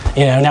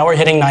 Now we're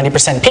hitting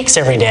 90% peaks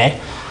every day.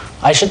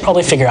 I should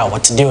probably figure out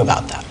what to do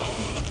about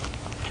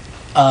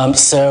that.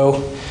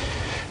 So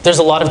there's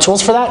a lot of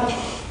tools for that.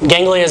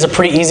 Ganglia is a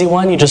pretty easy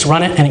one. You just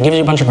run it, and it gives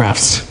you a bunch of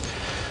graphs.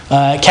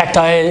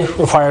 Cacti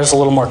requires a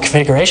little more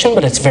configuration,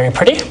 but it's very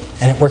pretty,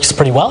 and it works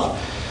pretty well.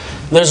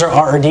 Those are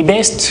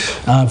RRD-based.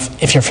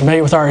 If you're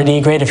familiar with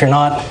RRD, great. If you're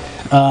not,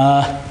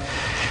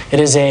 it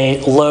is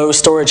a low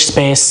storage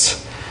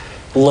space,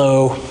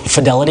 low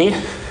fidelity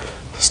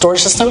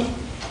storage system,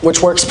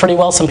 which works pretty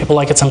well. Some people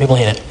like it, some people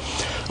hate it.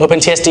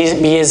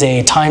 OpenTSDB is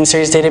a time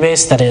series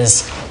database that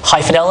is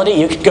high fidelity.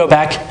 You could go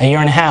back a year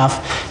and a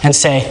half and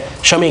say,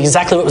 show me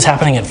exactly what was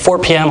happening at 4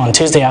 p.m. on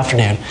Tuesday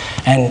afternoon,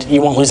 and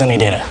you won't lose any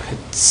data.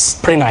 It's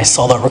pretty nice,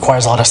 although it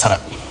requires a lot of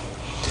setup.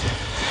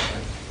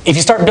 If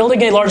you start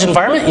building a large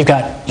environment, you've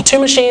got 2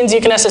 machines,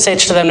 you can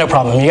SSH to them, no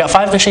problem. You've got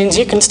 5 machines,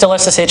 you can still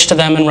SSH to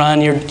them and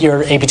run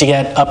your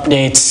apt-get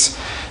updates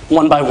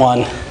one by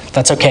one.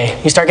 That's okay.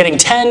 You start getting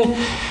 10,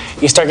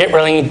 you start getting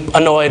really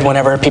annoyed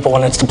whenever people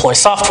want to deploy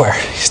software.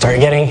 You start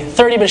getting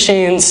 30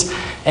 machines,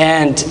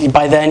 and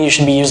by then you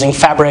should be using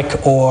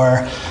Fabric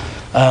or,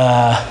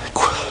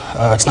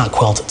 it's not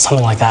Quilt, it's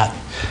something like that.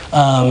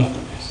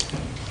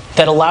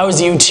 That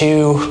allows you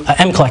to,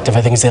 mCollective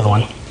I think is the other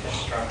one.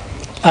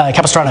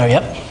 Capistrano,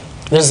 yep.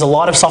 There's a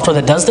lot of software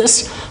that does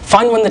this.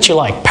 Find one that you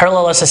like.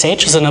 Parallel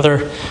SSH is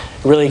another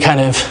really kind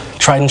of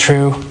tried and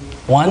true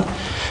one.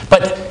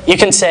 But you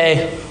can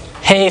say,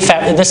 hey,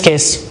 in this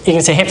case, you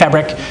can say, hey,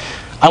 Fabric,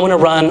 I want to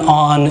run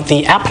on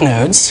the app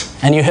nodes,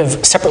 and you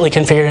have separately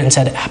configured it and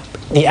said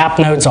the app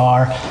nodes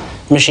are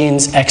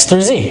machines X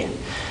through Z.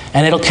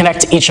 And it'll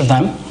connect to each of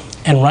them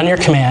and run your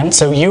command,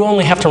 so you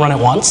only have to run it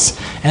once,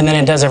 and then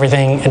it does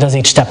everything, it does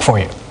each step for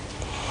you.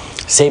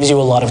 Saves you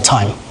a lot of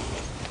time.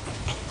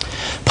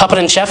 Puppet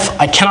and Chef,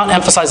 I cannot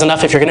emphasize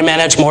enough, if you're going to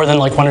manage more than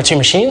like 1 or 2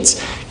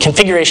 machines,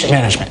 configuration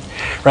management,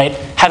 right?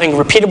 Having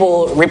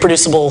repeatable,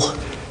 reproducible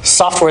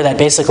software that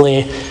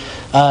basically,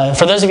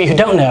 for those of you who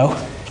don't know,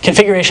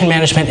 configuration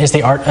management is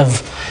the art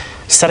of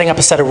setting up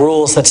a set of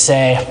rules that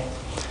say,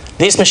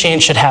 these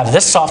machines should have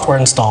this software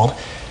installed,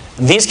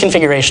 these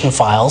configuration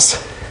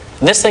files,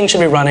 this thing should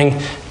be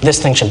running,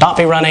 this thing should not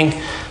be running,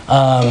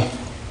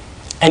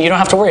 and you don't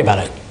have to worry about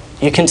it.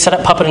 You can set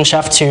up Puppet and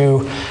Chef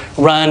to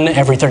run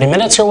every 30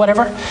 minutes or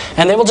whatever,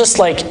 and they will just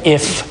like,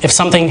 if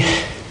somebody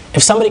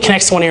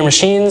connects to one of your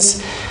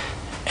machines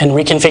and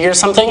reconfigures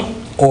something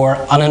or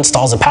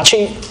uninstalls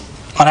Apache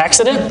on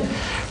accident,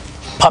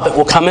 Puppet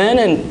will come in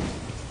and,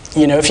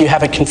 if you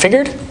have it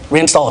configured,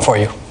 reinstall it for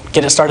you,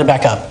 get it started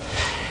back up.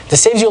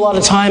 This saves you a lot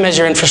of time as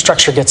your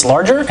infrastructure gets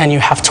larger and you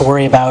have to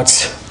worry about,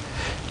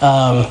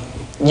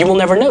 you will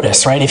never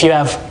notice, right? If you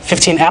have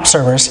 15 app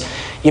servers,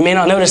 you may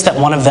not notice that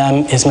one of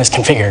them is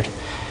misconfigured.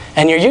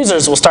 And your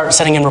users will start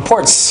sending in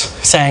reports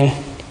saying,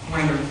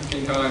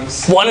 115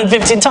 times. 1 in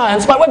 15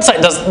 times, the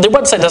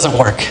website doesn't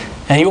work.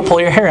 And you will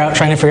pull your hair out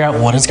trying to figure out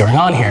what is going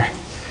on here.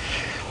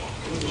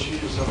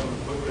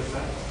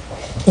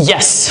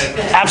 Yes,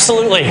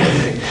 absolutely.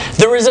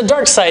 There is a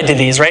dark side to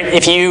these, right?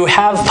 If you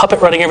have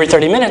Puppet running every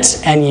 30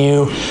 minutes and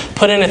you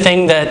put in a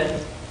thing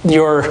that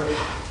your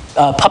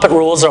Puppet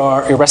rules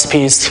or your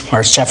recipes,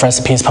 or chef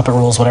recipes, Puppet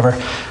rules, whatever,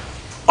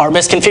 are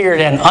misconfigured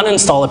and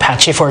uninstall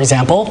Apache, for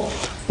example,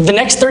 the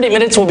next 30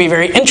 minutes will be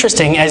very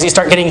interesting as you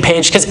start getting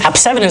paged because app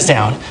 7 is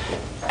down,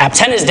 app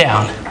 10 is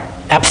down,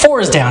 app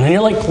 4 is down, and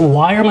you're like,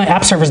 why are my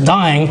app servers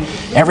dying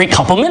every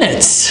couple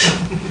minutes?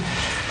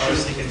 I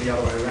was thinking the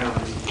other way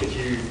around. If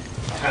you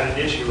had an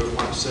issue with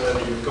one server,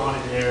 you've gone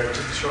in there and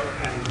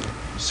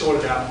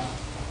sorted out,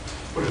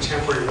 put a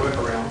temporary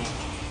workaround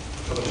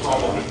for the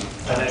problem,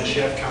 and then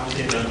Chef comes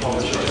in and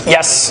apologizes.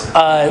 Yes.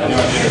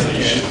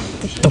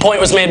 The point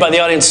was made by the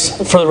audience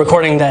for the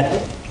recording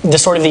that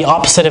the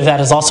opposite of that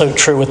is also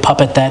true with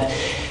Puppet, that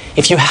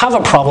if you have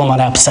a problem on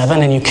app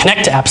 7 and you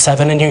connect to app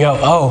 7 and you go,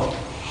 oh,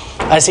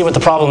 I see what the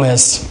problem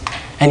is,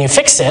 and you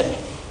fix it,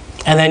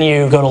 and then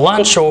you go to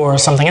lunch or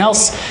something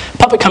else,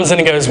 Puppet comes in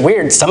and goes,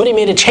 weird, somebody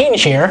made a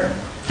change here,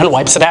 and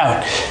wipes it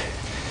out.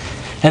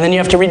 And then you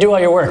have to redo all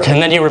your work,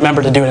 and then you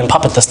remember to do it in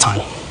Puppet this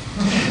time.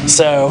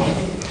 So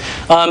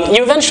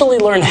you eventually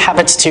learn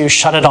habits to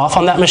shut it off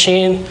on that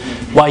machine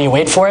while you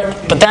wait for it.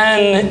 But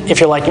then, if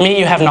you're like me,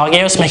 you have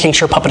Nagios making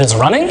sure Puppet is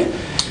running.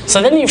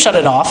 So then you've shut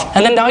it off,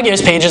 and then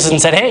Nagios pages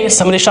and said, hey,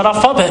 somebody shut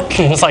off Puppet.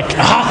 And it's like,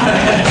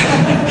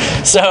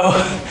 ah. So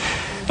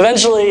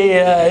eventually,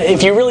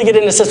 if you really get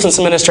into systems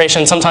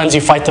administration, sometimes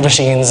you fight the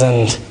machines,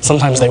 and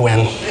sometimes they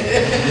win.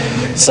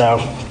 So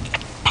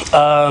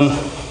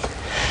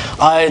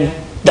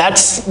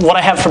that's what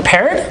I have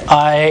prepared.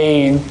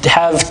 I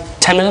have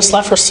 10 minutes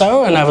left or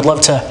so, and I would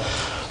love to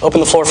open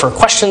the floor for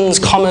questions,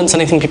 comments,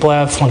 anything people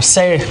want to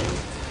say.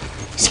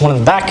 There's one in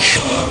the back.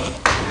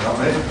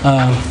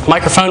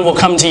 Microphone will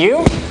come to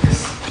you.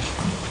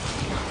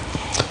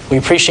 We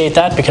appreciate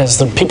that because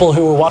the people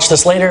who will watch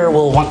this later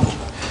will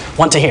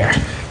want to hear.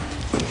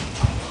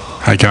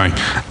 Hey, going.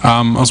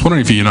 I was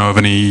wondering if you know of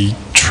any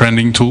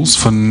trending tools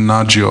for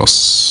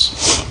Nagios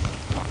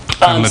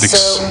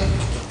analytics.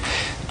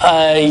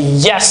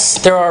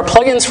 Yes, there are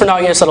plugins for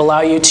Nagios that allow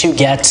you to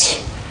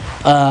get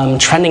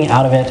trending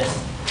out of it.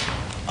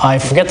 I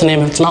forget the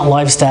name. It's not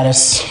live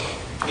status.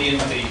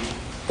 PNB.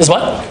 Is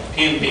what?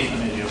 PNB for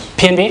Nagios.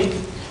 PNB?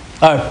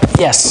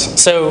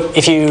 Yes. So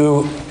if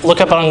you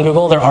look up on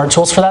Google, there are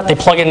tools for that. They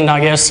plug in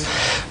Nagios.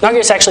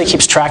 Nagios actually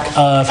keeps track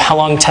of how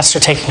long tests are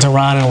taking to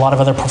run and a lot of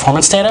other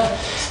performance data.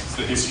 It's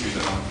the history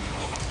that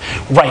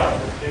Right.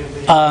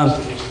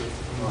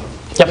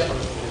 Yep.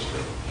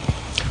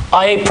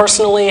 I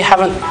personally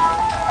haven't.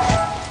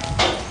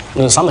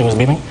 Something was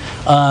beeping.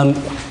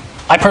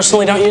 I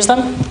personally don't use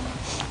them,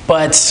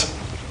 but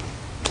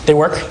they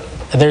work.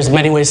 There's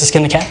many ways to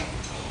skin the cat.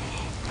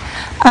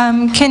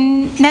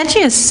 Can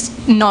Nagios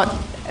not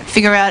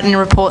figure out and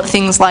report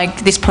things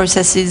like this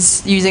process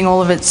is using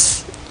all of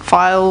its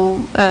file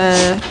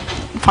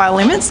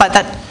limits? Like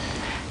that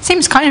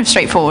seems kind of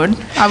straightforward.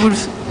 I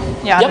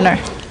don't know.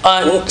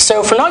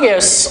 So for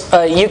Nagios,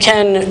 you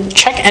can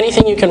check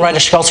anything you can write a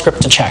shell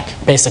script to check,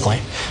 basically.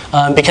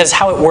 Because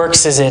how it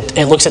works is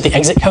it looks at the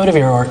exit code of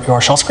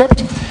your shell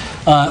script.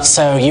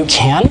 So you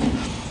can.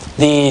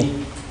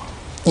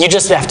 You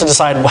just have to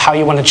decide how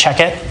you want to check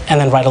it and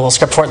then write a little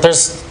script for it.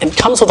 It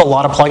comes with a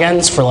lot of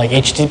plugins for like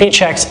HTTP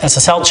checks,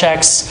 SSL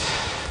checks,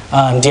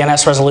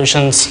 DNS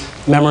resolutions,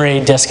 memory,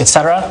 disk,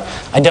 etc.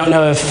 I don't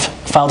know if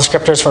file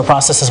descriptors for a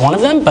process is one of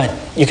them, but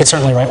you could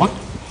certainly write one.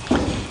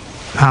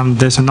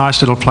 There's a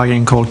nice little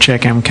plugin called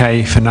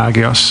CheckMK for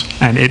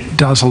Nagios, and it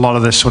does a lot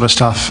of this sort of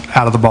stuff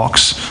out of the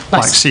box,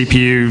 Nice. like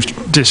CPU,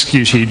 disk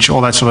usage,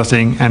 all that sort of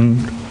thing,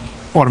 and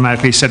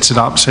automatically sets it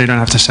up so you don't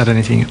have to set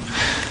anything.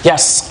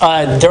 Yes,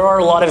 there are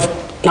a lot of,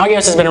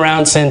 Nagios has been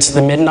around since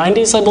the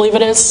mid-90s, I believe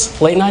it is,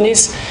 late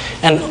 90s,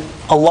 and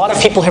a lot of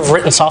people have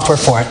written software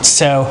for it.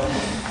 So,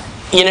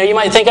 you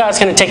might think, it's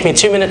going to take me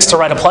 2 minutes to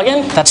write a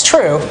plugin. That's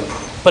true,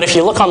 but if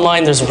you look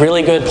online, there's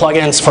really good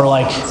plugins for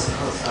like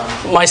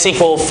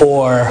MySQL,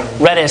 for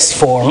Redis,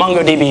 for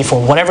MongoDB,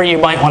 for whatever you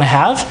might want to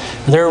have.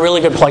 There are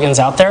really good plugins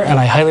out there, and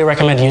I highly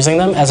recommend using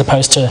them as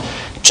opposed to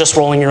just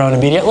rolling your own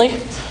immediately.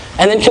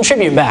 And then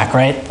contribute back,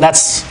 right?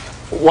 That's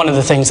one of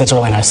the things that's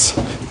really nice.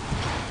 One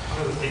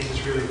of the things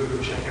that's really good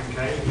with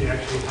CheckMK, you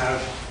actually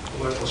have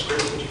a local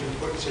script that you can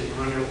put, so you can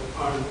run your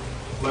own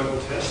local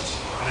tests,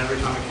 and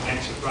every time it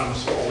connects, it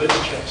runs all its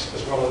checks,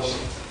 as well as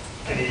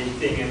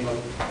anything in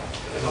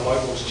the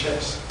locals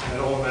checks, and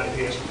it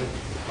automatically has to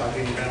plug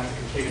in down to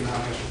complete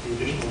analysis with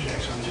the additional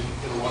checks, and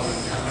it'll log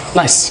them.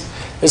 Nice.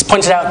 It was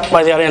pointed out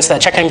by the audience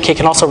that CheckMK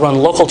can also run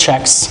local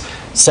checks,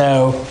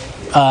 so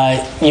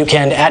you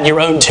can add your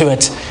own to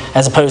it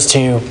as opposed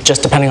to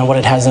just depending on what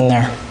it has in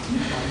there,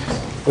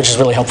 which is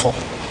really helpful.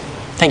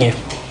 Thank you.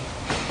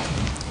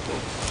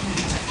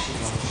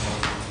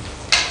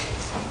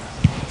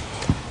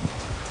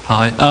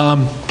 Hi.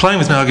 Playing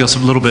with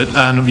Nagios a little bit,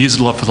 and I've used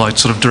it a lot for like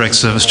sort of direct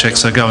service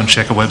checks. So go and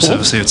check a web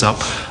service, see it's up.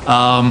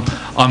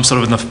 I'm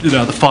sort of in the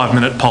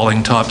 5-minute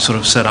polling type sort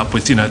of setup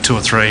with 2 or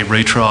 3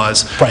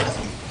 retries. Right.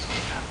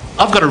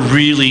 I've got a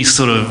really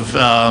sort of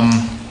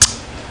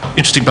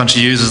interesting bunch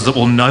of users that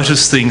will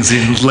notice things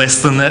in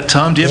less than that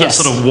time. Do you ever Yes.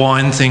 sort of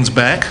wind things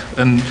back?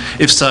 And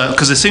if so,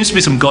 because there seems to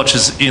be some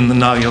gotchas in the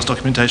Nagios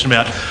documentation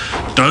about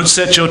don't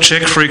set your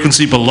check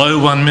frequency below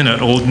 1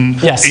 minute or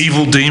Yes.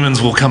 evil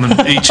demons will come and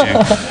eat you.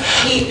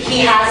 He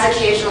has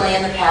occasionally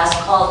in the past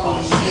called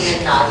me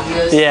human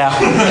Nagios. Yeah.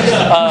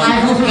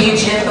 I will page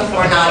him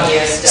before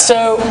Nagios stuff.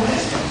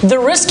 So the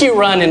risk you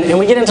run, and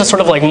we get into sort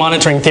of like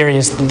monitoring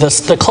theories,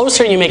 the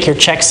closer you make your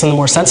checks and the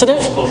more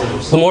sensitive,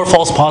 the more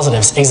false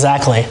positives,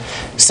 exactly.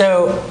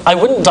 So I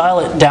wouldn't dial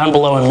it down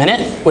below a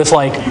minute with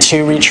like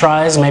 2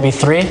 retries, maybe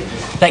 3.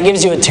 That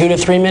gives you a 2 to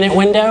 3 minute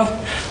window.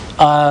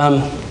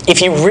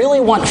 If you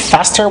really want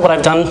faster, what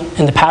I've done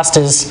in the past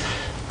is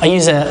I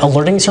use an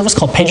alerting service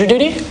called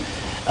PagerDuty,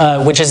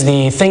 which is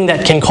the thing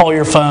that can call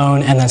your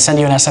phone and then send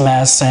you an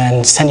SMS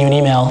and send you an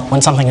email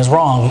when something is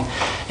wrong.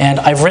 And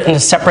I've written a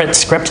separate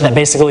script that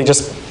basically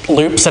just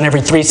loops, and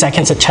every 3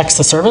 seconds it checks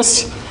the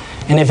service.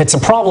 And if it's a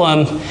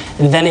problem,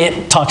 then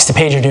it talks to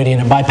PagerDuty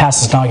and it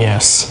bypasses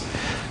Nagios.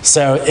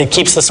 So it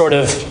keeps the sort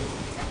of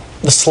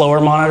the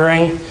slower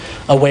monitoring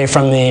away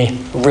from the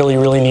really,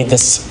 really need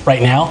this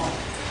right now.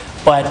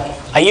 But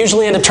I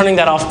usually end up turning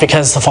that off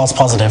because the false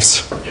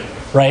positives.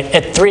 Right?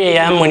 At 3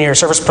 a.m. when your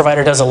service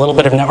provider does a little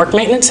bit of network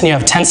maintenance and you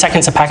have 10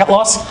 seconds of packet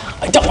loss,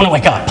 I don't want to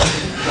wake up.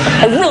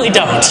 I really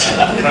don't.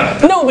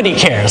 Nobody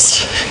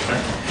cares.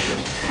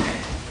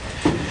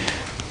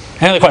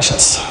 Any other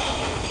questions?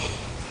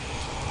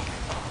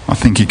 I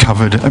think you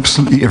covered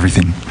absolutely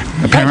everything,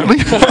 apparently.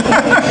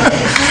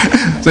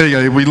 There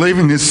you go. We're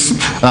leaving this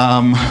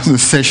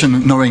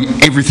session knowing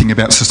everything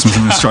about systems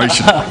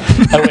administration.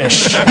 I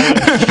wish.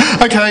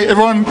 Okay,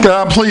 everyone,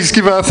 please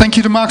give a thank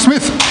you to Mark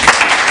Smith.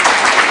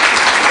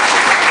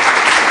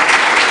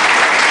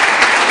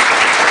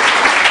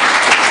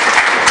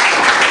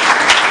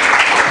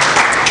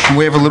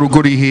 We have a little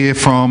goodie here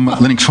from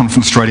Linux.conf.au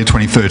Australia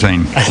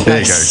 2013. There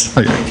you go.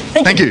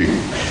 Okay.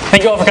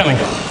 Thank you all for coming.